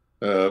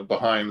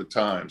behind the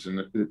times,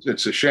 and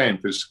it's a shame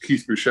because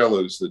Keith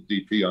Bruschello is the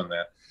DP on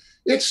that.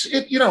 It's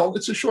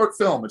a short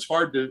film.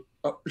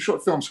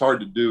 Short film's hard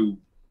to do,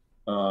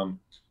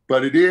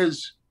 but it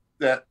is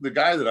that the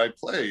guy that I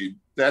played.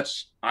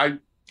 I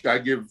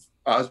give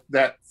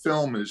that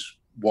film is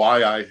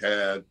why I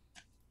had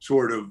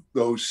sort of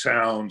those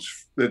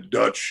sounds that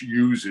Dutch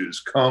uses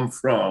come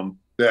from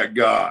that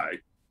guy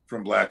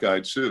from Black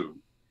Eyed Sue,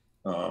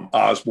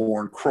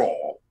 Osborne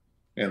Crawl,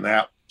 and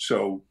that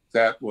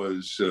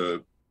was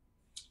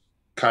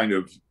kind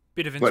of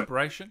bit of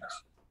inspiration.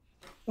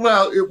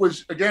 Well, it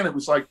was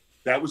like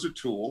that was a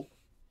tool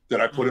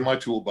that I put in my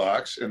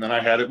toolbox, and then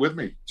I had it with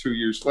me 3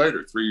 years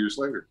later,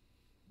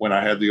 when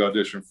I had the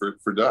audition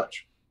for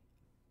Dutch.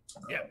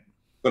 Yeah.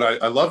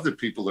 But I love that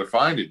people are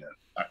finding it.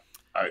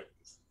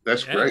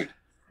 That's great.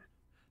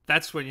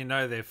 That's when you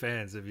know they're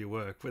fans of your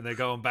work, when they're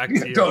going back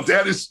to you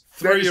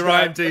through your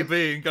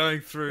IMDb and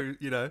going through,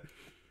 you know,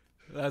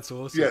 that's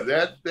awesome. Yeah,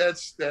 that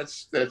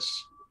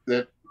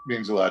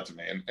means a lot to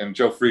me. And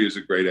Joe Free is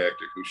a great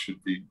actor who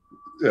should be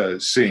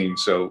seen.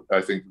 So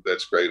I think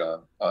that's great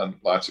on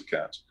lots of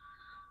counts.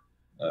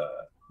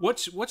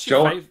 What's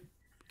your favorite?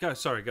 Go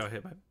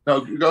ahead, mate.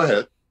 No, go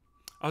ahead.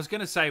 I was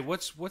going to say,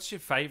 what's your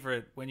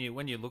favorite when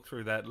you look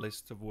through that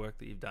list of work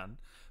that you've done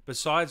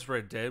besides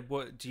Red Dead?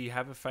 What do you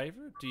have a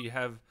favorite? Do you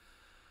have?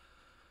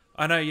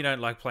 I know you don't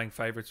like playing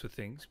favorites with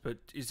things, but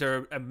is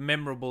there a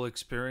memorable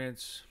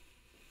experience?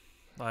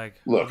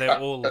 Like, look, they're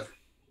all.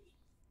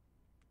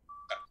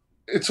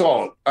 It's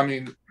all. I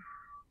mean,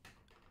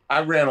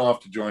 I ran off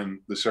to join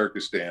the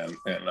circus, Dan,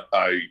 and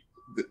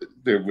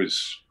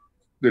there's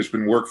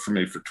been work for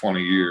me for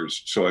 20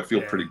 years, so I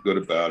feel pretty good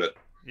about it.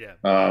 Yeah.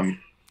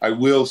 I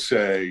will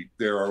say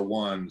there are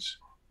ones.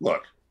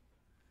 Look,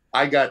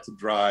 I got to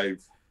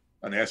drive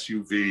an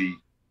SUV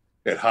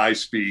at high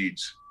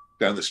speeds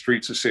down the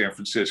streets of San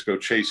Francisco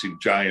chasing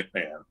Giant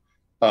Man.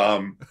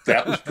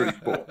 That was pretty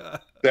cool.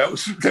 That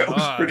was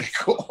pretty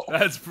cool.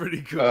 That's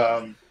pretty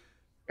cool.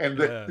 And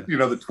the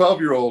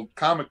 12-year-old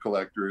comic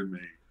collector in me,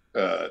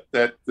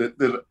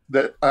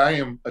 that I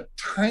am a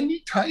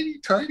tiny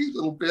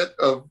little bit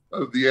of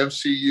the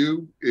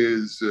MCU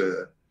is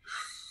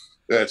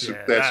that's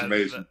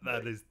amazing.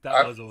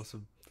 That was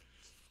awesome.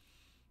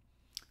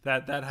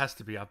 That has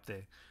to be up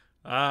there.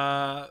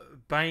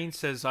 Bane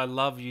says, "I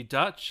love you,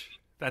 Dutch."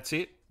 That's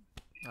it.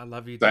 I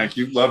love you. Thank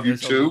you. Love you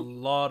too. A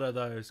lot of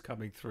those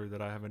coming through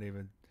that I haven't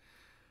even.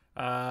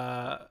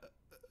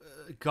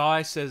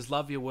 Guy says,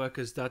 "Love your work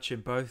as Dutch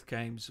in both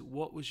games.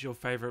 What was your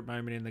favorite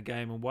moment in the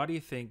game, and why do you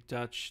think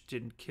Dutch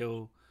didn't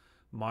kill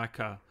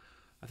Micah?"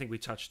 I think we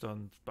touched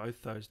on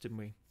both those, didn't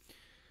we?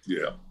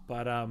 Yeah.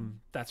 But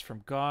that's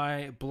from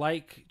Guy.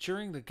 Blake,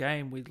 during the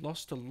game, we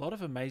lost a lot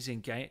of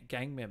amazing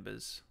gang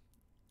members.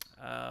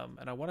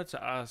 And I wanted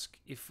to ask,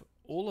 if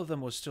all of them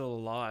were still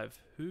alive,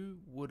 who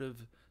would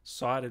have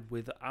sided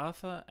with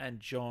Arthur and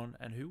John,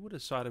 and who would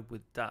have sided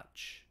with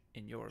Dutch,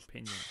 in your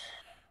opinion?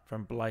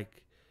 From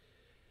Blake.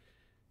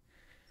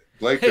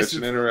 Blake, it's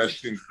an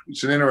interesting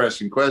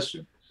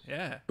question.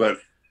 Yeah. But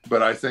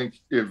I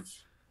think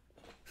if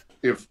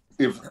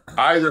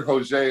either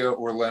Hosea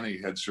or Lenny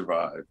had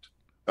survived,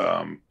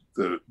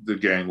 the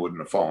gang wouldn't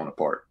have fallen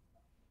apart.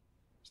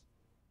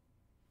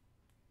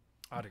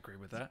 I'd agree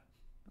with that.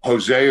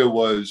 Hosea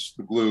was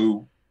the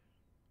glue,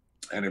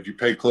 and if you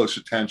pay close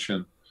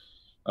attention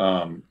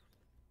to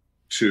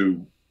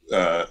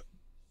the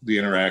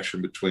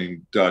interaction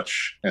between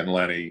Dutch and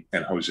Lenny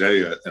and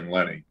Hosea and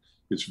Lenny,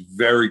 it's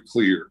very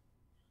clear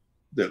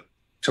that,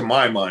 to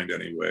my mind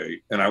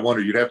anyway, and I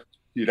wonder, you'd have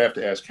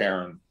to ask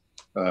Karen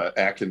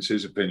Atkins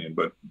his opinion,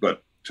 but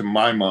to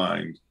my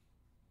mind,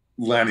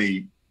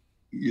 Lenny,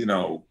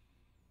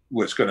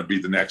 was going to be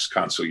the next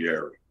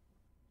consigliere.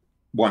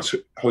 Once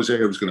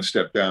Hosea was going to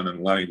step down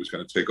and Lenny was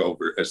going to take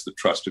over as the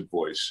trusted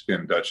voice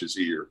in Dutch's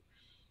ear.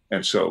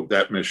 And so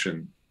that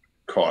mission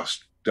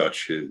cost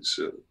Dutch his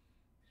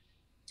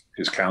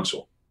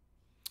counsel,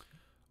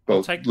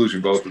 losing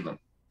both of them.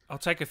 I'll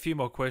take a few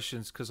more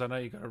questions because I know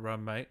you got to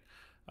run, mate.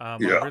 I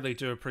really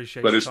do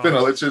appreciate but your time.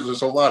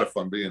 It's a lot of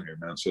fun being here,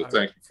 man. So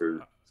thank you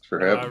for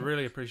having me. I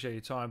really appreciate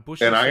your time.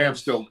 Bushy and I'm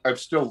still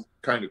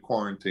kind of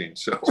quarantined.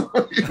 So,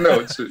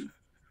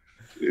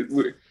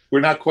 we're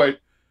not quite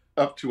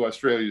up to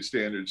Australia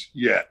standards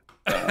yet.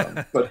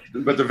 But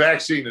the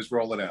vaccine is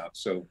rolling out.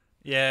 So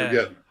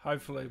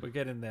hopefully we're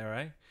getting there,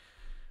 eh?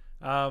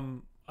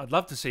 I'd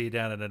love to see you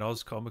down at an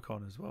Oz Comic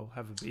Con as well.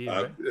 Have a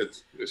beer.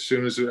 As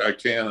soon as I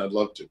can, I'd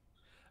love to.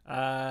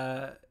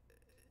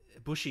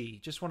 Bushy,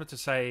 just wanted to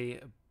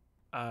say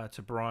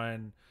to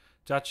Brian,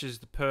 Dutch is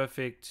the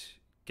perfect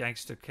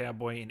gangster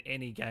cowboy in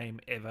any game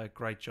ever.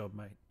 Great job,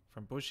 mate.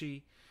 From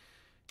Bushy.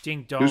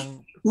 Ding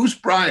dong. Who's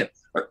Brian?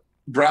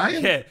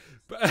 Brian? Yeah.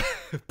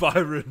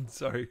 Byron,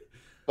 sorry.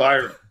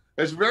 Byron.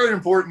 That's a very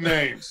important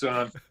name,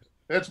 son.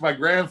 That's my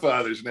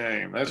grandfather's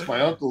name. That's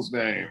my uncle's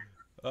name.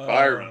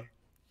 Byron.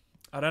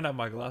 I don't have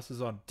my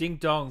glasses on. Ding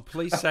dong.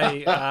 Please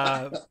say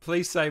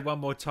one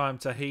more time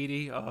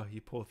Tahiti. Oh,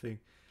 you poor thing.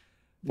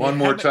 One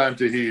more time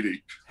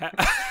Tahiti.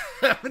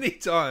 How many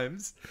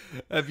times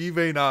have you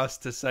been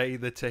asked to say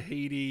the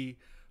Tahiti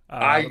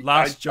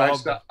last job?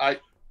 I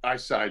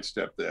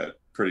sidestepped that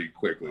pretty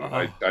quickly.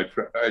 Oh.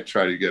 I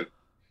try to get.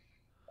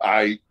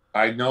 I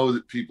know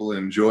that people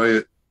enjoy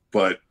it,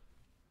 but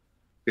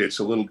it's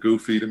a little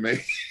goofy to me.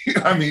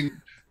 I mean,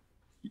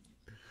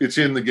 it's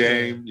in the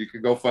game. You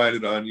can go find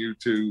it on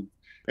YouTube.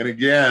 And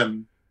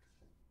again,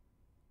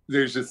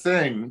 there's a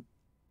thing,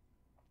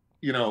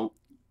 you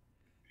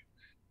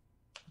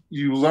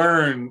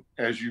learn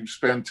as you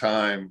spend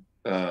time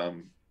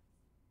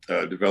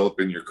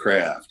developing your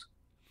craft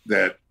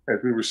that, as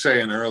we were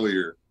saying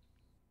earlier,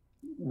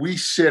 we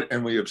sit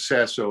and we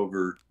obsess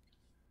over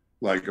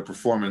like a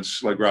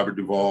performance like Robert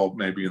Duvall,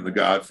 maybe in The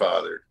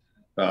Godfather,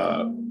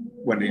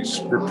 when he's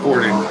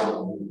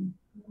reporting.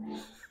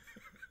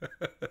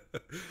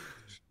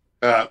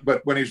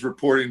 But when he's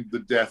reporting the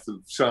death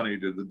of Sonny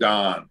to the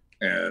Don,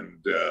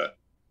 and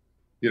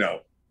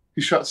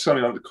he shot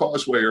Sonny on the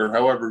causeway, or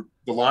however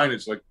the line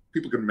is, like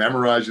people can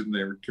memorize it and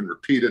they can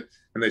repeat it,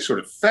 and they sort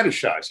of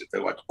fetishize it.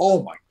 They're like,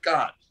 "Oh my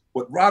God,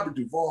 what Robert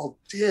Duvall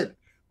did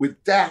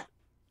with that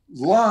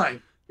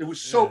line!" It was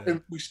so,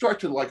 and we start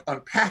to like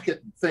unpack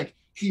it and think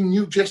he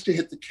knew just to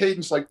hit the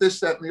cadence like this,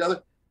 that, and the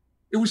other.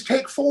 It was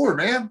take 4,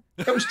 man.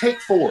 That was take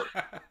 4,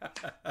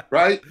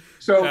 right?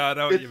 So I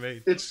know what you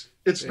mean. It's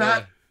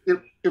not.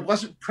 It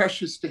wasn't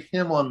precious to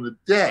him on the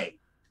day,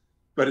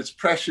 but it's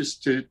precious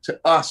to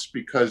us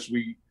because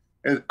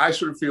and I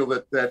sort of feel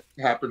that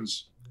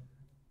happens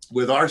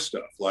with our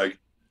stuff. Like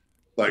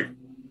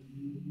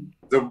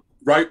the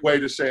right way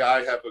to say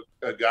I have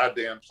a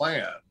goddamn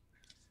plan,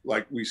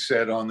 like we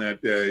said on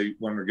that day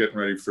when we're getting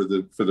ready for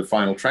the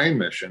final train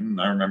mission.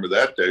 And I remember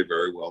that day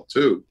very well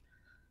too.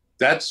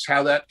 That's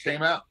how that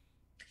came out.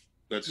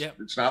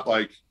 It's not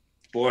like,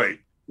 boy,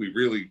 we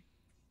really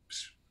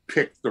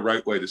picked the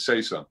right way to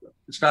say something.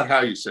 It's not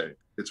how you say it.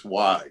 It's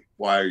why.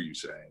 Why are you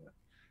saying it?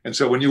 And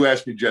so when you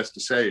ask me just to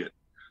say it,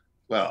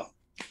 well,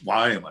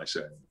 why am I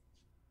saying it?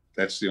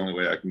 That's the only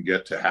way I can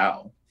get to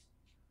how.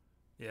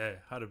 Yeah,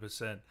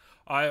 100%.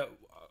 A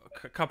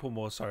couple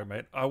more, sorry,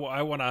 mate. I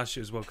want to ask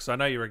you as well, because I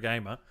know you're a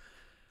gamer.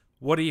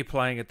 What are you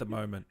playing at the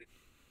moment?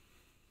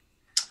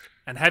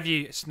 And have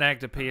you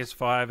snagged a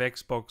PS5,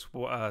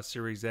 Xbox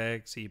Series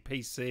X, your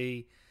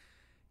PC?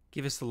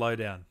 Give us the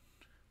lowdown.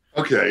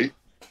 Okay.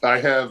 I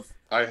have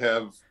a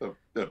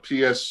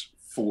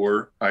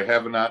PS4. I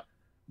have not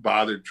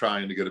bothered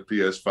trying to get a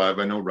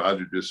PS5. I know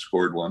Roger just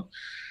scored one.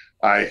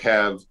 I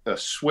have a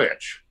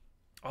Switch.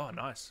 Oh,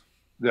 nice.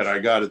 That I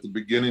got at the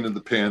beginning of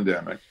the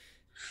pandemic.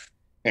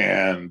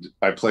 And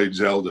I played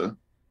Zelda,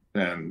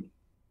 and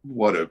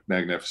what a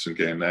magnificent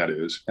game that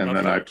is. And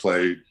then I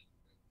played,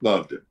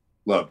 loved it.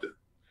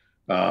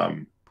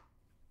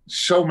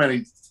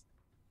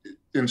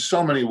 In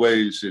so many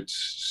ways,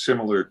 it's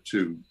similar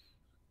to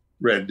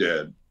Red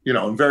Dead.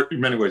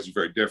 In many ways, it's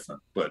very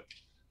different, but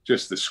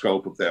just the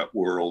scope of that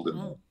world.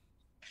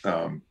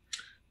 And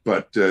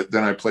but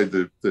then I played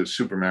the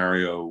Super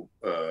Mario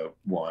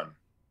one,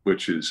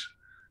 which is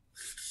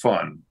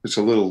fun. It's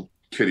a little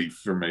kiddie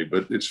for me,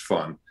 but it's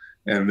fun.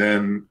 And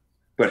then,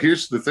 but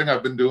here's the thing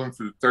I've been doing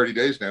for 30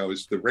 days now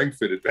is the Ring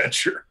Fit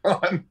Adventure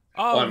on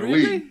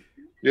really? Wii.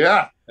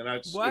 Yeah, and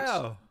it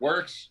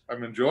works.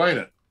 I'm enjoying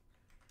it.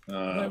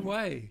 No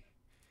way.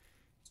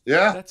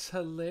 Yeah, that's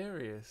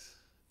hilarious.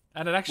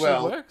 And it actually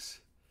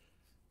works?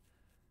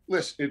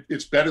 Listen,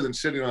 it's better than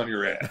sitting on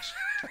your ass.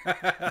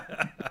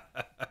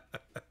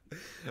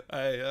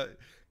 I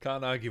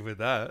can't argue with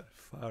that.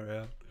 Far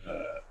out.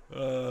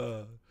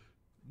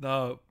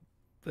 No,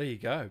 there you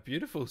go.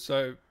 Beautiful.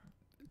 So,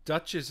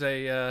 Dutch is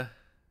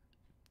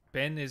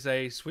Ben is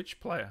a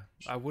Switch player.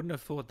 I wouldn't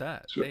have thought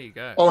that. There you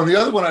go. Oh, and the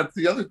other one, I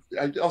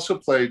also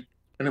played,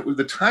 and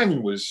the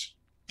timing was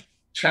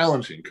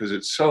challenging because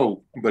it's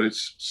so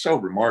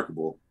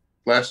remarkable.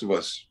 Last of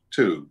Us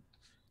 2.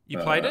 You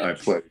played it?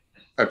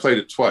 I played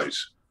it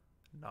twice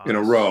in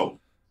a row,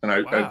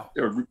 and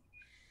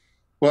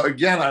well,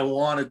 again, I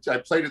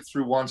played it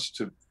through once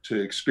to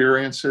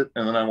experience it,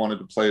 and then I wanted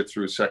to play it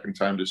through a second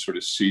time to sort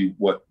of see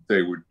what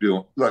they were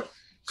doing, like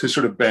to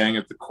sort of bang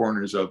at the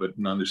corners of it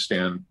and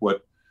understand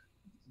what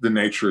the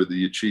nature of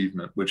the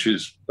achievement, which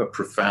is a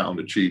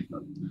profound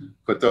achievement.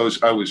 But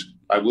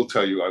I will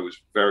tell you, I was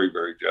very,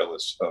 very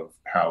jealous of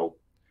how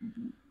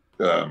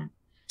good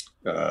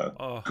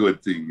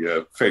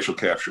the facial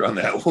capture on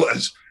that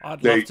was.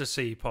 I'd love to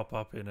see you pop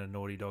up in a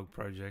Naughty Dog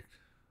project.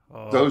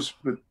 Those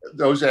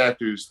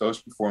actors,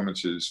 those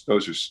performances,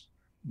 those are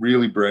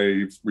really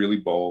brave, really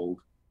bold,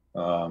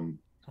 and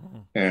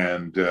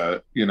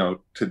to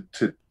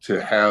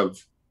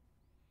have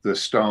the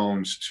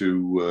stones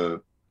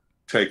to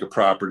take a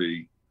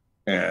property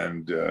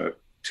and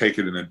take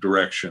it in a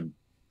direction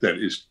that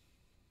is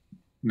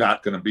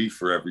not going to be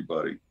for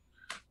everybody,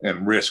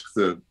 and risk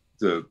an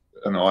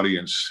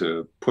audience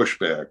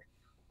pushback.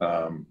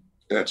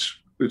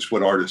 It's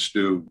what artists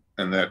do,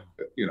 and that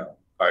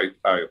I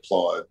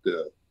applaud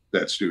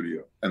that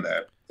studio, and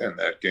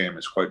that game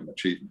is quite an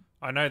achievement.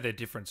 I know they're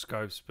different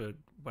scopes, but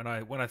when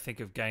I think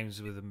of games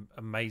with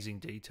amazing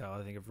detail,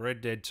 I think of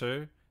Red Dead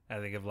 2, and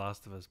I think of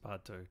Last of Us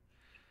Part 2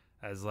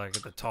 as like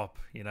at the top,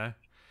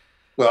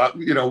 Well,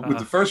 with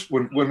the first,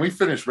 when we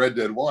finished Red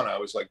Dead 1, I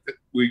was like,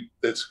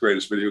 that's the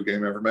greatest video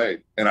game ever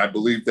made. And I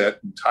believed that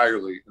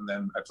entirely. And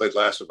then I played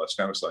Last of Us,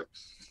 and I was like,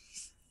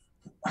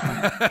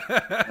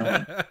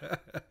 I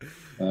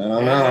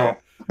don't know.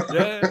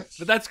 Yeah,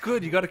 but that's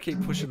good. You got to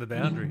keep pushing the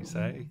boundaries,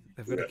 eh?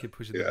 They've got to keep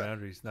pushing the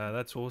boundaries. No,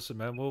 that's awesome,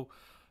 man. Well,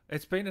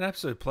 it's been an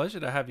absolute pleasure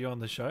to have you on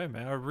the show,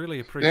 man. I really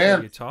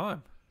appreciate your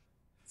time.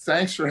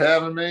 Thanks for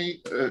having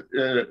me.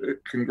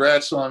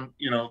 Congrats on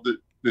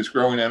this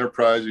growing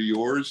enterprise of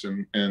yours,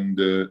 and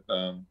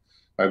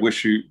I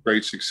wish you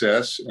great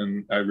success,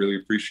 and I really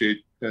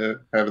appreciate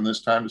having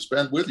this time to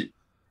spend with you.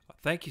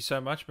 Thank you so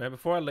much, man.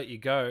 Before I let you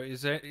go,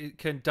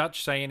 can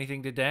Dutch say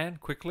anything to Dan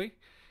quickly?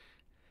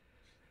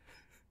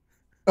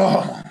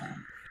 Oh,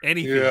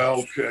 anything?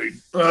 Yeah, okay.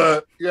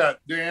 Yeah,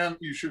 Dan,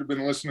 you should have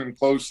been listening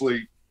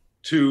closely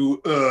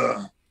to.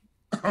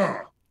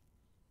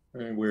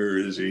 Hey, where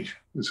is he?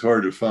 It's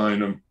hard to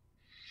find him.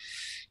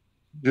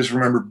 Just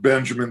remember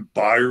Benjamin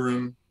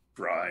Byron.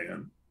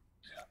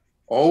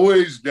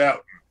 Always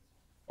doubting.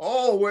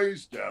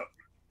 Always doubting.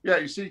 Yeah,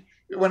 you see,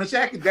 when it's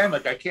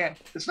academic, I can't.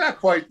 It's not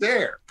quite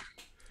there.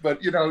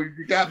 But you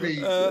got me.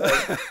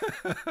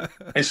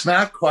 It's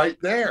not quite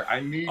there. I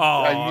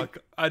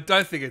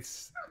don't think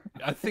it's.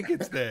 I think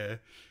it's there.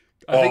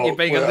 I think you're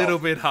being a little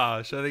bit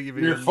harsh. I think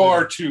you're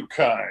far too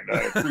kind. I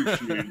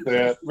appreciate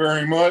that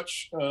very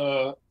much.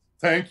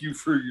 Thank you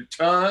for your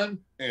time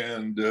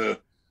and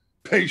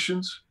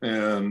patience,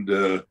 and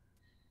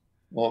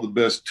all the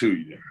best to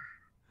you.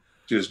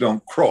 Just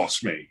don't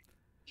cross me.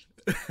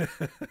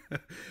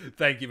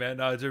 Thank you, man.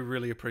 No, I do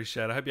really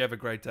appreciate it. I hope you have a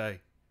great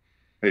day.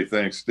 Hey,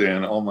 thanks,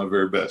 Dan. All my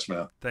very best,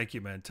 man. Thank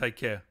you, man. Take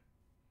care.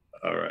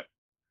 All right.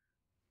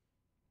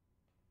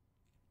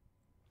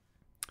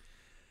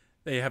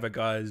 There you have it,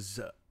 guys.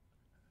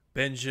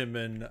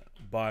 Benjamin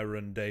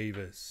Byron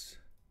Davis.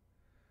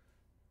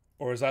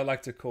 Or as I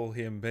like to call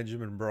him,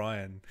 Benjamin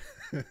Bryan.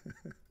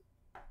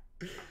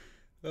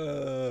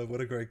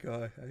 What a great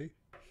guy, eh?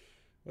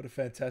 What a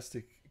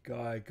fantastic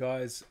guy.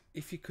 Guys,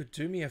 if you could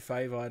do me a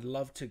favor, I'd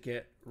love to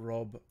get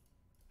Rob,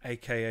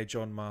 aka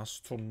John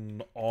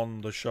Marston,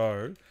 on the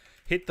show.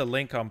 Hit the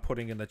link I'm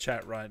putting in the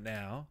chat right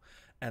now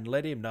and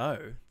let him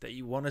know that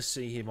you want to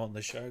see him on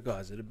the show,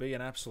 guys. It'd be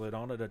an absolute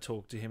honor to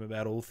talk to him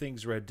about all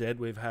things Red Dead.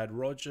 We've had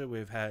Roger,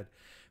 we've had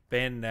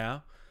Ben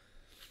now.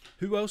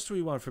 Who else do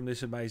we want from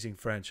this amazing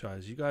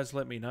franchise? You guys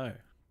let me know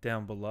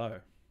down below.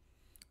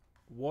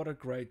 What a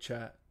great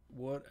chat.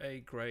 What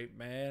a great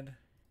man.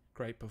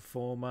 Great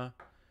performer.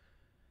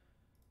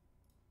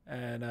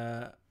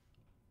 And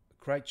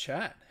great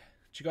chat.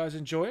 Did you guys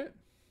enjoy it?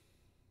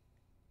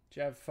 Did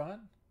you have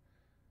fun?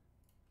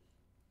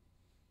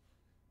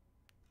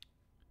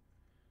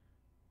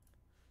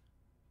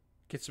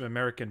 Get some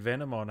American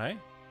Venom on, eh?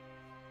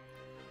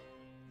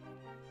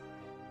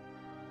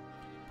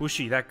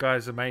 Bushy, that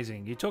guy's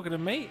amazing. You talking to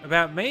me?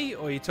 About me?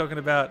 Or are you talking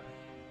about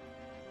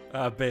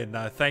Ben?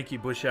 No, thank you,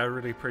 Bushy. I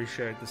really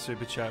appreciate the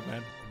super chat,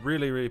 man.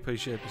 Really, really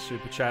appreciate the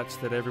super chats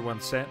that everyone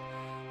sent.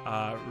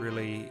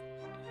 Really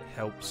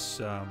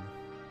helps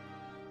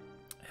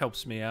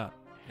helps me out.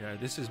 You know,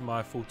 this is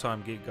my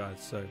full-time gig, guys.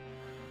 So,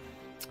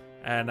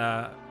 and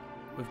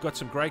we've got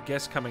some great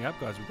guests coming up,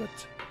 guys. We've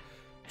got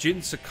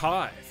Jin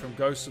Sakai from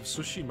Ghosts of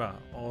Tsushima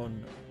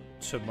on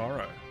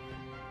tomorrow.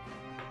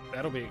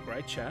 That'll be a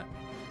great chat.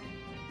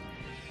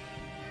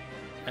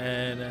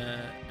 And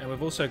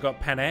we've also got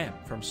Pan Am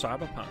from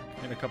Cyberpunk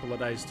in a couple of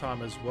days'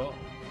 time as well.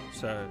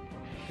 So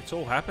it's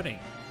all happening.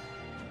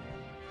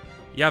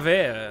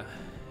 Yaver.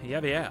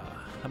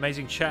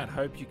 Amazing chat.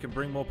 Hope you can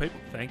bring more people.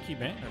 Thank you,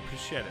 man. I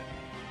appreciate it.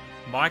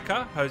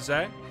 Micah,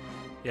 Jose,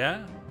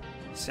 yeah,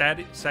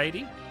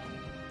 Sadie,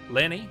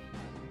 Lenny,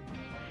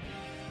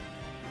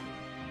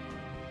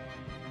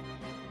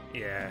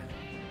 yeah.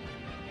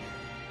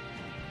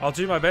 I'll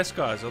do my best,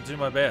 guys. I'll do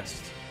my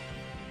best.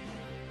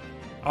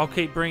 I'll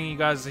keep bringing you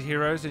guys the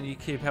heroes, and you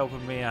keep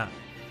helping me out.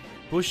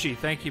 Bushy,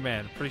 thank you,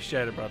 man.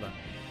 Appreciate it, brother.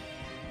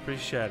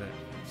 Appreciate it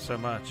so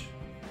much.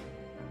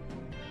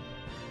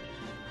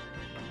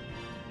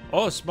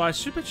 Oh, my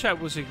super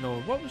chat was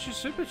ignored. What was your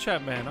super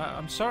chat, man?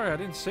 I'm sorry, I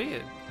didn't see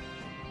it.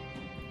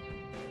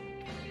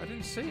 I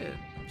didn't see it.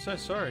 I'm so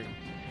sorry.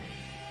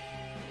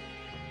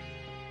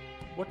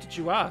 What did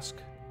you ask?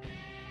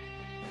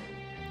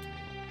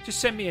 Just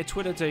send me a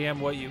Twitter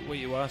DM what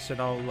you asked, and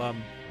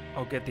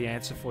I'll get the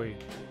answer for you.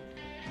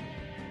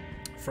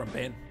 From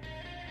Ben.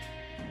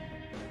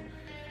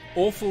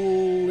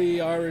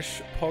 Awfully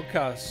Irish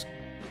podcast.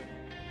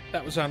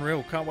 That was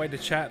unreal. Can't wait to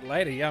chat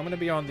later. Yeah, I'm going to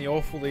be on the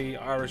Awfully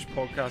Irish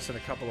podcast in a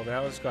couple of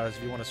hours, guys,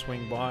 if you want to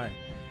swing by.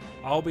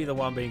 I'll be the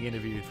one being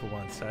interviewed for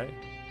once, eh?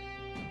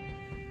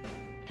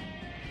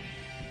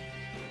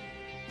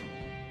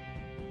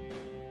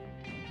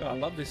 God, I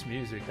love this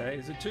music, eh?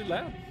 Is it too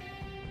loud?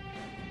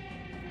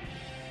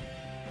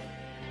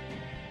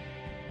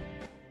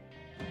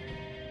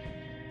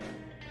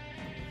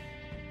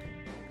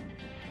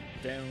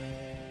 Down.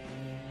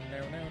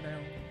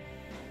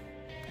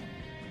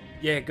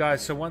 Yeah,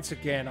 guys, so once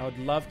again, I would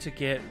love to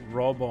get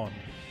Rob on,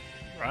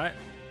 right?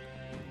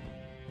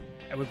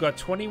 And we've got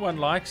 21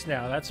 likes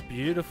now. That's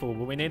beautiful,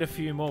 but we need a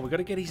few more. We've got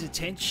to get his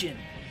attention.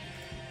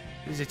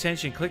 His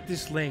attention. Click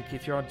this link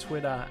if you're on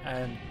Twitter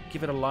and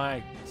give it a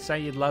like.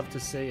 Say you'd love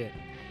to see it,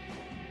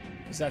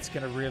 because that's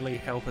going to really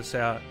help us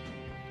out.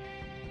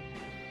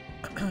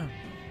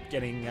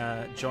 Getting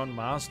John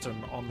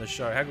Marston on the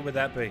show. How good would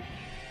that be?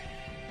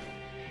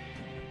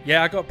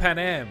 Yeah, I got Pan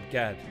Am,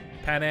 Gad.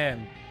 Pan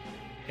Am.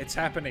 It's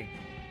happening.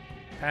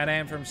 Pan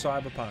Am from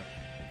Cyberpunk.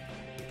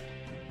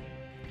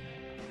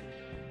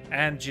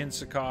 and Jin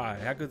Sakai.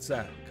 How good's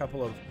that? A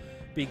couple of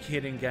big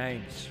hitting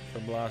games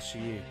from last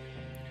year.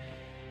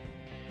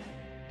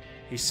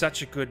 He's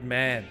such a good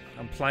man.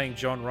 I'm playing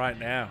John right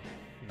now.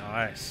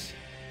 Nice.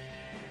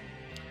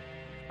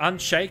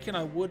 Unshaken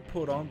I would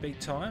put on big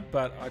time,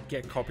 but I'd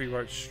get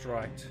copyright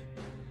striked.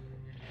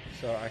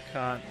 So I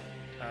can't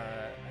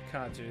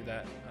do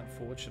that,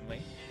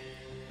 unfortunately.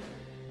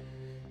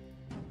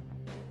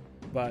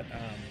 But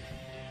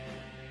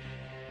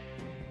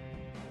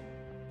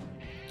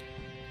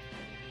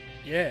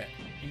yeah,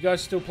 you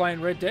guys still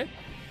playing Red Dead?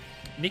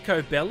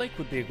 Nico Bellic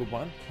would be a good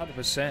one,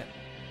 100%.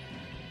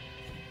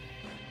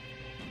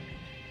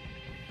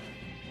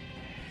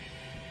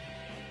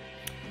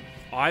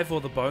 Ivor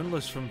the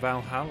Boneless from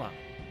Valhalla.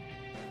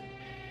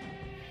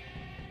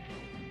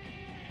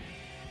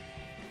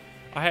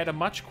 I had a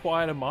much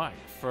quieter mic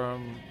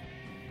from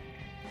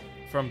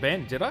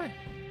Ben, did I?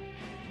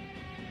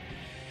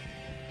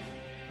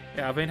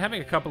 Yeah, I've been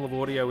having a couple of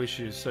audio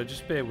issues, so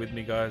just bear with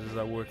me, guys, as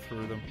I work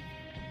through them.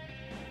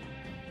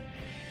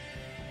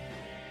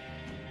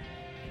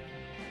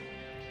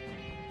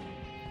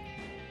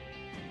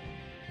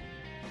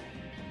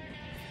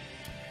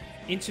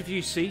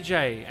 Interview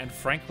CJ and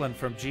Franklin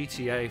from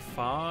GTA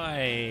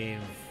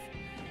 5.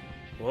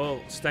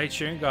 Well, stay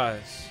tuned,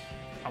 guys.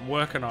 I'm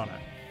working on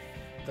it.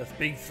 The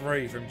big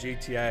 3 from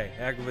GTA.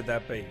 How good would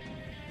that be?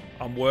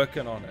 I'm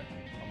working on it.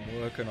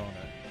 I'm working on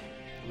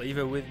it. Leave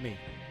it with me.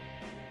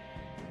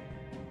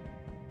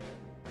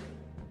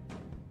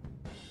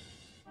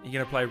 You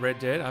gonna play Red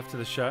Dead after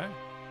the show?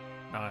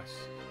 Nice.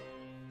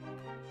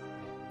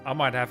 I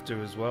might have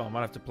to as well. I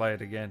might have to play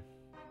it again.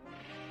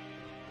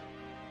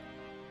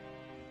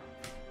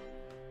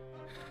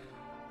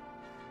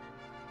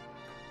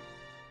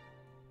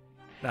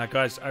 Now,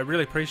 guys, I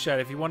really appreciate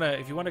it. If you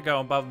wanna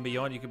go above and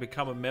beyond, you can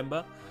become a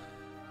member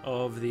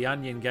of the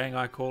Onion Gang,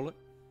 I call it.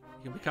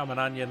 You can become an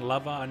Onion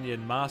lover,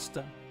 Onion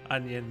master,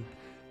 Onion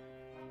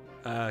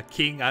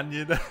King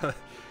Onion.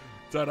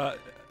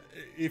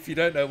 If you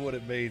don't know what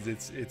it means,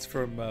 it's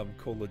from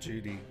Call of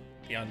Duty,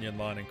 the Onion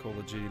line in Call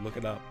of Duty. Look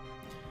it up.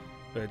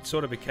 But it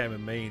sort of became a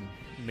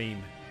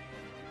meme.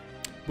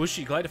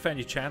 Bushy, glad to find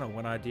your channel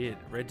when I did.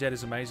 Red Dead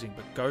is amazing,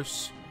 but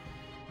Ghost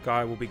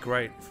Guy will be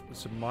great.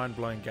 It's a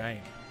mind-blowing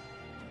game.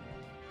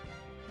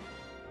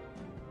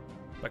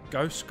 But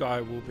Ghost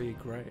Guy will be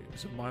great.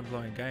 It's a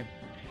mind-blowing game.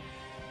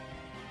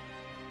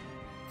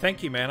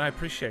 Thank you, man. I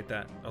appreciate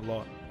that a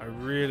lot. I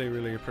really,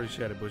 really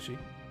appreciate it, Bushy.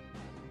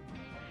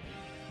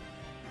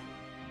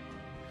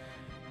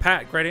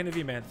 Pat, great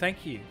interview, man.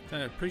 Thank you. I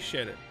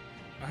appreciate it.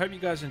 I hope you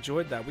guys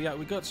enjoyed that. We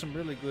got some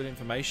really good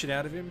information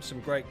out of him. Some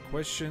great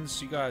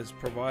questions. You guys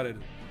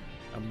provided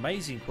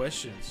amazing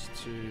questions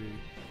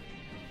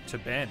to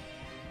Ben.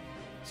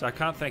 So I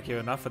can't thank you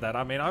enough for that.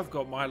 I mean, I've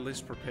got my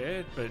list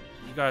prepared, but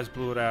you guys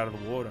blew it out of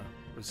the water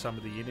with some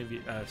of the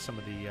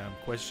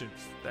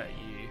questions that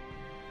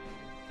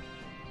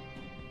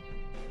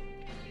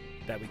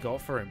we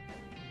got for him.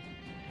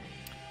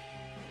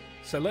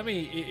 So let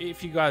me,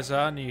 if you guys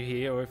are new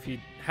here, or if you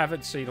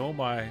haven't seen all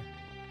my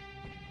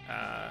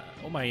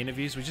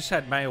interviews, we just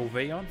had Mail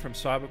V on from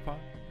Cyberpunk.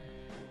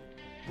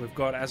 We've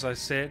got, as I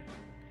said,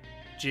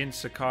 Jin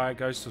Sakai,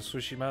 Ghost of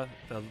Tsushima,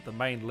 the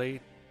main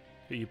lead,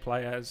 who you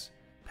play as.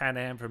 Pan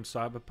Am from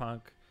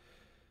Cyberpunk.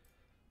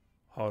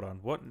 Hold on,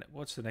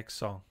 what's the next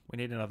song? We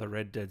need another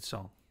Red Dead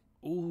song.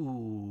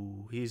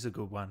 Ooh, here's a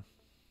good one.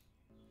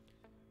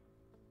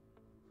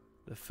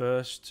 The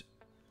first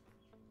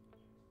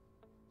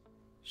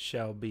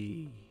shall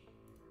be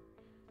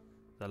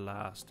the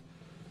last.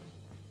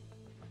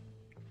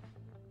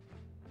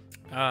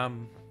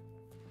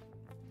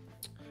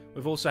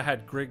 We've also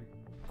had Greg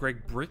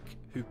Brick,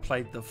 who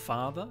played the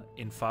father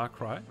in Far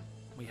Cry.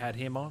 We had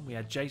him on. We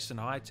had Jason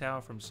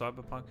Hightower from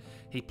Cyberpunk.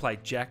 He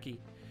played Jackie.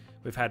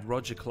 We've had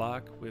Roger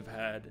Clark. We've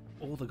had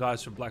all the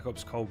guys from Black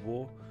Ops Cold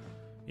War.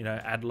 You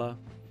know, Adler.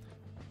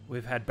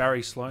 We've had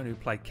Barry Sloan, who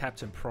played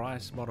Captain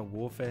Price, Modern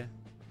Warfare.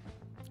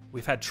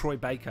 We've had Troy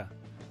Baker.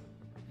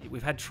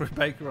 We've had Troy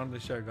Baker on the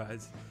show,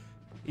 guys.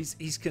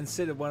 He's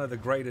considered one of the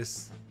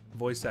greatest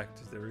voice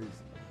actors there is.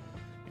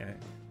 You know,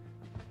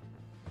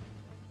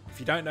 if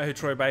you don't know who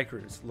Troy Baker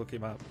is, look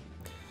him up.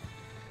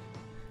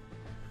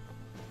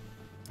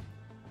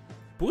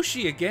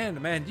 Bushy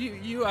again, man.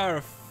 You are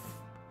a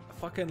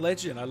fucking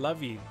legend. I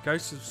love you.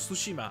 Ghost of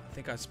Tsushima. I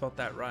think I spelled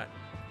that right.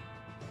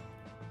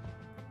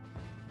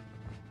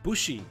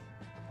 Bushy.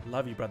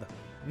 Love you, brother.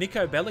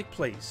 Nico Bellic,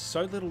 please.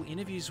 So little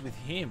interviews with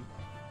him.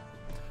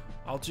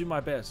 I'll do my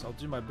best. I'll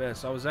do my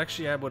best. I was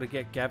actually able to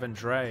get Gavin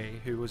Dre,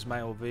 who was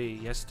Male V,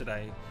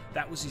 yesterday.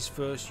 That was his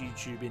first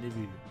YouTube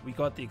interview. We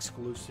got the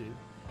exclusive.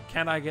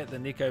 Can I get the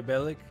Nico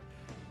Bellic?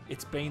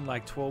 It's been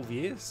like 12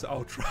 years.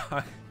 I'll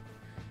try.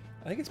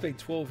 I think it's been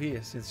 12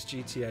 years since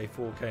GTA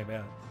 4 came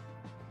out.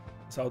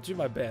 So I'll do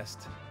my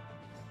best.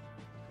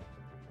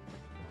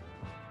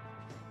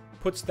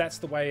 Puts that's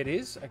the way it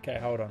is? Okay,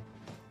 hold on.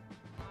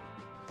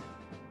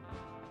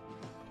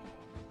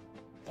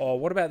 Oh,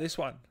 what about this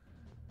one?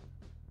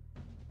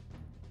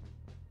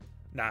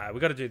 Nah, we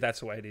got to do that's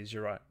the way it is.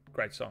 You're right.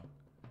 Great song.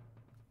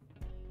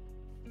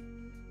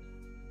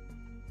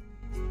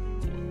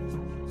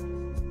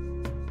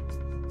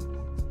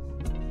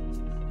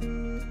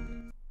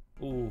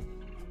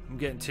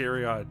 getting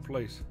teary-eyed,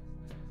 please.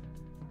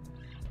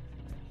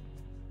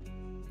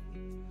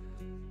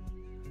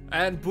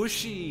 And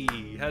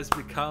Bushy has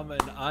become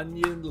an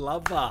onion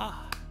lover.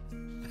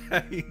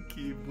 Thank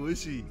you,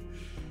 Bushy.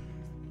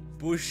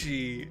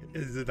 Bushy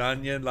is an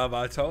onion lover.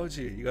 I told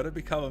you, you got to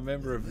become a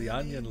member of the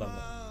onion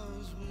lover.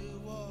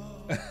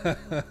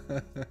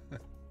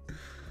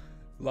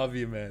 Love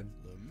you, man.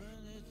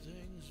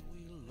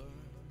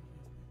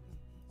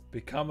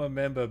 Become a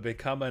member,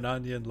 become an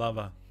onion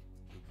lover.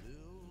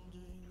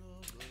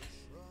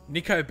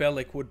 Nico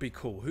Bellic would be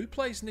cool. Who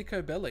plays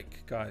Nico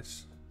Bellic,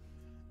 guys?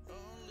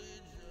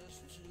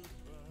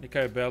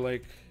 Nico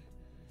Bellic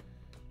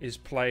is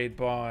played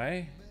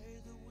by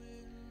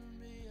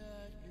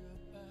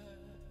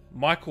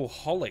Michael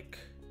Hollick.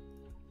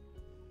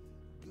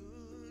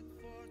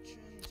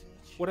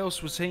 What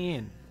else was he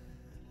in?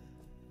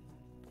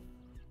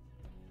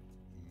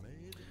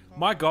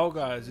 My goal,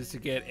 guys, is to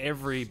get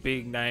every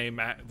big name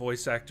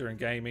voice actor in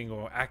gaming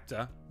or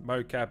actor,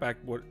 mocap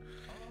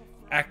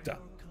actor,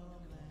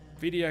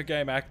 video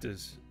game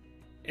actors,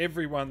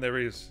 everyone there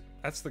is.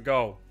 That's the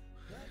goal.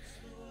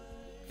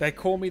 They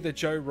call me the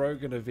Joe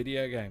Rogan of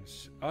video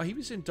games. Oh, he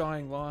was in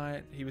Dying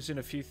Light. He was in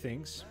a few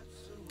things.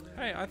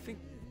 Hey, I think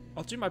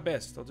I'll do my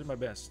best. I'll do my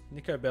best.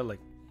 Nico Bellic.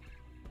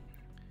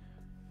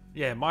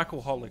 Yeah,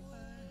 Michael Hollick.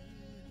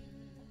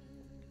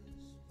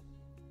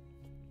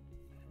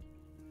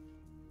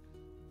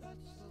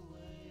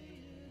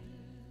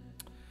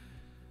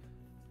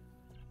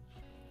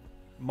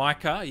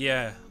 Micah,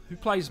 yeah. Who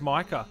plays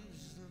Micah?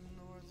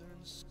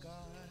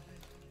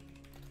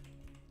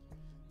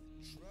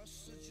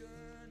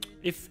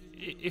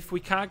 If we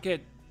can't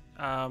get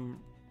Rob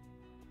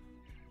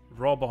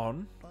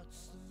on,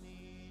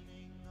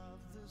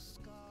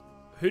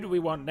 who do we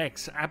want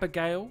next?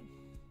 Abigail?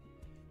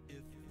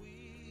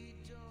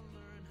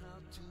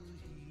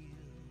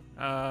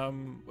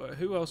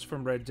 Who else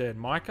from Red Dead?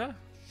 Micah?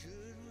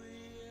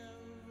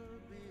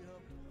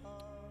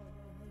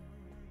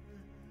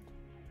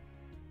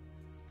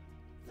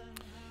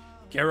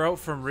 Geralt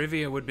from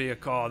Rivia would be a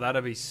call.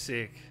 That'd be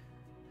sick.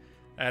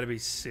 That'd be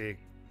sick.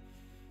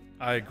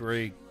 I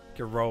agree.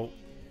 Geralt.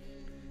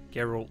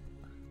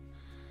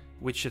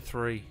 Witcher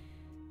 3.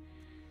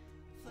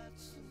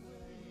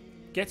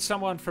 Get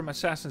someone from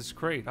Assassin's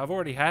Creed. I've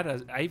already had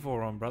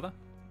Eivor on, brother.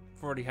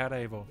 I've already had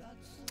Eivor.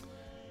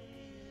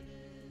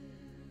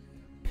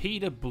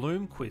 Peter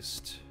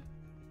Bloomquist.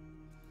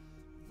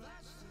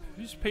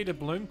 Who's Peter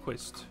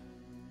Bloomquist?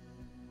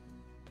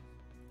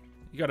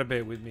 You gotta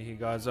bear with me here,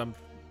 guys.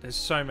 There's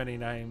so many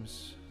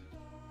names.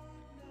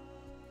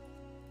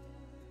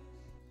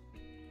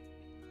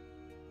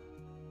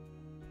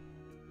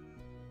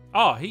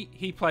 Oh,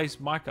 he plays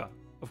Micah,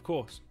 of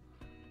course.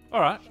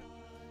 Alright.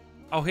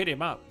 I'll hit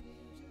him up.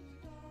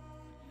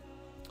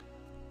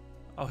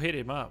 I'll hit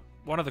him up.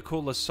 One of the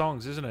coolest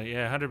songs, isn't it?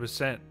 Yeah,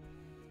 100%.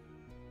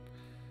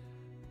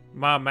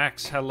 Ma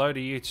Max, hello to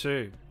you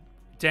too.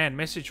 Dan,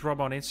 message Rob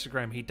on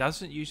Instagram. He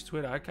doesn't use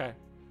Twitter. Okay.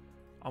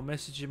 I'll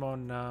message him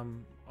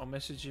on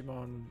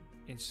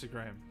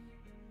Instagram.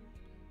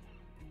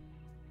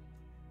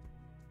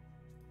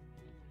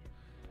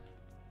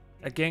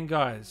 Again,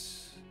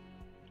 guys,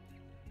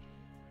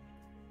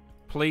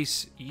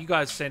 please, you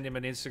guys send him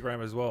an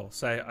Instagram as well.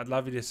 Say, I'd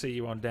love you to see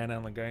you on Dan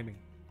Allen Gaming.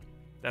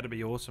 That'd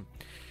be awesome.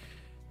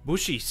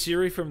 Bushy,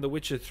 Siri from The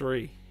Witcher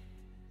 3.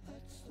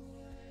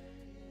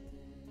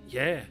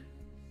 Yeah.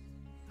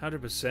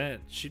 100%.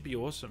 Should be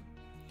awesome.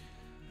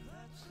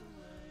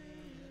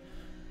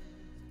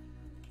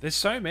 There's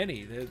so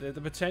many.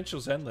 The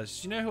potential's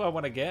endless. You know who I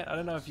want to get? I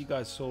don't know if you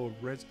guys saw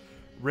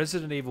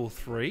Resident Evil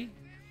 3.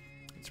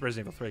 It's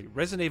Resident Evil 3.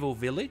 Resident Evil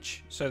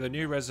Village. So the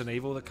new Resident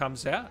Evil that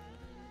comes out.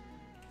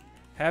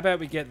 How about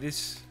we get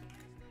this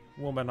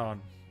woman on?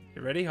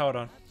 You ready? Hold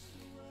on.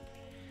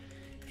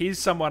 Here's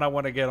someone I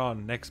want to get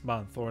on next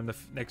month or in the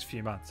next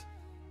few months.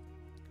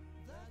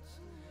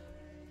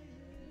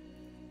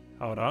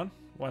 Hold on.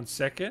 1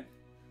 second.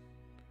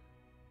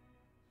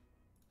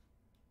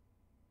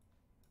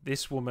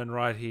 This woman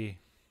right here.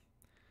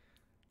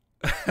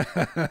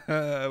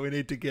 We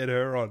need to get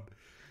her on.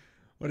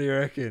 What do you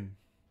reckon?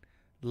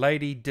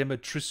 Lady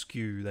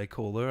Dimitrescu, they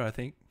call her, I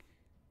think.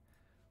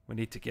 We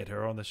need to get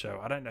her on the show.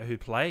 I don't know who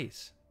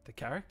plays the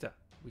character.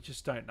 We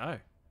just don't know.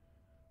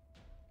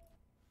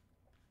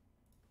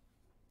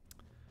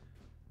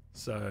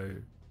 So,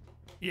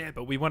 yeah,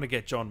 but we want to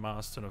get John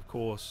Marston, of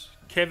course.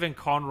 Kevin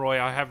Conroy,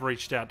 I have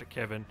reached out to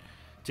Kevin.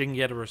 Didn't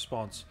get a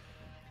response.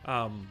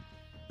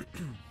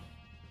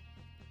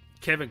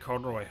 Kevin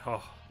Conroy,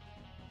 oh.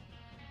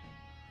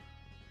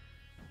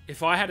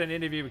 If I had an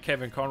interview with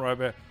Kevin Conroy,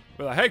 I'd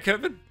be like, hey,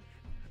 Kevin.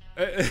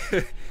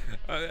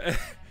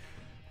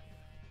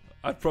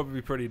 I'd probably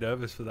be pretty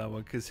nervous for that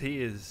one because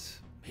he is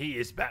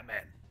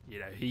Batman. You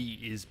know, he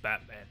is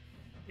Batman,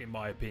 in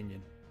my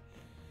opinion.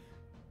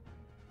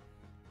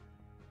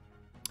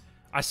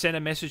 I sent a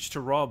message to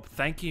Rob.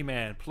 Thank you,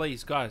 man.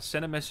 Please, guys,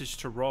 send a message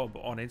to Rob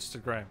on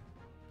Instagram.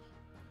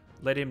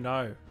 Let him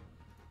know.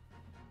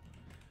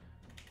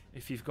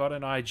 If you've got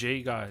an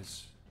IG,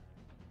 guys,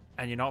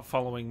 and you're not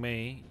following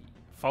me,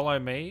 Follow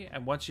me,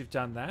 and once you've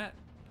done that,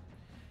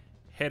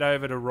 head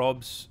over to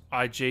Rob's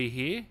IG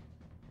here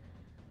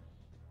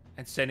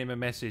and send him a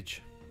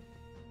message.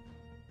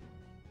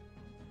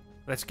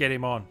 Let's get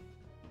him on.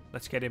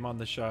 Let's get him on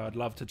the show. I'd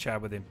love to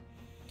chat with him.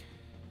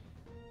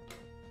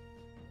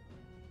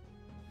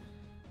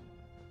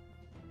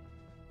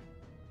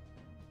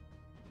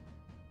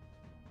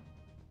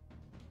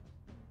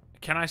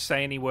 Can I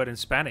say any word in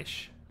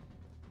Spanish?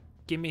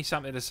 Give me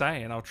something to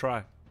say and I'll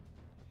try.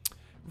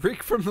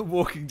 Rick from The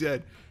Walking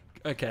Dead.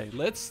 Okay,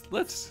 let's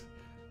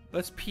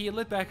peel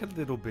it back a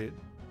little bit.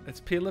 Let's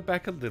peel it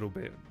back a little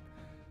bit.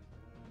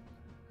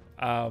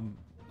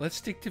 Let's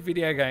stick to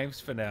video games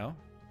for now.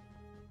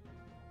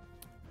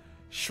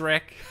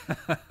 Shrek.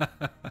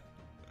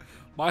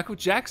 Michael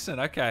Jackson.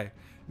 Okay.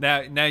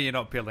 Now you're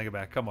not peeling it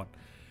back. Come on.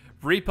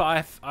 Reaper,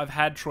 I've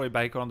had Troy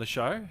Baker on the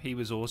show. He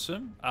was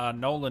awesome.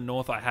 Nolan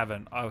North, I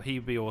haven't. Oh,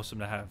 he'd be awesome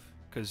to have.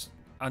 Because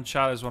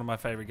Uncharted is one of my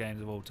favorite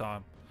games of all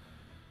time.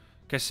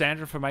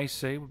 Cassandra from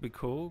AC would be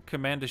cool.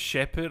 Commander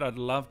Shepard, I'd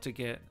love to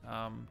get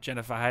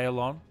Jennifer Hale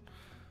on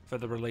for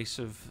the release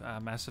of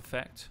Mass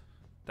Effect.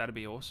 That'd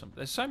be awesome.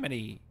 There's so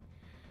many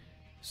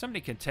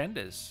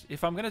contenders.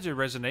 If I'm going to do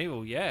Resident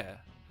Evil, yeah.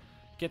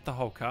 Get the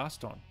whole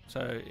cast on.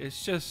 So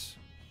it's just...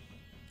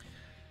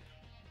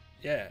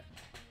 Yeah.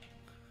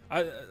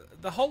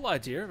 The whole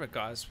idea of it,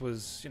 guys,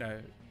 was,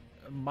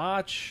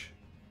 March,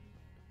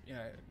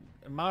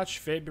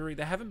 February,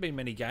 there haven't been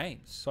many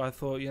games. So I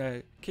thought,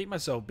 keep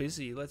myself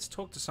busy. Let's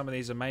talk to some of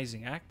these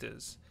amazing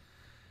actors.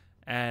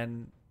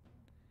 And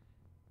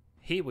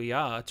here we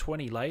are,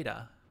 20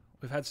 later.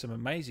 We've had some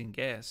amazing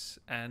guests,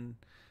 and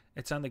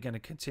it's only going to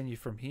continue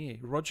from here.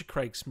 Roger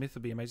Craig Smith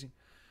would be amazing.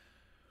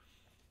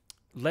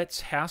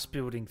 Let's house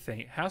building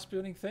theme. House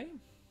building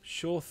theme?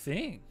 Sure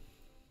thing.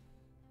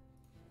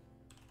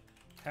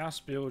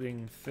 House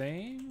building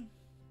theme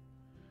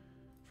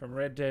from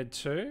Red Dead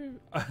 2.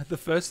 The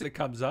first that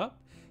comes up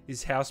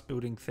is house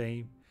building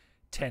theme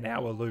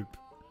 10-hour loop.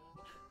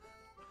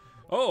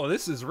 Oh,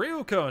 this is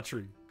real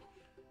country.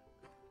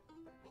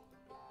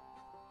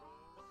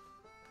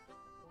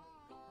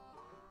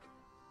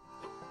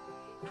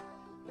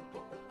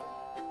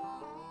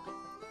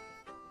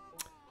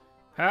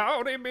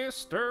 Howdy,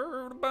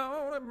 Mr.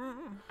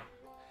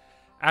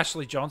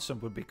 Ashley Johnson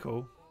would be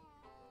cool.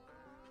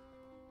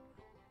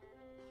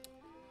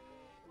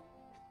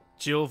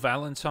 Jill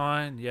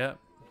Valentine, yep.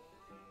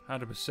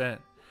 100%.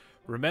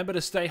 Remember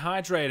to stay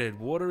hydrated.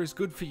 Water is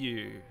good for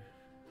you.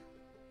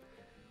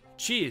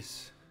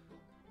 Cheers.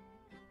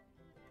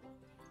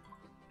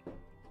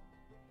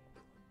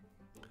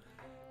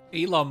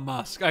 Elon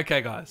Musk.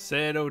 Okay, guys,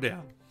 settle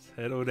down.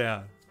 Settle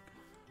down.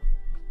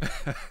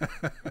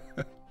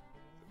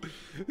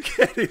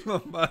 Get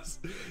Elon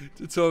Musk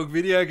to talk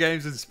video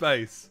games in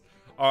space.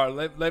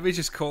 Alright, let me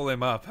just call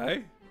him up,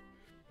 hey?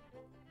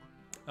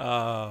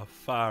 Oh,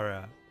 far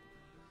out.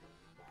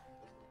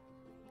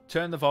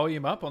 Turn the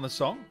volume up on the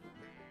song.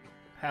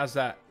 How's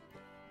that?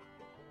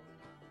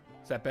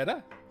 Is that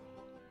better?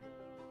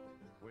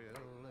 Well,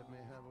 let me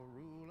have a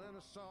rule and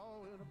a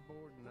saw and a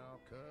board and I'll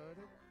cut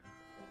it.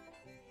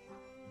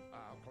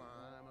 I'll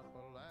climb up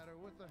a ladder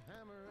with a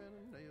hammer and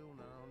a nail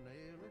and I'll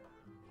nail it.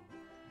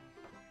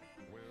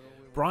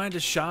 Brian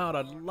Deshard,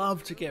 I'd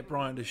love to get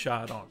Brian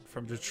Deshard on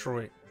from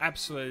Detroit.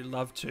 Absolutely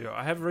love to.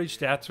 I have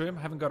reached out to him.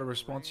 I haven't got a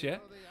response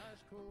yet.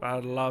 But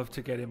I'd love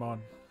to get him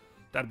on.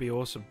 That'd be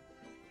awesome.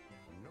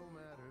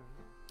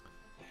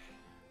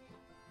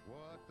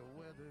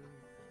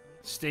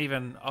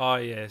 Stephen, oh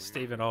yeah,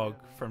 Stephen Ogg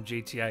from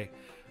GTA.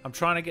 I'm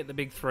trying to get the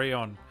big three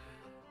on.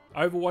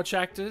 Overwatch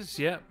actors,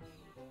 yep.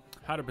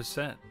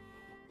 100%.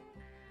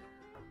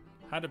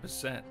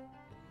 100%.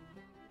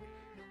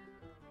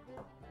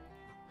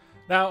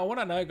 Now, I want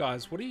to know,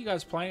 guys, what are you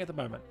guys playing at the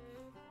moment?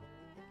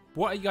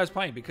 What are you guys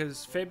playing?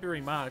 Because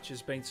February, March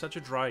has been such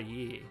a dry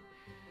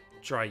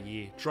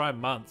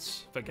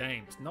months for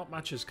games. Not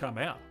much has come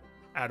out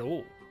at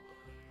all.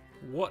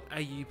 What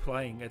are you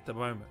playing at the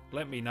moment?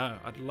 Let me know.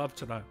 I'd love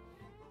to know.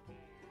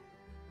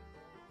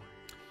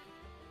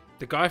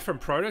 The guy from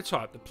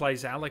Prototype that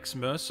plays Alex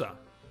Mercer.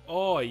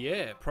 Oh,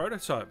 yeah.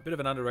 Prototype. Bit of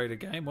an underrated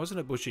game,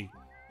 wasn't it, Bushy?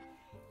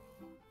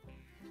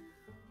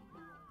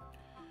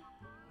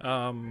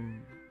 Who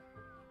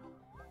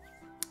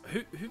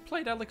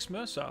played Alex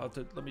Mercer?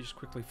 Let me just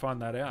quickly find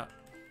that out.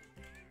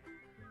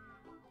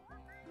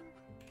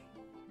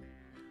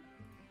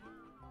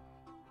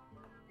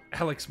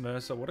 Alex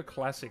Mercer. What a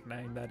classic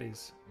name that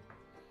is.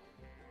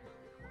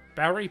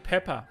 Barry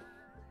Pepper.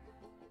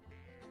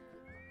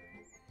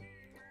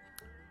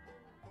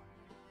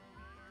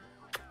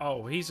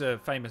 Oh, he's a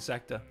famous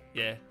actor.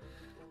 Yeah.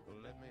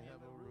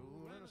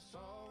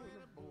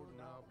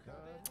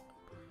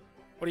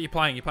 What are you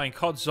playing? You're playing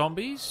COD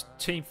Zombies,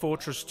 Team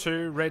Fortress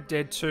 2, Red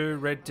Dead 2,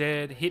 Red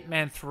Dead,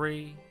 Hitman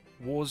 3,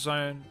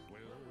 Warzone.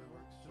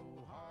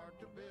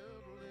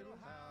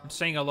 I'm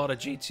seeing a lot of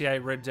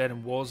GTA, Red Dead,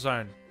 and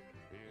Warzone.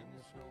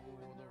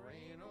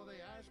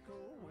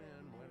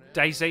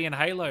 DayZ and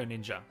Halo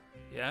Ninja.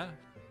 Yeah.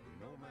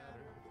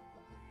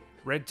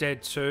 Red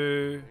Dead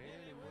 2,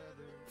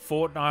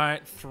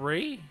 Fortnite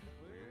 3,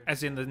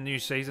 as in the new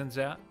season's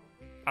out.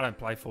 I don't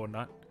play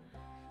Fortnite.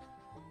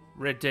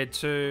 Red Dead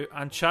 2,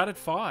 Uncharted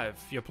 5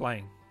 you're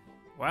playing.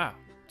 Wow,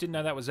 didn't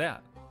know that was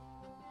out.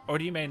 Or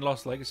do you mean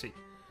Lost Legacy?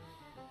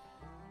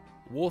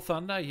 War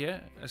Thunder, yeah.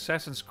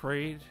 Assassin's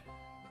Creed.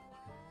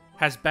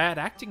 Has bad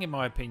acting in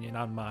my opinion,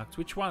 unmarked.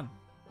 Which one?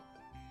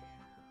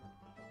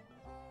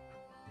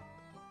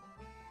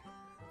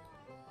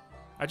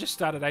 I just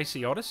started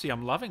AC Odyssey.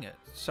 I'm loving it.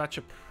 Such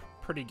a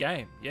pretty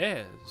game.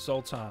 Yeah,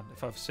 Zoltan,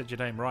 if I've said your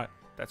name right.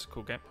 That's a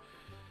cool game.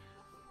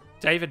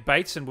 David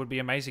Bateson would be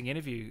an amazing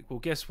interview. Well,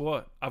 guess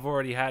what? I've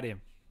already had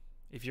him.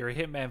 If you're a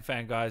Hitman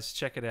fan, guys,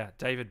 check it out.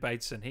 David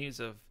Bateson.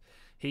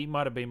 He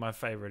might have been my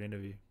favorite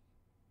interview.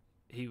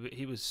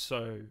 He was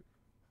so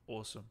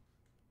awesome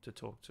to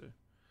talk to.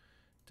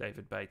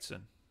 David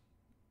Bateson.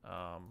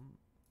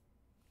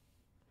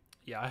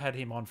 Yeah, I had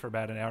him on for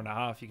about an hour and a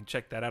half. You can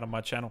check that out on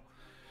my channel.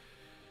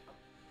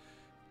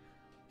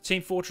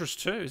 Team Fortress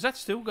 2, is that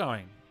still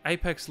going?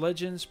 Apex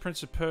Legends,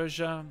 Prince of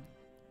Persia.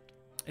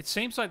 It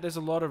seems like there's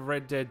a lot of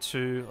Red Dead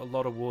 2, a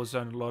lot of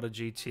Warzone, a lot of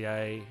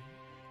GTA,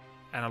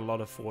 and a lot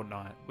of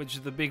Fortnite, which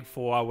is the big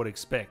four I would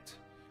expect.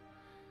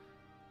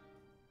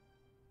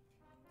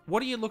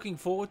 What are you looking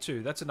forward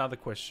to? That's another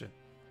question.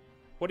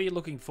 What are you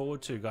looking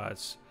forward to,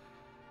 guys?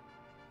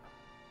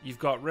 You've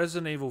got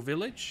Resident Evil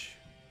Village,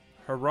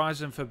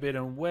 Horizon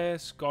Forbidden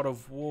West, God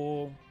of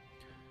War,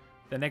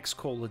 the next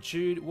Call of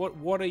Duty.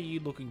 What are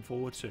you looking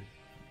forward to?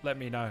 Let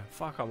me know.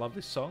 Fuck, I love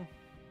this song.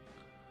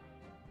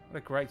 What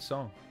a great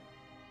song.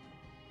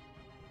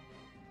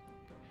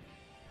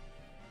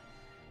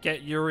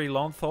 Get Yuri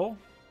Lowenthal.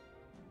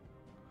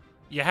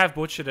 You have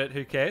butchered it,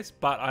 who cares?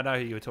 But I know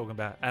who you were talking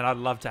about, and I'd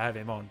love to have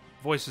him on.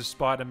 Voice of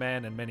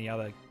Spider-Man and many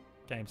other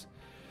games.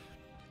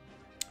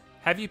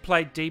 Have you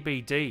played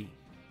DBD?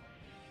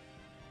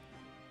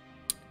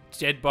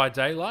 Dead by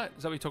Daylight?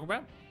 Is that what you're talking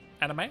about?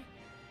 Anime?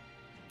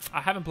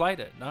 I haven't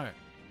played it, no.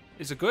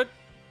 Is it good?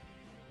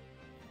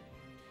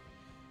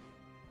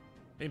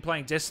 Been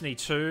playing Destiny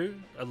 2,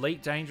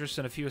 Elite Dangerous,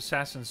 and a few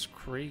Assassin's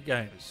Creed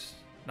games.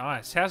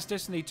 Nice. How's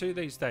Destiny 2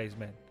 these days,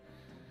 man?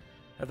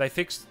 Have they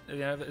fixed...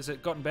 has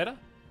it gotten better?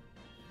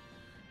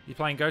 You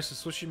playing Ghost of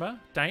Tsushima,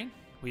 Dane?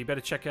 Well, you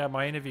better check out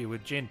my interview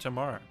with Jin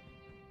tomorrow.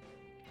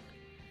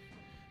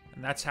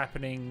 And that's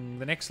happening...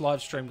 The next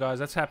live stream, guys,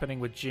 that's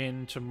happening with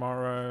Jin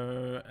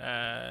tomorrow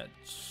at...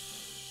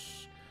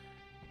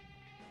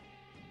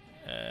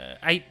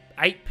 8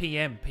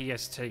 p.m.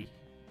 PST.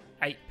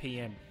 8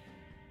 p.m.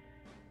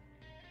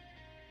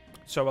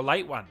 So a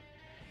late one,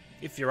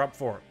 if you're up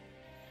for it.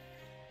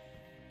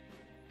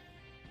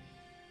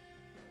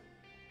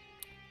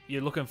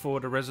 You're looking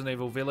forward to Resident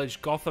Evil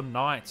Village. Gotham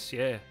Knights,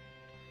 yeah.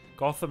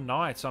 Gotham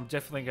Knights. I'm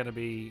definitely going to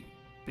be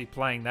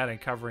playing that and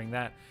covering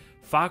that.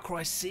 Far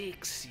Cry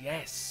 6,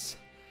 yes.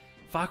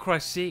 Far Cry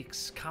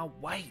 6. Can't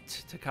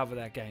wait to cover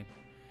that game.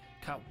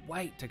 Can't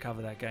wait to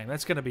cover that game.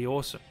 That's going to be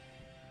awesome.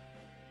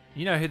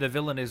 You know who the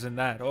villain is in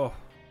that. Oh,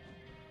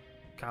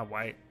 can't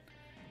wait.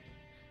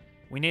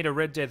 We need a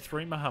Red Dead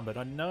 3, Muhammad.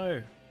 I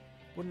know.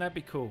 Wouldn't that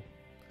be cool?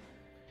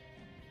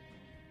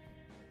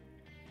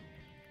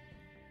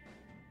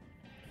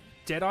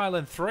 Dead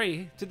Island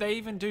 3? Did they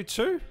even do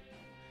 2?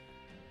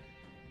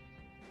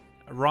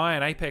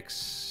 Ryan,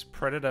 Apex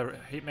Predator,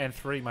 Hitman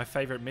 3, my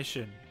favorite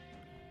mission.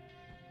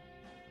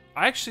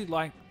 I actually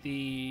like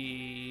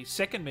the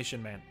second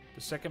mission, man.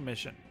 The second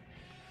mission.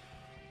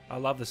 I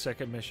love the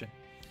second mission.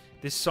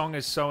 This song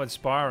is so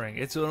inspiring.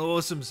 It's an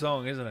awesome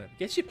song, isn't it?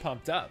 Gets you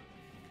pumped up.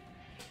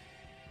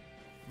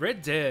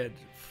 Red Dead,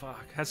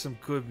 fuck, has some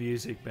good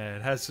music, man.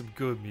 Has some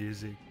good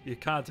music. You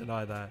can't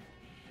deny that.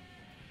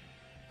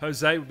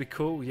 Jose would be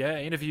cool, yeah.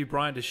 Interview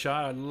Brian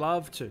Deshae. I'd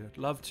love to.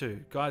 Love to.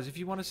 Guys, if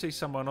you want to see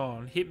someone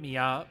on, hit me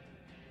up.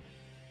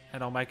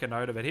 And I'll make a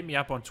note of it. Hit me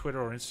up on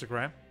Twitter or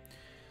Instagram.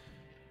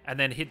 And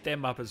then hit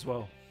them up as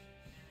well.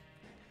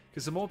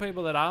 Because the more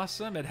people that ask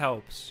them, it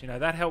helps. You know,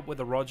 that helped with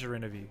the Roger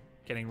interview.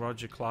 Getting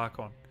Roger Clark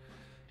on.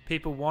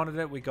 People wanted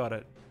it, we got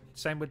it.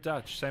 Same with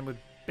Dutch. Same with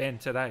Ben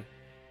today.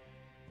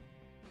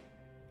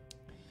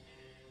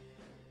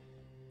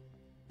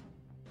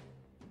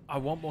 I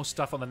want more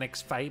stuff on the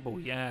next Fable,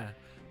 yeah.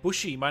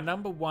 Bushy, my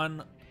number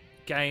one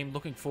game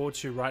looking forward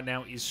to right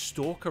now is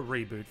Stalker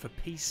Reboot for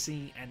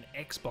PC and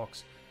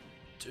Xbox.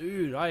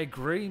 Dude, I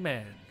agree,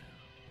 man.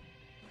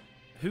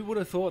 Who would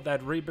have thought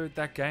they'd reboot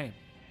that game?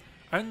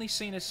 Only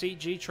seen a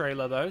CG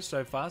trailer, though,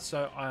 so far,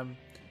 so I'm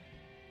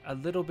a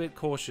little bit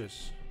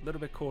cautious.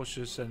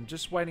 And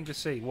just waiting to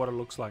see what it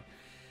looks like.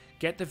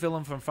 Get the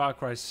villain from Far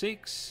Cry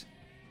 6.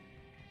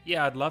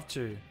 Yeah, I'd love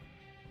to.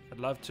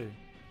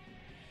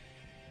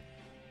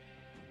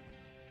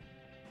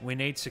 We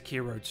need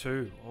Sekiro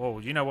 2. Oh,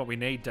 you know what we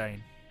need,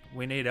 Dane?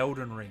 We need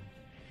Elden Ring.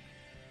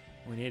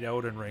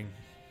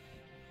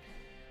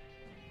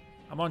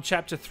 I'm on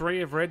chapter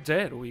 3 of Red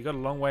Dead. Oh, you got a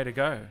long way to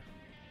go.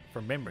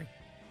 From memory.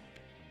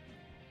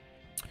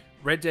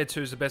 Red Dead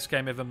 2 is the best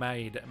game ever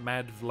made.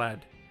 Mad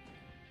Vlad.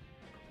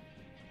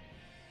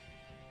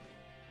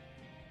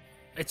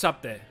 It's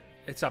up there.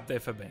 It's up there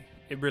for me.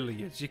 It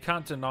really is. You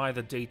can't deny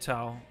the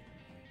detail.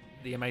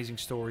 the amazing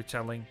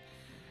storytelling,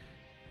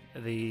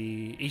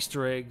 the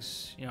Easter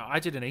eggs. You know, I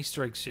did an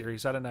Easter egg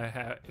series. I don't know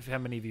how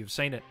many of you have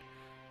seen it.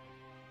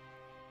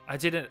 I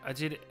did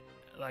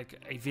like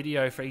a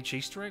video for each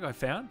Easter egg I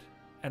found,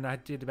 and I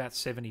did about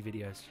 70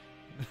 videos.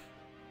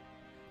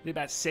 Did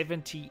about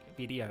 70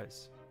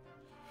 videos.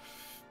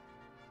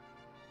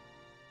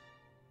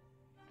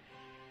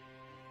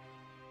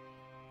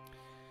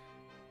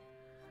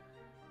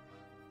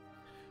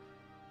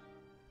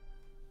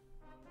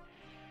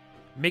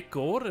 Mick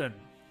Gordon.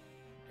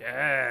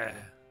 Yeah.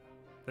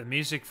 The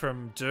music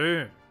from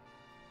Doom.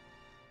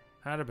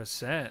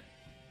 100%.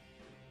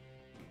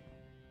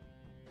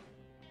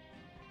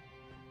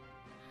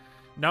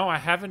 No, I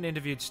haven't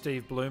interviewed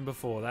Steve Bloom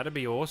before. That'd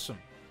be awesome.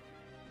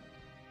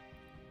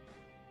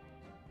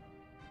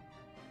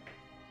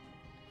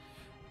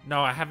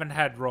 No, I haven't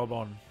had Rob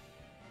on.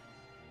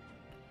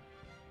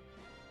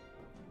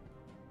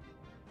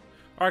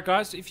 Alright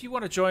guys, if you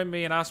want to join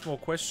me and ask more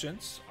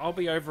questions, I'll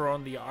be over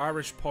on the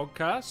Irish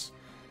podcast.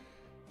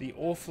 The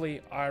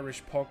Awfully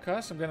Irish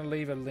podcast. I'm going to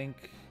leave a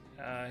link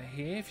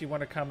here if you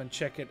want to come and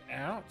check it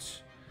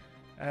out.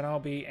 And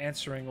I'll be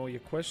answering all your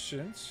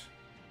questions.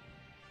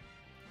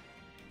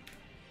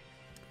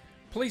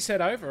 Please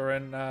head over,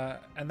 and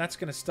that's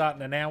going to start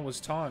in an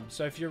hour's time.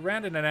 So if you're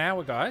around in an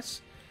hour,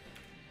 guys,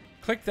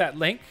 click that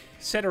link,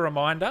 set a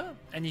reminder,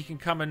 and you can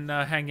come and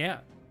hang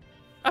out.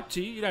 Up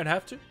to you. You don't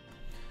have to.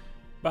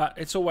 But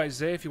it's always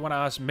there if you want to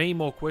ask me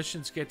more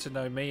questions, get to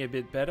know me a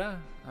bit better.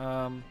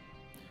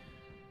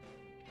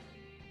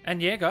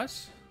 And yeah,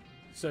 guys.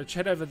 So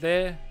chat over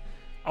there.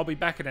 I'll be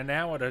back in an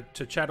hour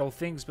to chat all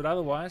things. But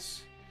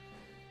otherwise,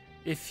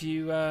 if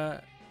you...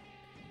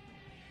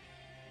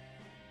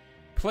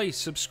 please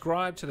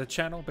subscribe to the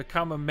channel.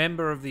 Become a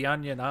member of the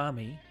Onion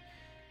Army.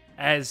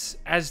 As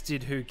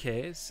did Who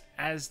Cares.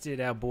 As did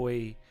our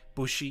boy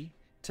Bushy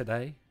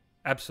today.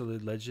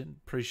 Absolute legend.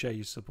 Appreciate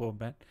your support,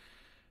 man.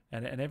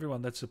 And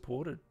everyone that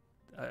supported.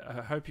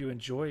 I hope you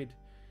enjoyed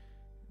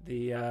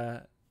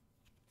the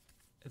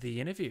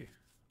interview.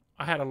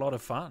 I had a lot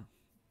of fun.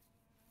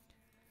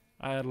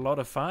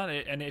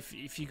 And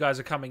if you guys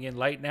are coming in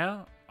late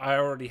now, I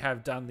already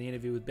have done the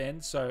interview with Ben,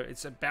 so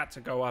it's about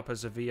to go up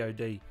as a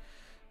VOD.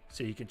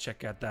 So you can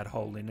check out that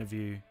whole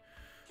interview.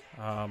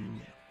 But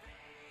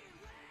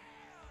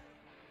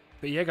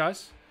yeah,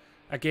 guys.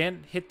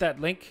 Again, hit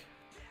that link.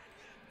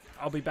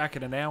 I'll be back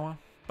in an hour.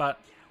 But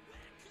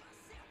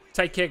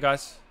take care,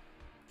 guys.